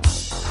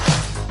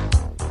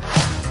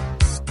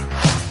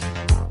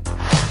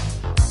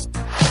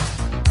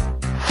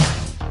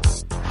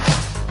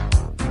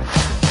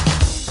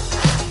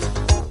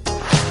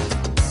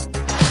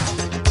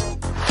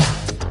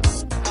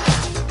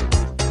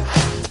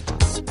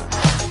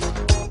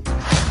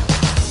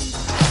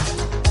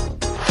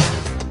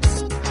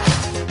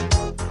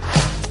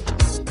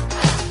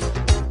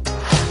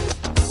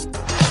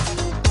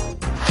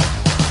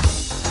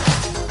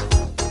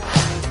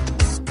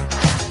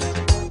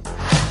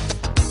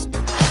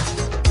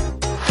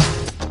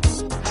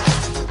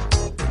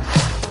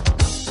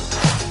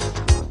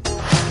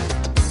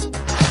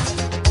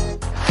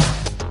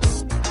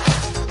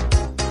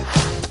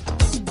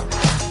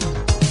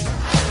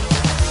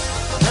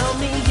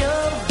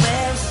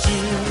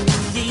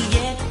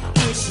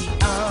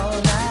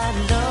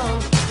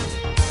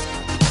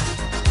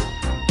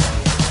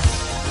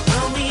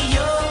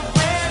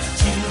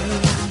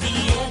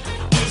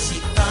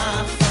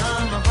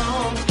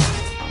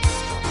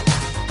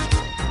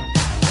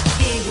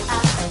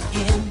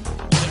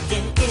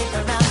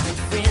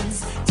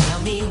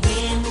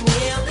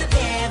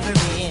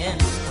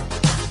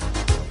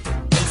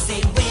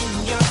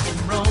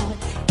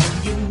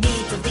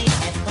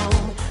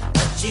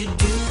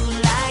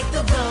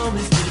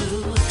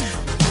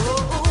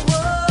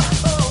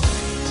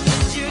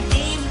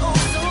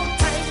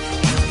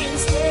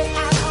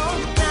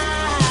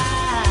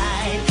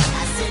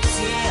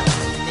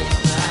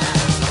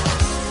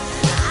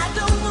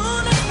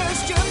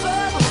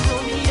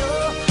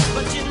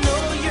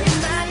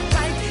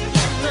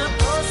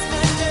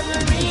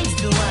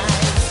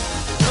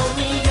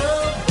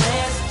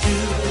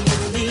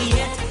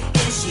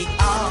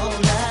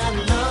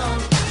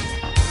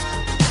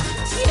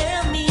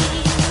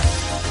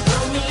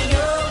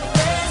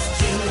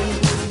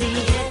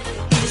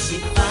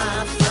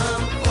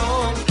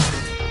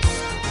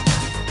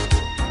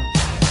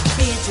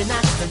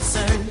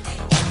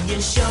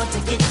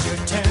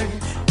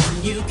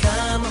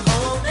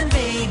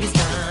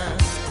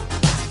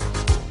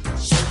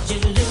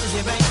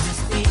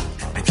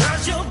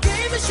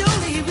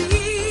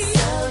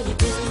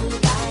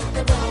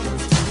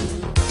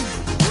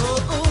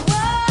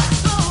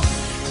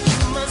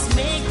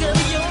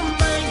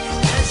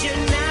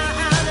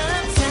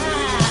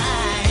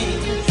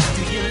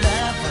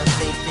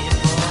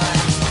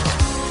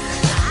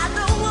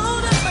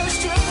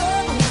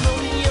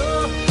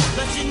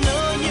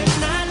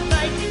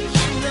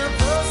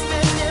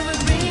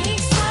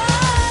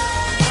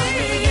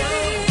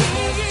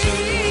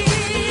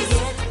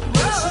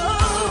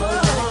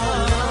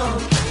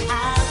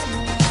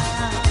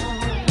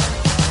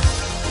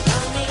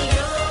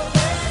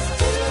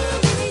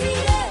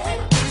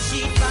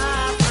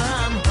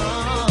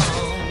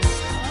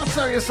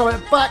 So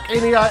back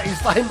in the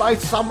 80s, they made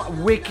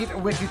some wicked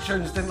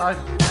tunes, didn't they?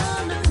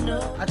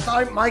 I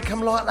don't make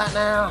them like that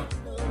now.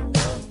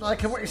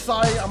 Like what you say,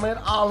 I mean,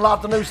 I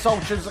love the new soul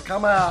tunes that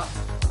come out.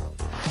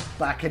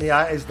 Back in the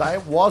 80s, they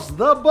was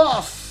the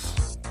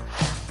boss.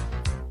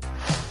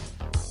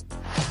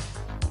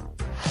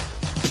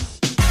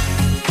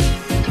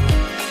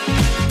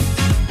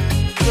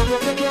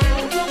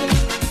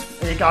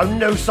 There you go,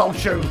 new soul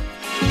tune.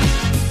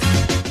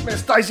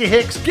 Miss Daisy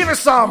Hicks, give us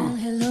some.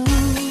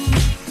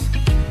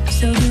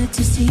 So good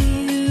to see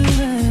you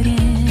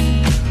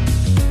again.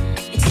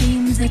 It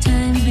seems that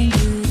time's been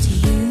good to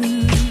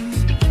you.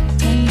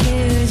 10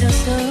 years or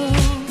so.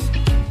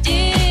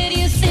 Did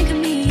you think of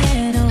me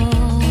at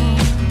all?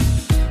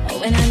 Or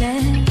when I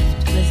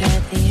left, was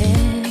at the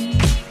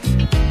end?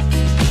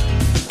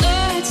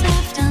 Words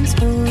left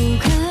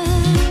unspoken.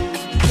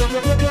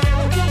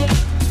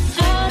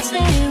 Hearts they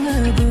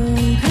were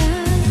broken.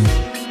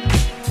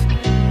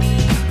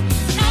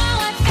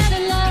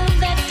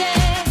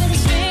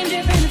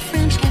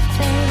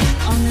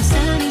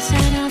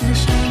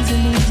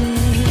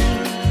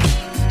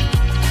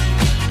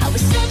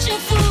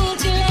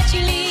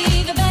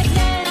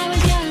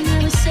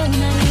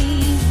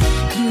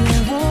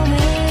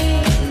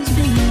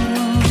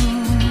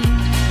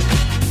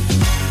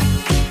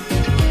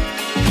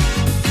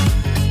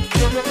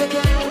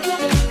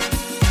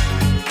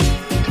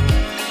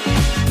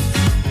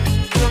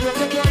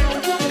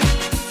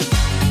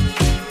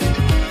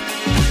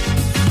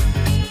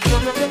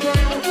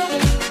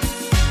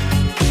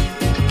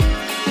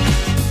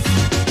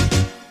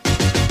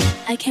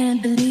 I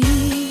can't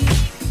believe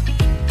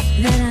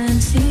that I'm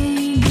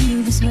seeing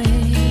you this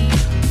way.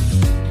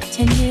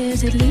 10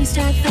 years at least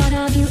I thought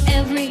of you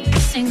every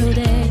single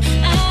day.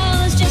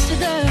 I was just a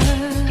girl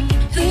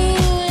who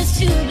was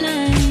too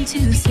blind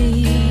to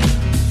see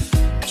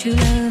true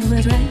love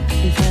was right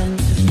in front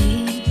of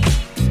me.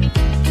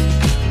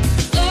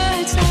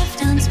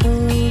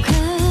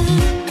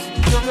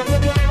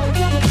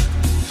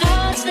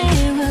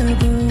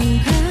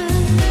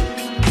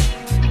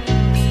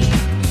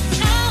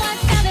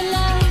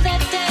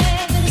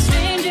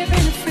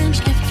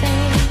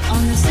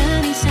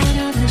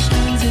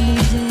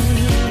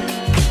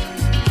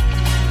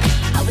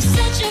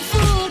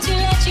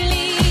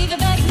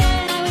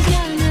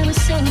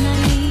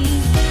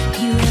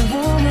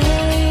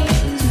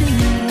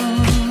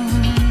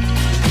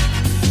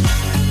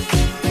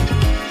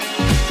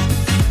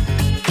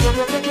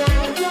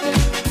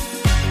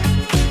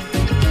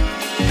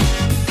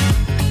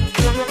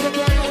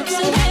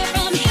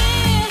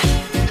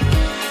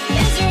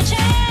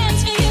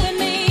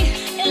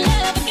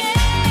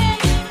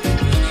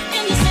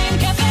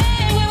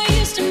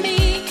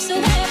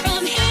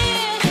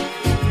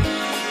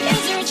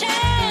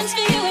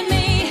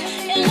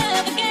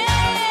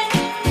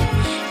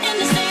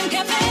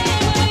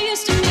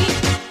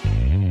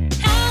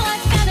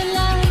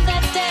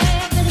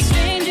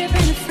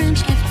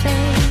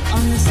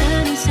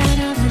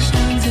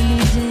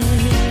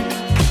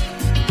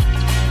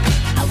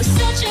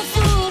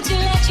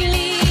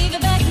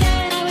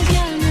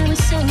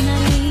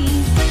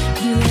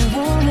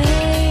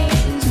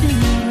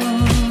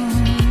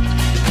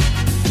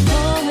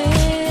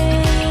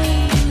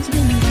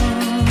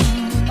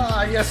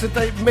 Yes,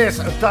 indeed, Miss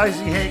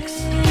Daisy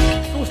Hicks.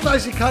 Of course,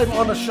 Daisy came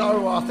on the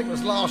show, I think it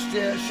was last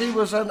year. She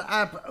was an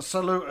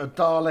absolute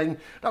darling.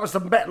 That was the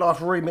MetLife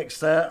remix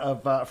there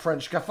of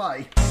French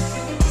Cafe.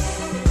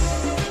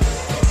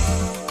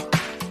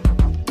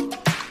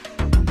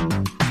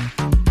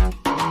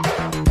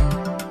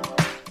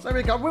 So there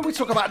we go. When we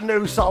talk about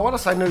new soul, when I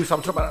say new soul,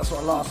 I'm talking about that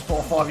sort of last 4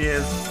 or 5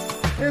 years.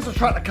 Here's a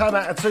track that came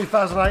out in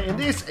 2008, and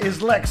this is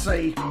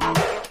Lexi,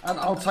 and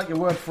I'll take your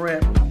word for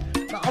it.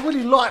 Now, I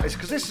really like this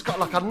because this has got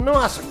like a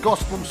nice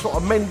gospel sort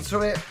of mend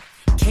to it,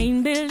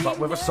 but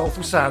with a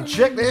soulful sound.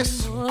 Check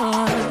this.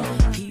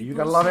 You're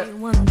gonna love it.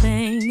 One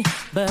thing,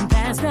 but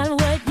that's not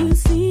what you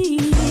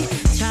see.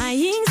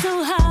 Trying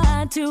so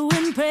hard to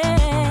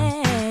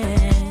impress,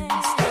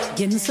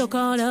 getting so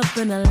caught up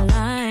in a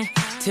lie,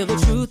 till the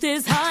truth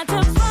is hard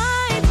to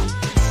find.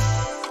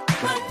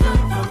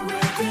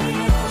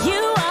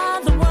 You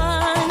are the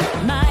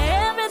one, my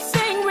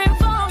everything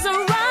revolves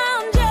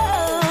around you.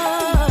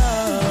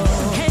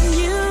 And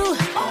you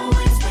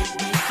always make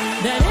me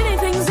feel that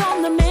anything's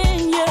on the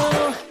menu,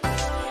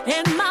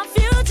 and my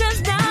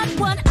future's not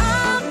what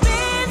I've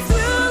been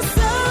through.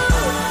 So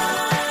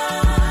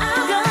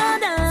I'm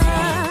gonna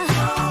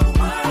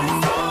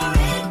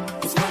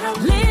it's what I'm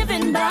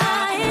living by.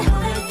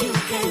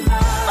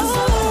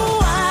 Oh,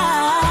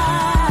 I'll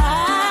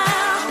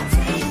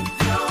take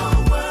your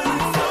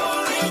word for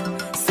it.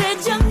 Said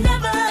you'll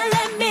never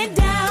let me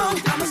down.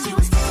 Promise you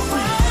will stick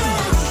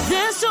around.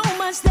 There's so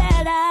much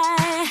that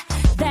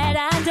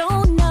I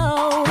don't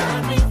know.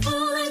 I've been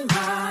fooling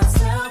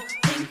myself,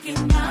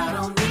 thinking I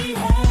don't need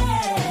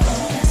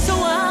help. So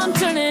I'm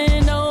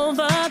turning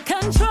over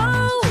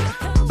control,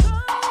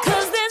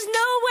 'cause there's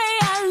no way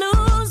I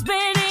lose,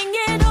 betting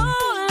it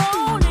all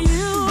on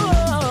you.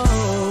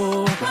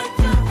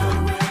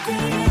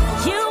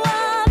 You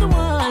are the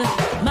one,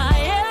 my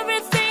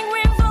everything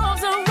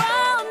revolves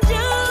around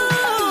you.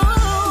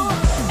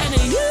 And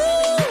you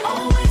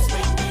always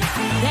make me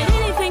feel that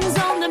anything's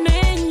on the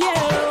menu,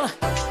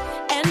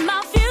 and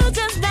my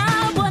future's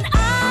not what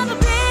I've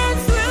been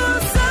through.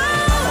 So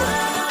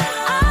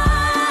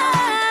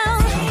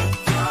I'll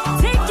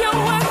take your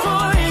word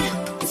for it.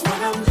 It's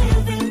what I'm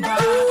living by.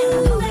 And I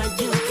know that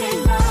you can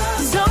love.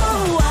 So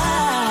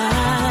I'll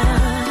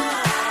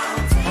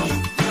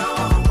take your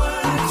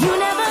word. You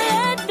never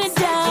let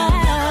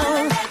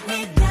me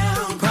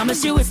down.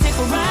 Promise you will stick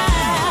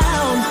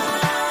around.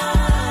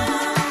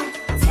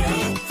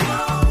 Take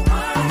your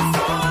word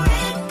for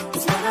it.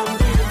 It's what I'm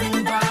living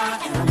by.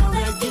 And I know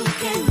that you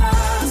can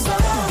love. So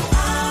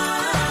I'll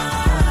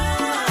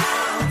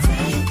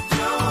take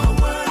your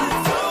word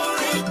for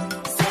it.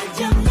 Said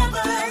you'll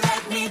never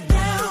let me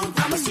down.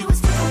 Promise you will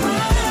stick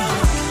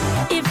around.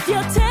 If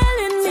you're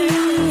telling me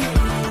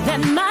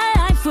that my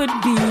life would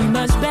be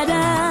much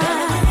better,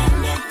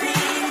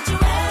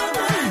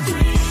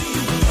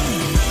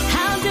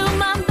 I'll do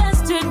my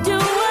best to do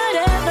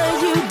whatever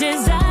you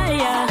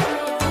desire.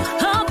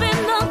 Up in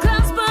the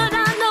clouds, but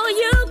I know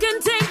you can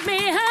take me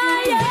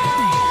higher.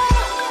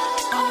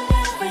 On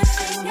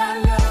everything I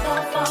love,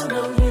 I'll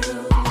follow you.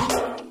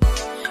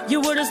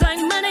 Your word is like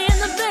money in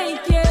the bank,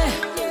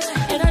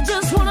 yeah. And I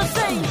just wanna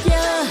thank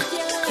you.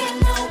 Can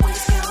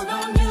always count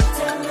on you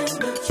telling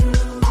the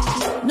truth.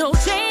 No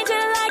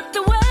changing like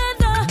the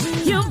weather.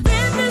 You've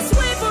been this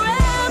way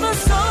forever,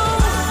 so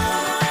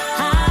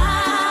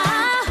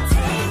I'll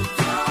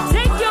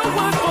take your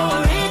word for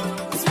it.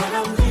 It's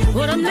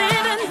what I'm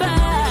living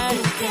by.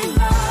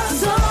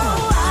 So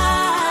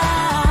I'll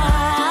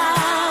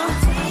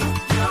take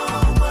your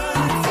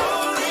word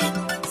for it.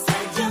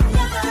 Said you'll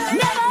never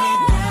let me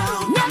down.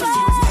 Never.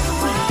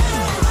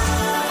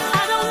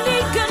 I don't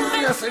need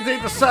convincing. Yes,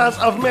 indeed, the sounds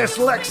of Miss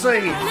Lexi.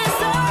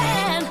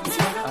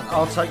 And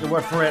I'll take your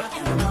word for it.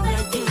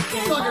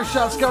 Tiger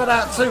shouts going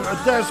out to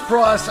Des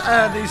Price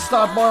and his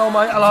stud, my old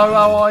mate. Hello,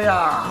 how are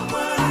ya?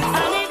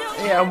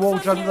 Ian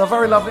Waldron, the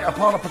very lovely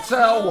Aparna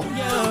Patel.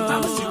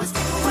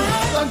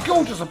 The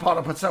gorgeous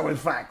Aparna Patel, in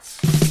fact.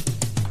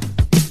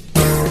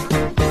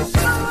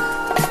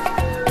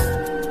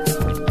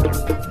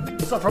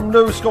 So from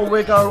new school,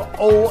 we go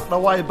all the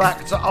way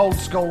back to old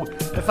school.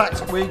 In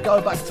fact, we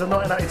go back to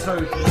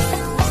 1982.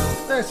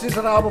 This is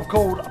an album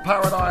called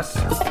Paradise.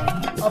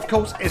 Of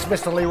course, it's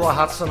Mr. Leroy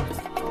Hudson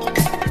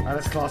and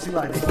his classy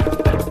lady.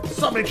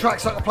 So many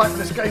tracks I can play for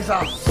this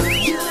geezer.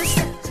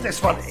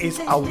 This one is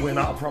a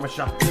winner, I promise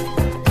you.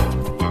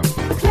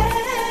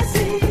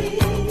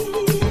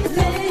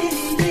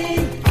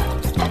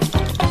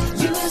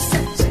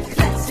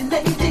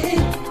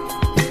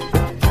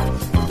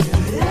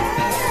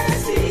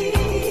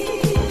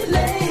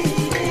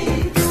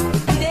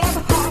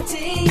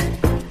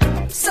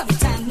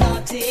 Sometimes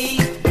naughty,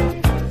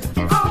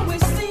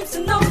 always seems to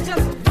know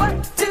just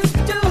what to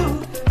do.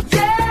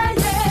 Yeah,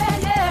 yeah,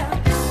 yeah.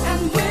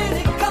 And when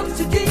it comes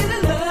to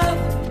giving love,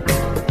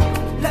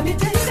 let me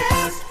tell you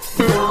this: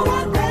 no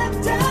one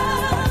better.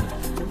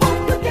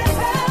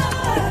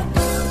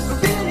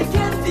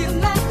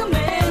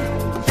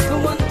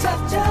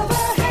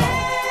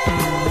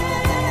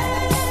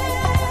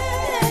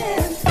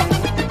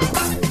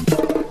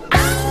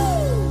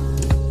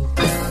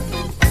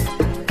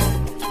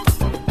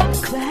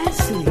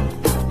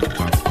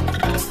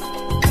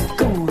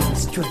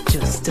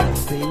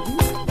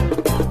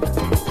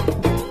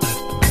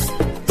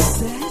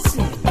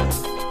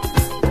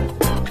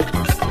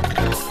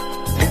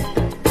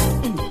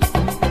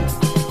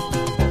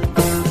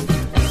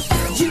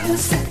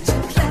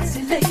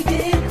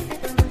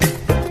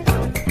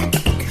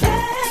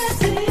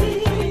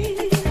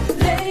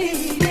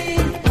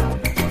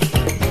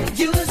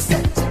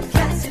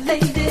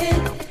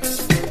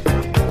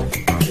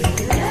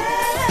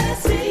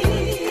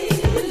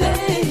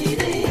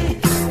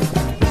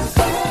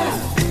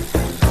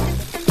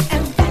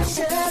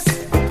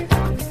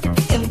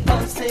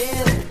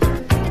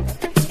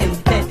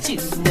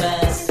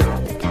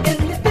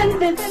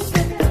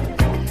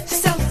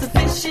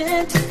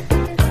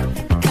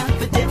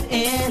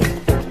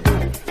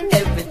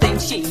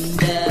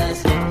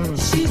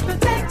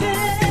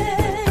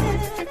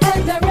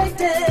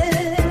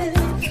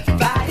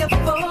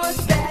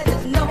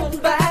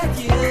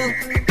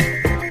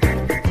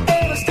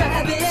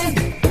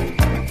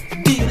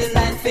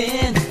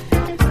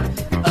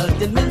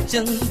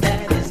 notion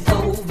that is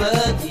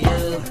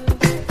overdue.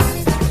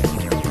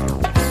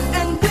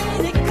 And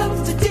when it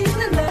comes to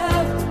dealing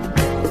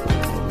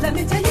love, let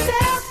me tell you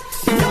that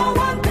no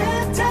one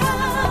better.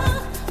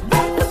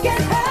 Won't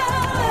forget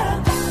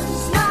her.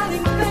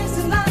 Smiling face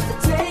and lots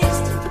of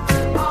taste.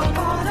 All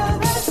part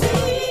of her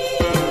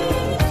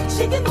scene.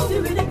 She can move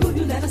you, really move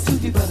you, let her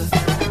suit you, brother.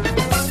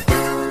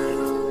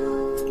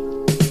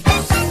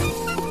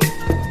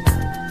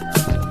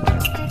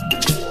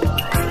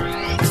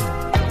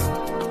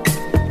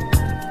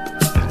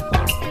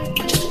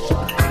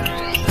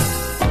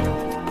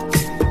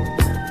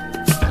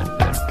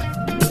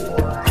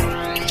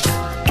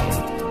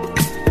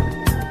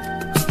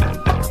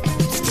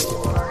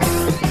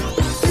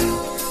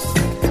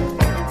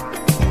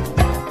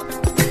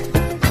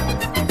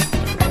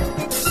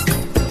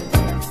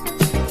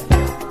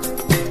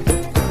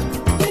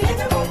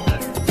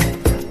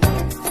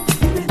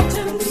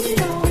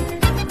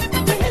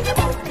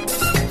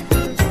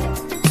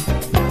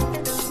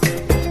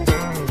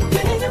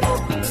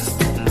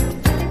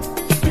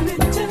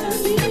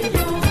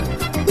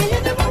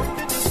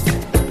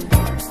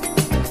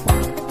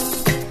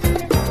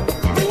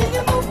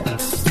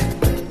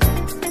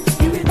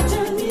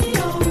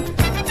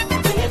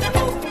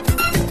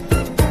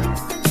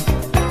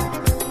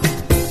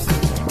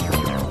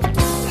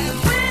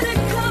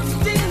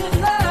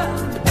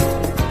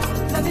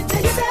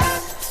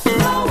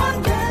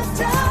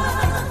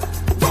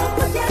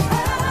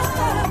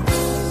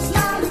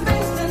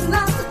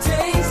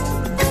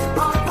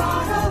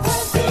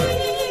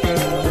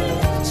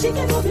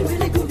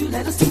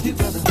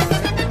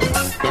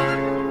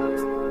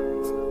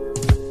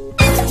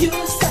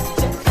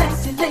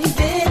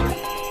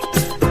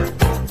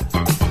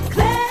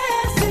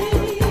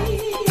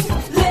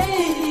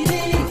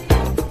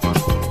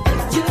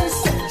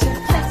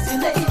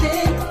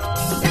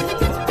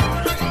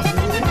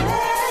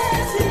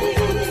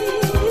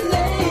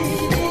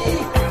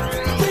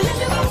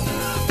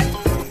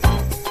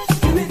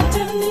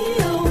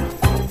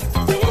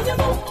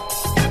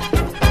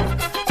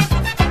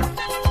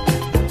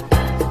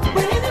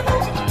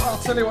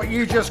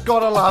 You just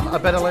gotta love a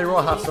bit of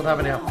Leroy Hudson,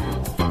 haven't you?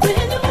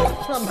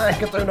 That man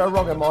can do no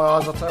wrong in my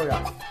eyes, I tell you.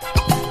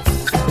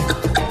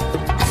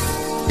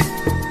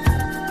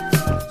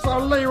 So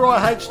Leroy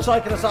H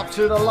taking us up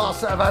to the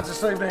last set of ads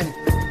this evening.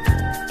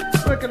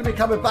 We're going to be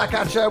coming back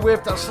at you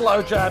with the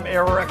slow jam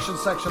erection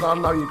section. I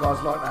know you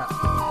guys like that.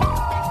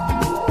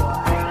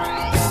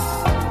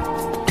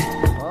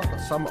 I've got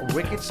some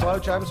wicked slow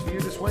jams for you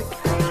this week.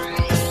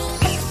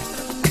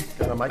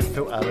 Gonna make you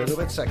feel a little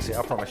bit sexy,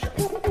 I promise you.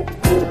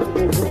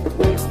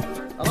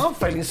 And I'm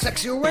feeling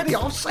sexy already.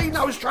 I've seen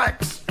those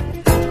tracks.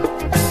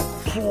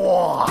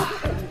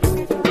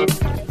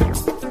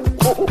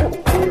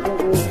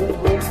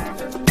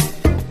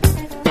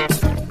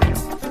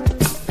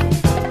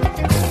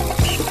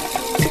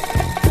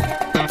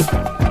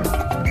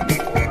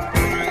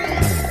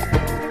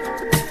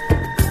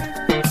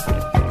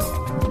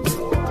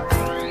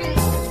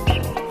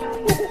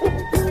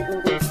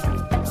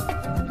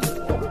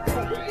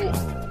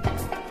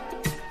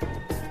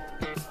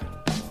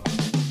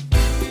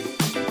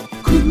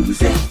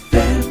 Cruise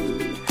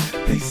FM,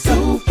 play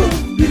soulful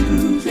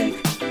music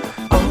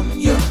on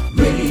your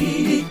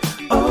radio.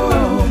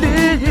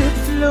 Let it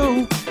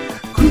flow.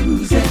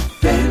 Cruise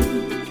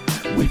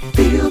FM, we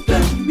feel the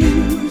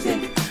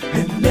music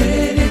and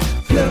let it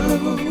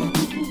flow.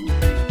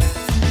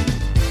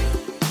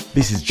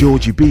 This is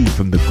Georgie B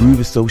from the Groove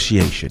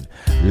Association,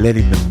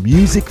 letting the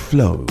music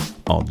flow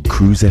on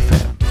Cruise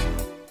FM.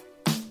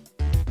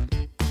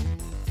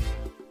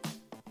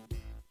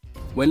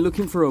 When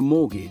looking for a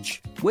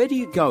mortgage, where do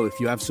you go if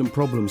you have some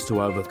problems to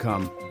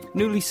overcome?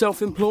 Newly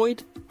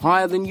self-employed?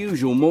 Higher than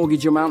usual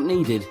mortgage amount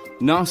needed?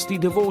 Nasty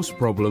divorce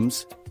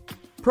problems?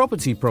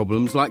 Property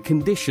problems like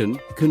condition,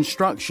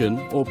 construction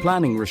or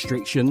planning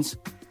restrictions?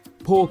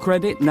 Poor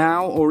credit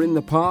now or in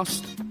the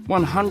past?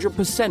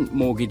 100%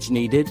 mortgage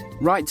needed?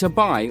 Right to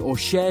buy or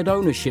shared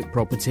ownership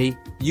property?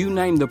 You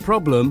name the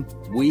problem,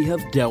 we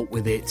have dealt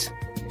with it.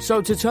 So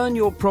to turn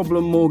your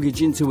problem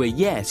mortgage into a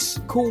yes,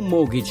 call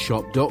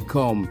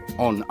mortgageshop.com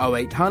on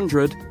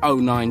 0800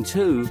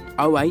 092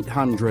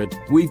 0800.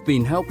 We've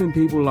been helping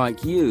people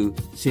like you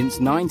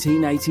since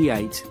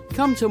 1988.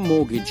 Come to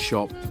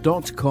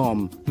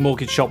mortgageshop.com.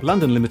 Mortgage Shop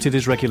London Limited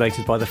is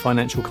regulated by the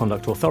Financial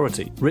Conduct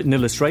Authority. Written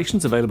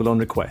illustrations available on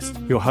request.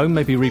 Your home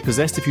may be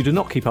repossessed if you do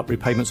not keep up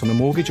repayments on the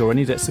mortgage or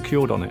any debt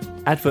secured on it.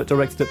 Advert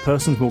directed at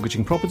persons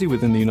mortgaging property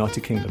within the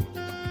United Kingdom.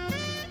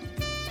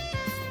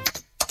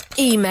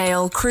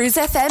 Email Cruise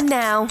FM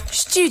now,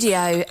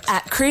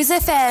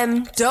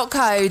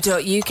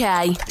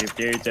 studio@cruisefm.co.uk. If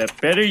there's a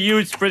better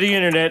use for the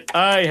internet,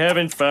 I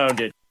haven't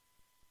found it.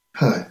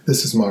 Hi,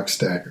 this is Mark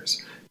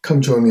Staggers. Come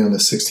join me on the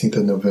 16th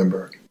of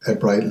November at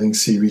Brightling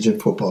Sea Region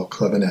Football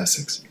Club in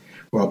Essex,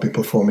 where I'll be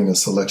performing a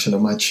selection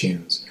of my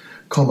tunes.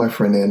 Call my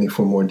friend Andy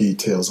for more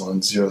details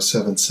on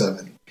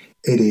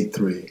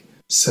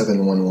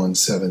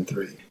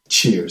 077-883-71173.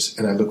 Cheers,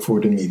 and I look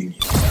forward to meeting you.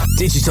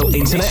 Digital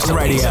Internet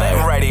Radio.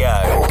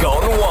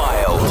 Gone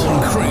wild.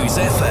 Cruise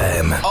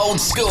FM. Old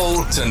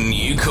school to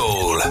new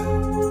cool.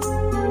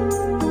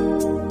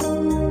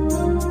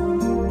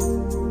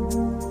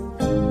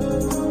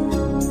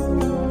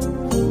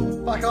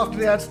 Back after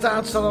the ads,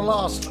 down to the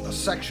last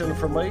section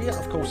from me.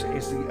 Of course, it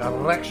is the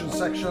erection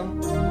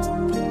section.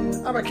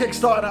 And we're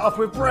kickstarting it off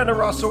with Brenda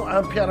Russell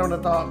and Piano in the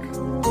Dark.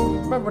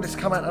 Remember this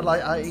come out in the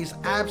late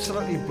 80s?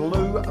 Absolutely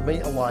blew me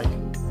away.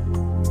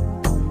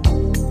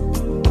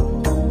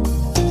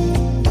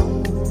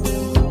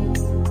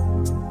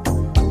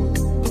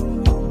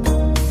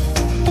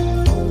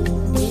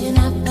 When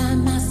I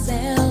find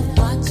myself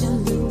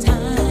watching the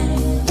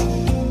time,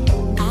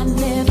 I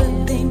never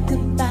think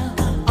about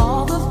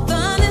all the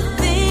funny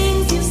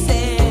things you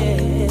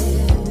said.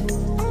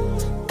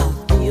 I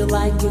feel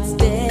like it's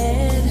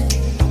dead.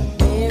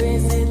 Where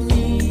is it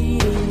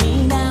leading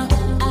me now?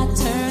 I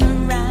turn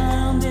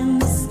around in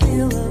the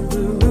still of the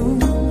room,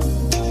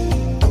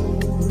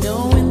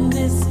 knowing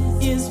this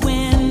is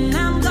when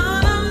I'm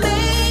gonna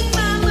make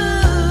my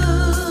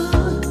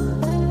move.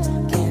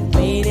 Can't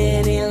wait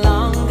any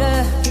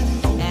longer,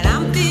 and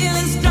I'm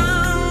feeling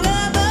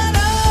stronger. But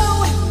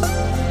oh,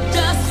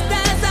 just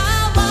as I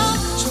walk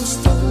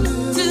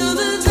to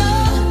the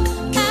door,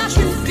 I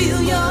can feel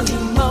your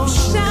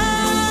emotion.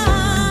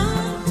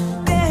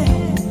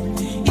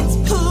 It's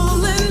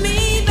pulling me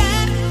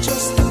back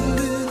just a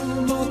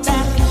little more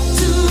back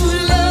to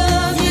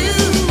love you.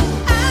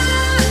 I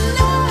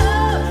know,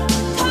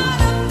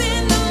 caught up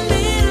in the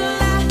middle,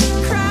 I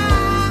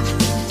cry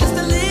just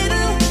a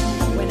little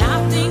when I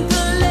think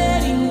of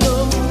letting go.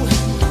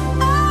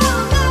 Oh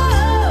no,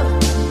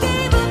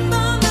 gave up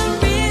on the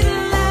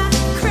riddle, I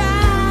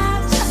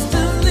cry just a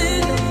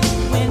little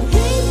when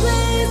he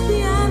plays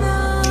piano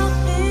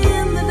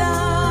in the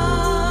dark.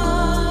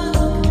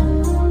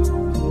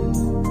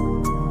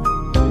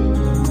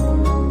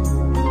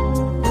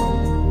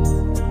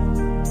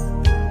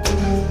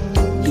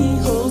 He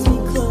holds me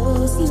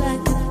close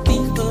like a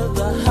thief of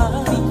the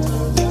heart.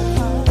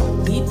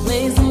 He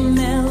plays a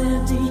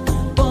melody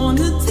born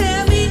to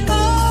tear me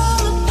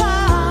all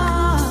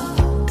apart.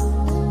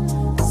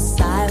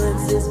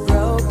 Silence is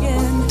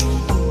broken,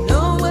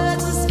 no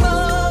words are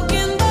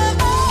spoken, but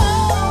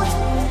oh,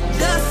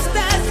 just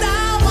as I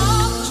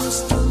walk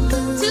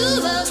to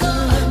the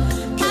door,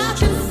 I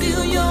can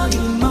feel your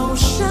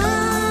emotion.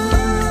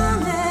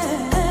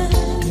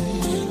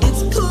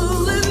 It's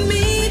pulling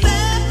me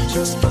back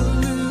just a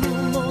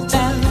little more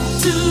back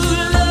to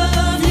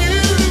love you.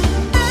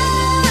 I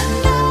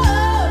know,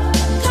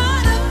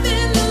 caught up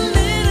in the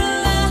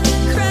middle, I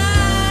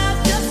cry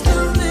just a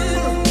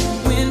little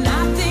when I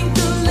think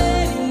of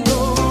letting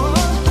go.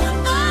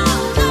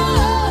 Oh no,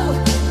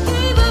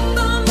 gave up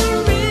on the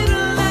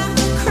riddle, I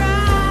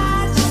cry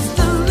just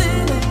a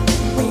little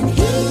when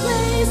he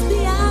plays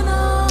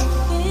piano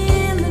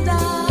in the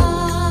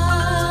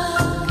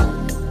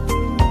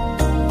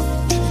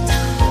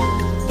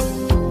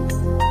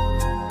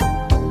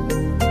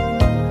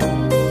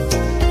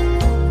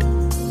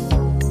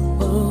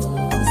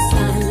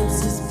silence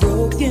is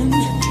broken,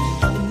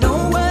 no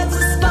words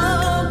are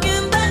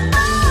spoken, but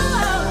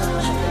oh,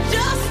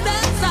 just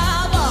as I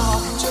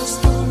walk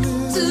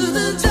to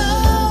the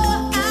door,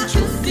 I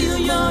can feel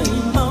your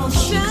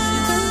emotion.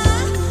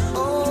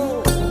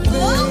 Oh,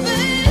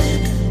 baby,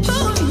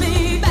 pull me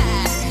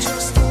back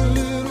just a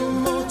little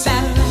more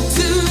back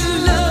to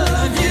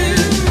love you.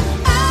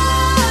 I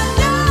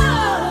know,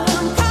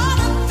 I'm caught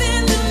up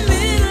in the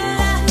middle,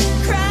 I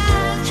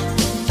cry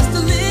just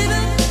a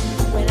little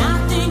when I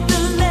think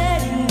of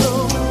letting go.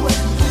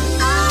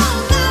 Oh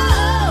no,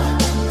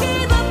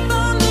 gave up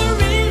on the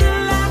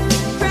riddle, I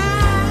cry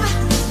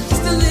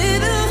just a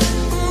little.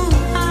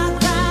 I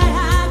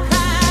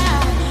cry.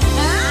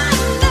 I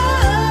know,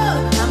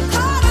 I'm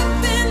caught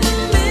up in the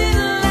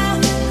middle, I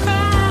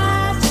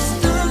cry just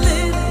a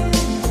little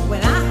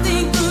when I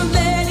think of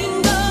letting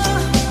go.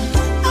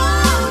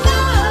 Oh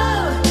no,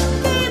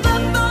 gave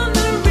up on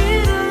the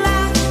riddle, I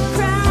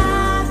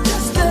cry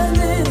just a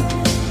little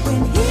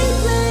when he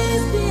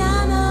plays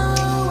piano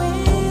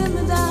in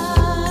the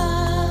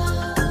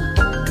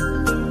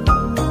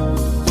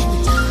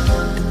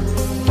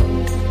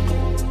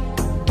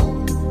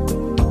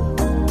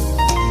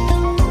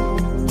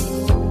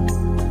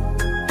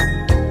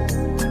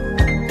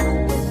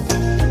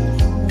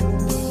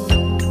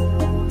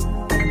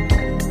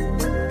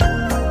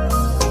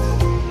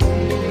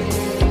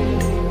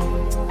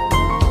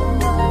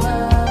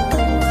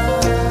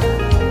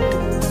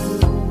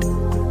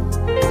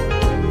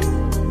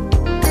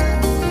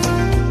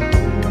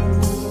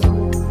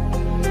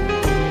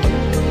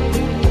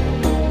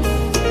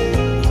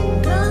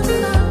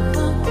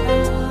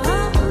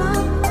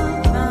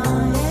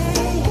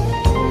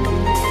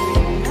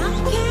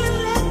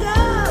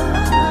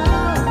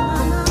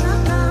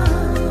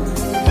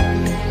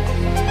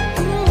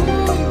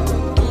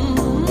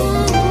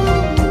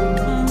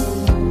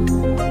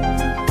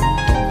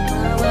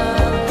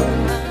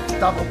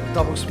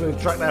Double smooth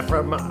track there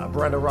from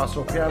Brenda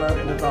Russell, Piano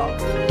in the Dark.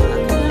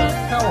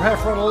 Carol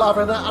Heffron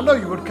loving that. I know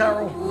you would,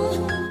 Carol.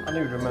 I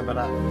knew you'd remember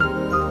that.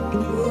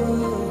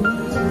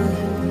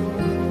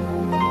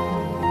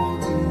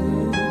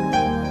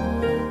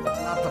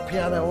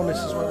 piano on this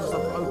as well as the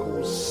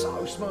vocals.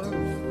 So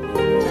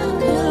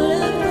smooth.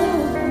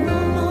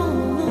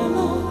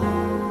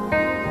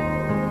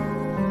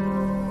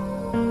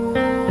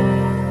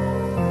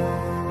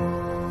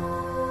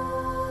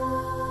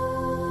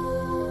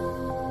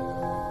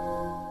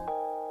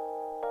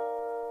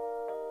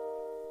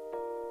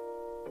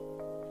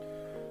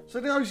 So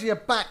those of you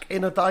back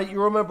in the day,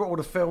 you remember all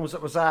the films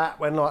that was out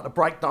when like the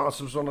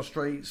breakdancers was on the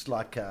streets,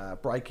 like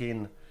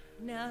Breaking,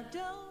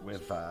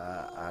 with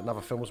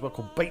another film as well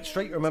called Beat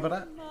Street, remember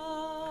that?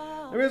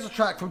 There is a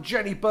track from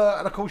Jenny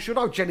Burton, of course you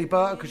know Jenny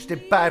Burton because she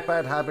did Bad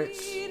Bad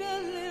Habits.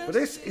 But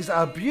this is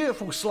a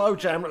beautiful slow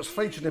jam that's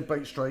featured in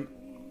Beat Street.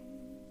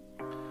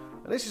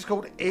 And this is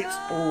called It's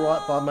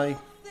Alright by Me.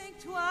 Think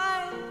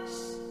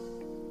twice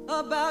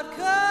about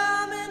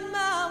coming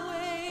my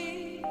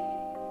way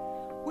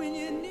when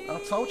you need I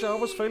told you I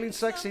was feeling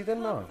sexy,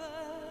 didn't I?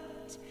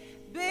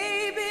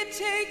 baby,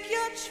 take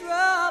your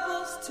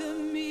troubles to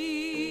me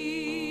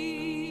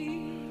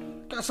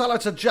Guys, hello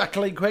to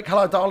Jacqueline Quick.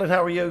 Hello darling,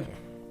 how are you?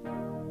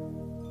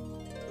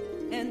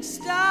 and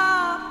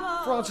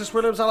stop Francis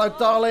Williams, hello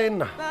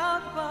darling.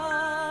 about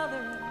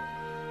bothering.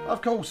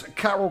 Of course,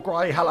 Carol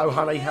Gray, hello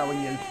honey, how are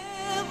you?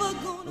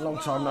 Long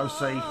time no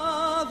see.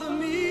 Bother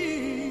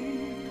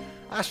me.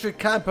 Astrid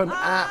Kampen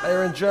out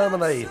there in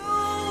Germany.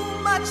 So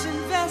much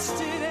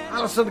invested in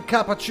Alison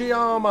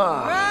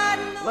Capacciama. Right.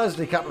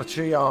 Leslie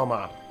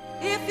Capacciama.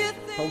 If you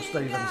Paul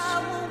think Stevens.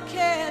 I won't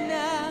care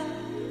now,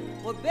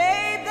 well,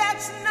 babe,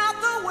 that's not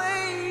the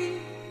way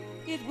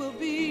it will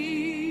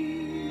be.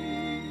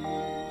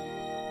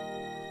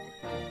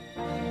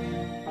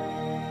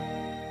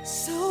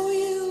 So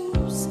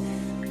use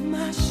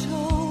my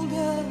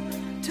shoulder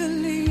to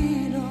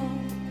lean on.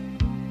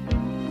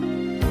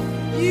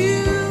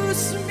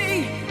 Use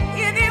me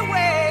any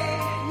way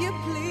you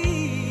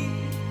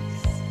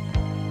please.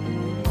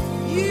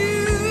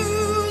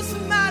 Use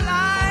my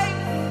life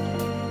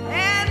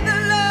and the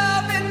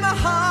love in my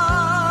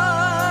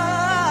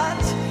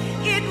heart.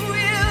 It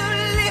will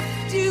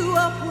lift you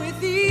up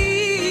with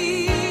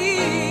ease.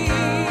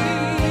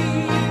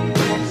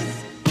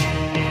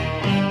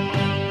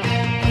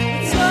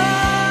 It's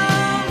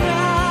alright.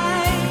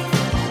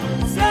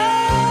 It's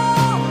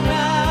alright.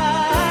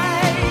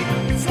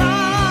 It's alright.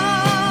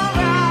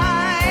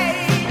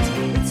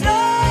 It's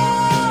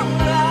alright.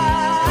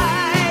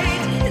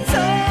 It's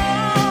alright.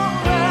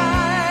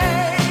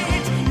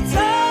 It's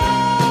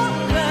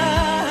alright.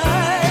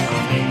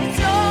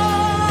 It's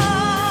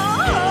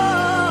alright.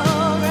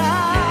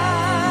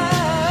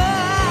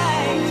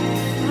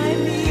 I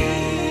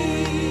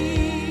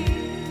mean,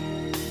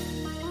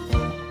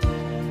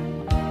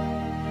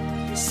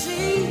 you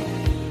see,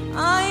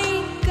 I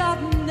ain't got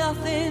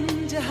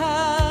nothing to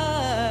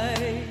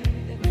hide.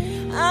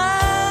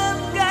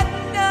 I've got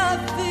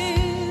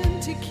nothing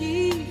to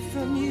keep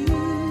from you.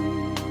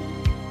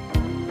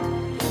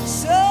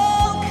 So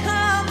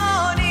come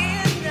on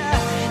in,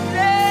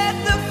 let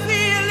the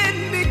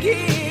feeling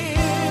begin.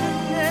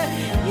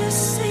 You're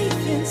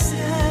safe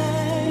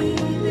inside,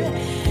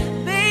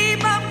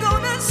 babe. I'm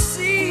gonna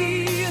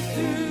see you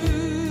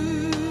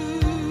through.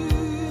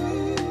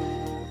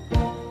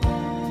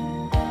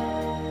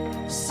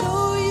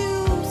 So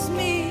use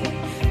me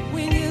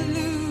when you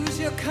lose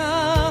your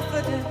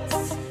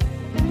confidence.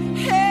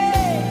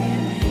 Hey,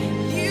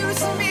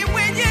 use me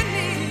when you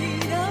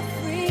need a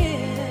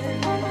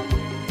friend.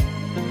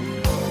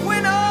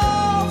 When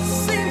all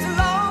seems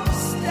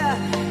lost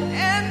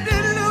and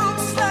it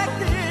looks like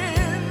the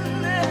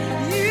end,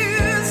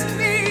 use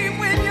me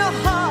when your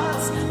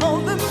heart's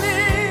on the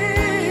mend.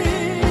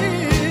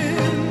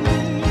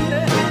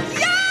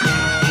 Yeah,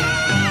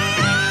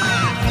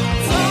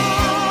 it's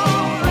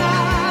alright.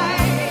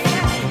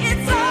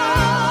 It's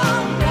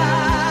alright.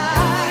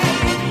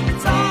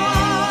 It's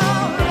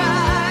alright.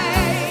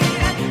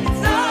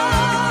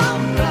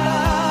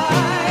 It's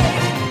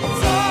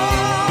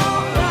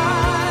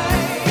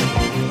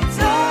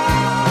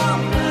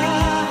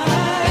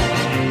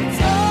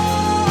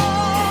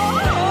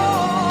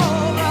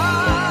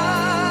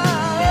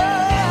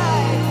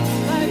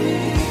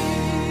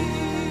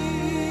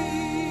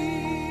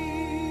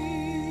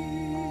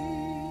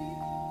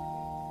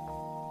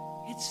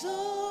It's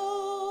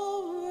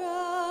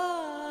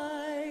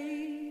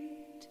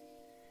alright.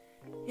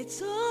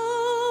 It's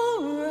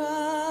alright.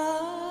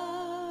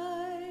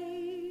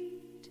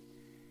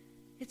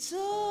 It's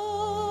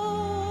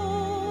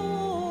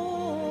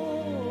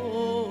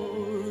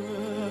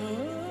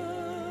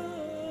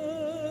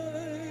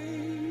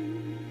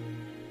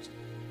alright.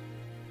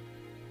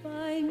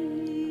 By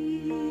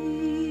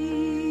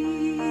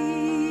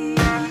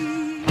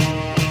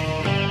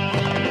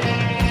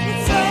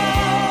It's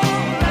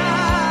alright.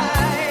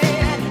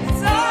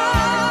 It's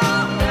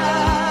alright.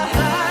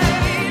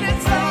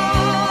 It's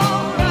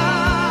alright.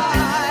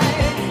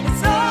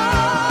 It's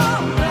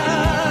alright.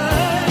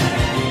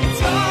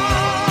 It's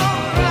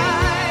alright.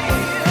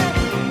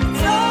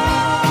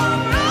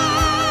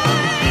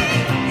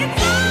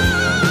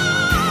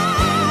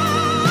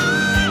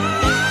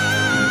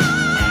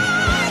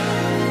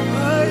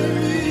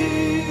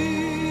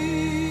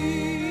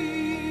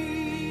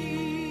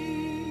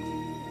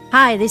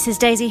 Hi, this is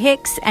Daisy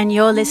Hicks, and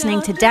you're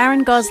listening to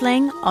Darren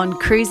Gosling on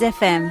Cruise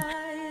FM.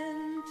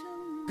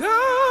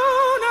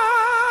 Gonna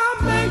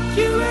make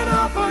you an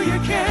offer you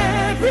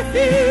can't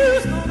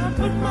refuse. Gonna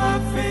put my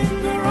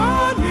finger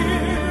on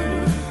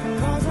you,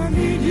 'cause I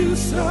need you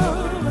so,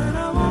 and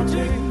I won't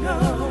take no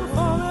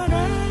for an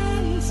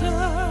answer.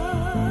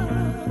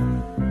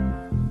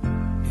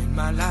 In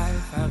my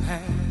life I've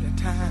had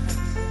a time,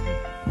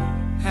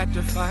 had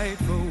to fight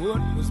for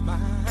what was mine,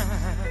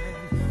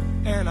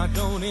 and I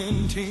don't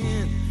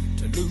intend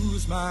to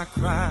lose my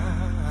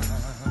crown.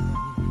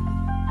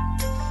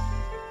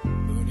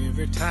 But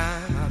every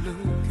time I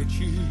look at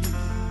you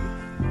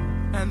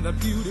and the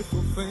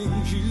beautiful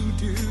things you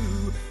do,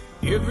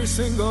 every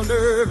single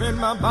nerve in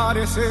my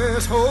body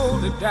says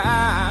hold it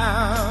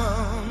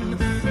down.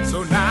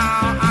 So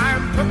now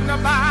I'm putting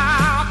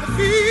about the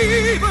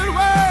fevered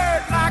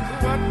word, like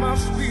what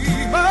must be,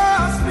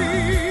 must be.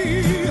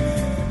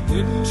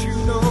 Didn't you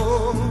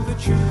know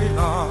that you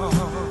belong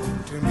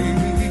to me?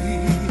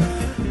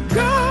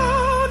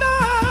 Gonna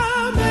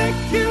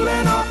make you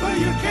an offer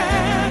you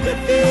can't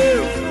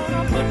refuse.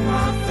 Gonna put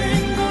my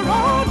finger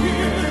on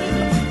you,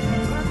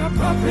 like a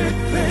puppet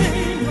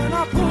thing when I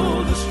pull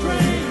the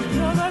string.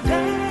 You're the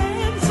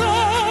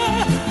dancer.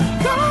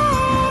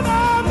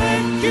 Gonna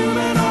make you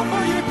an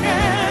offer you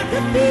can't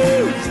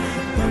refuse.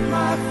 Put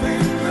my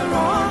finger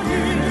on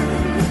you,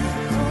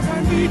 'cause I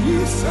need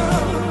you so,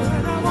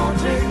 and I won't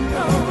take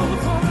no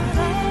for an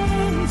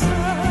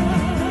answer.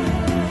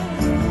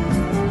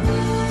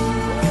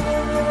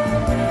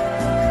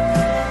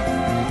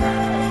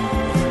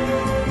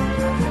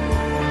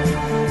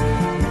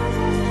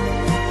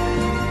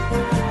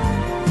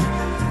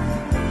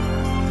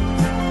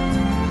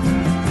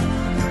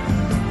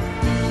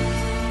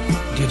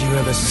 Did you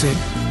ever sit,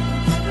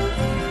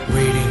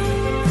 waiting,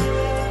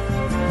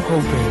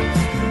 hoping,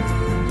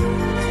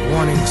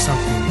 wanting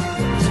something that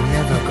was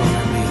never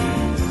gonna be?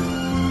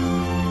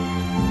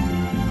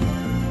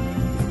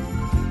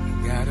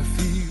 Gotta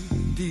feel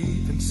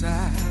deep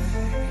inside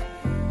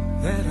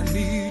that I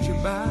need you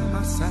by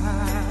my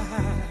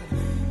side,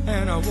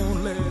 and I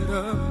won't let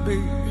up,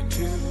 baby,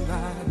 till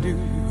I do.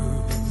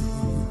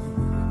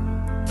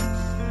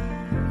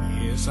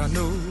 Yes, I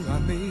know I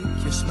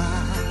make you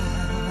smile.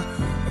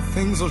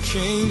 Things will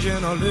change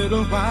in a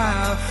little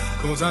while,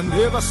 'cause I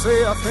never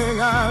say a thing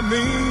I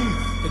mean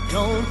that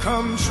don't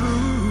come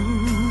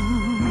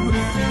true.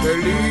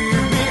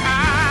 Believe me,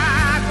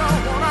 I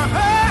don't wanna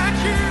hurt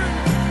you,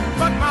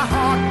 but my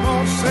heart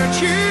won't set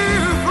you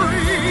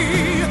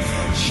free.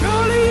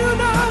 Surely you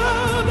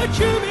know that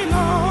you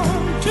belong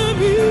to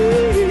me.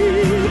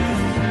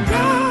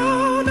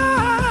 Gonna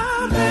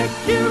make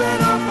you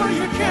an offer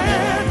you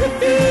can't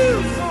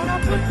refuse. Gonna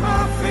put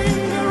my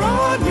finger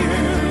on you,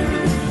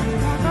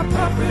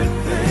 puppet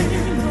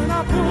thing when I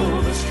pull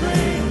the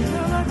string.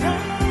 You're a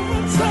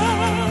dancer.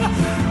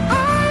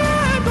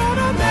 I'm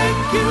gonna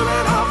make you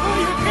an offer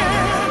you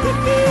can't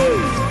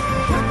refuse.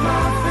 Put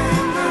my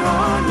finger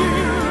on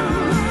you,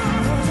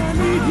 'cause I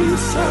need you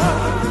so,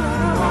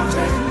 and I won't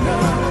take no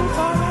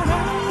for an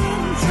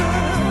answer.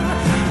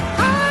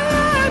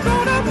 I'm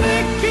gonna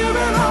make you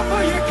an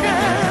offer you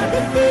can't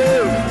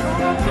refuse.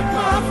 Gonna put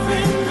my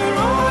finger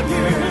on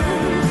you,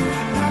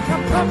 like a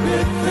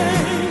puppet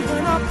thing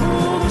when I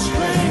pull the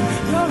string.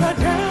 You're a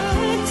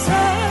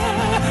dancer.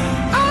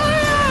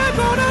 I'm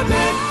gonna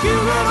make you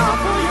an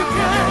offer you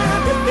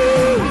can't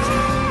refuse.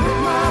 Put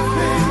my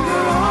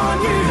finger on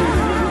you,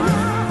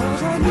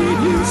 'cause I need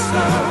you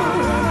so,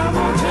 and I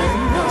won't take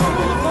no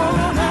for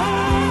an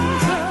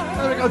answer.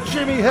 There we go,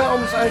 Jimmy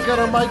Helms ain't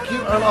gonna make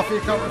you an offer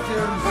you can't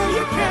refuse.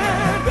 You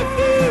can't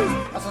refuse.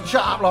 That's a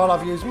chat up line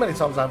I've used many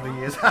times over the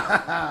years.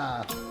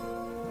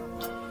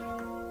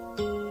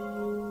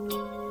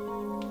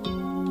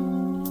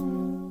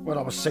 When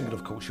I was singing,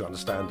 of course, you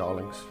understand,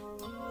 darlings.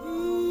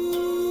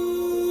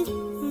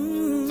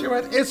 So you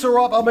had It's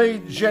Alright by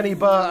me, Jenny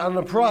Burr,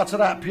 and prior to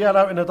that,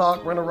 Piano in the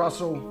Dark, Brenna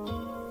Russell.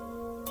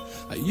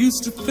 I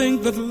used to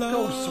think that love.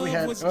 Of course, we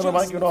had Gonna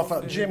Make You an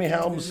Offer, Jimmy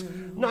Helms,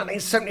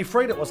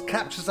 1973, that was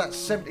captures that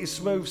 70s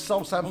smooth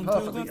soul sound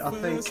perfectly, I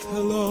think.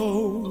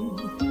 Hello.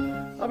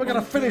 And we're going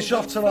to finish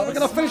off tonight. We're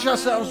going to finish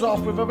ourselves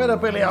off with a bit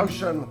of Billy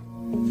Ocean.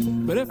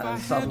 But if I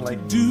suddenly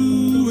had to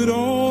do it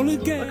all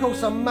again, of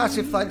course, a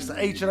massive thanks to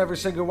each and every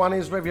single one of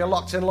you, whether you're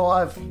locked in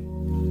live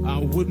I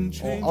wouldn't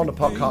change or on the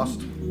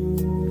podcast.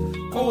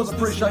 Always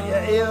appreciate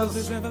your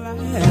ears. A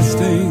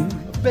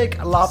big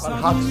love and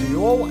hugs to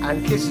you all,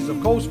 and kisses, of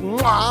course.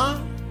 Mwah!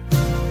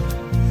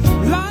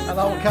 And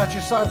I will catch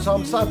you same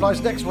time, same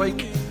place next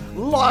week,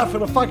 live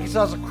from the Funky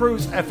Stars of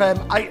Cruise FM,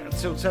 8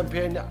 until 10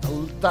 p.m.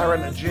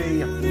 Darren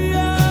G.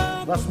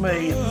 That's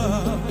me.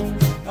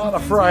 On a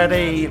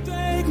Friday.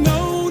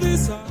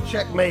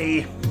 Check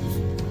me.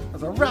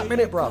 There's a rap in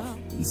it, bruv.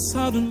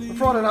 The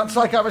Friday night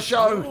takeover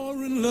show.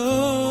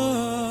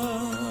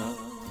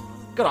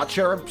 Good night,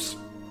 cherubs.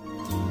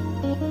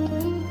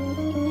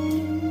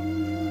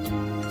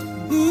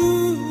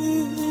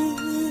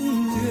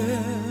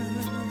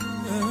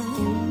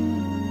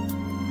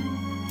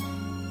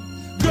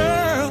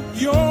 Girl,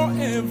 you're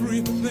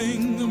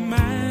everything a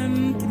man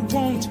could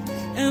want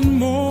and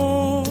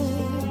more.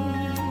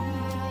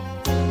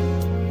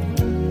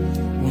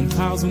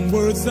 1,000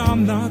 words are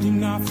not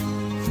enough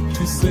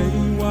to say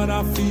what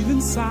I feel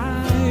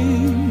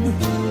inside.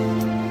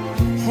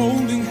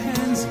 Holding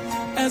hands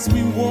as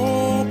we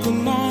walk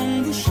along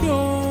the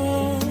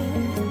shore.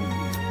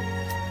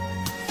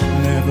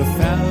 Never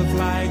felt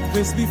like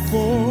this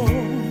before.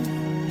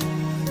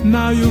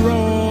 Now you're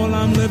all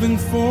I'm living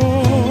for.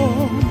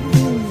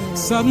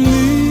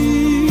 Suddenly,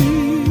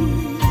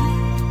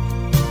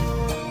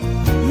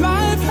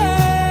 life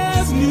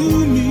has new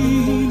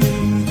meaning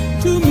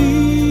to me.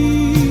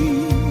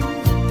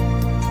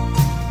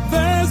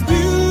 There's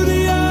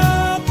beauty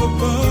up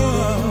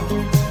above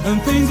and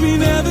things we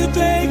never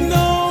take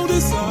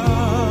notice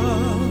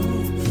of.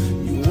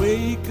 You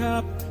wake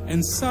up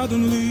and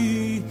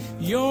suddenly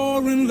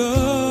you're in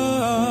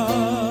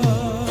love.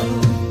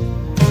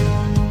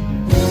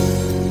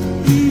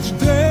 Each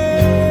day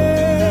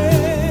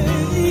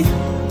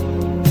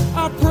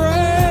I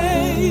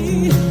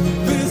pray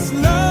this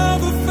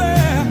love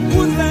affair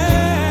would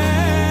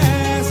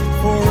last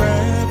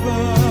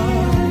forever.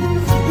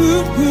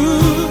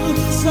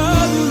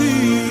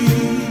 Suddenly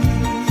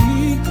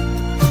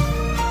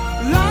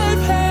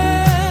life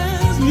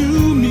has new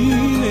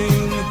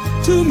meaning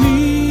to me.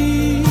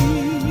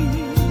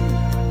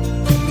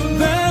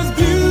 There's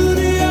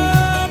beauty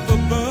up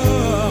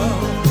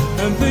above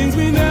and things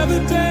we never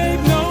take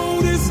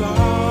notice of.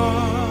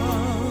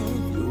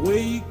 You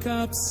wake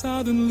up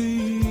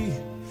suddenly,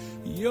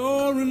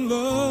 you're in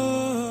love.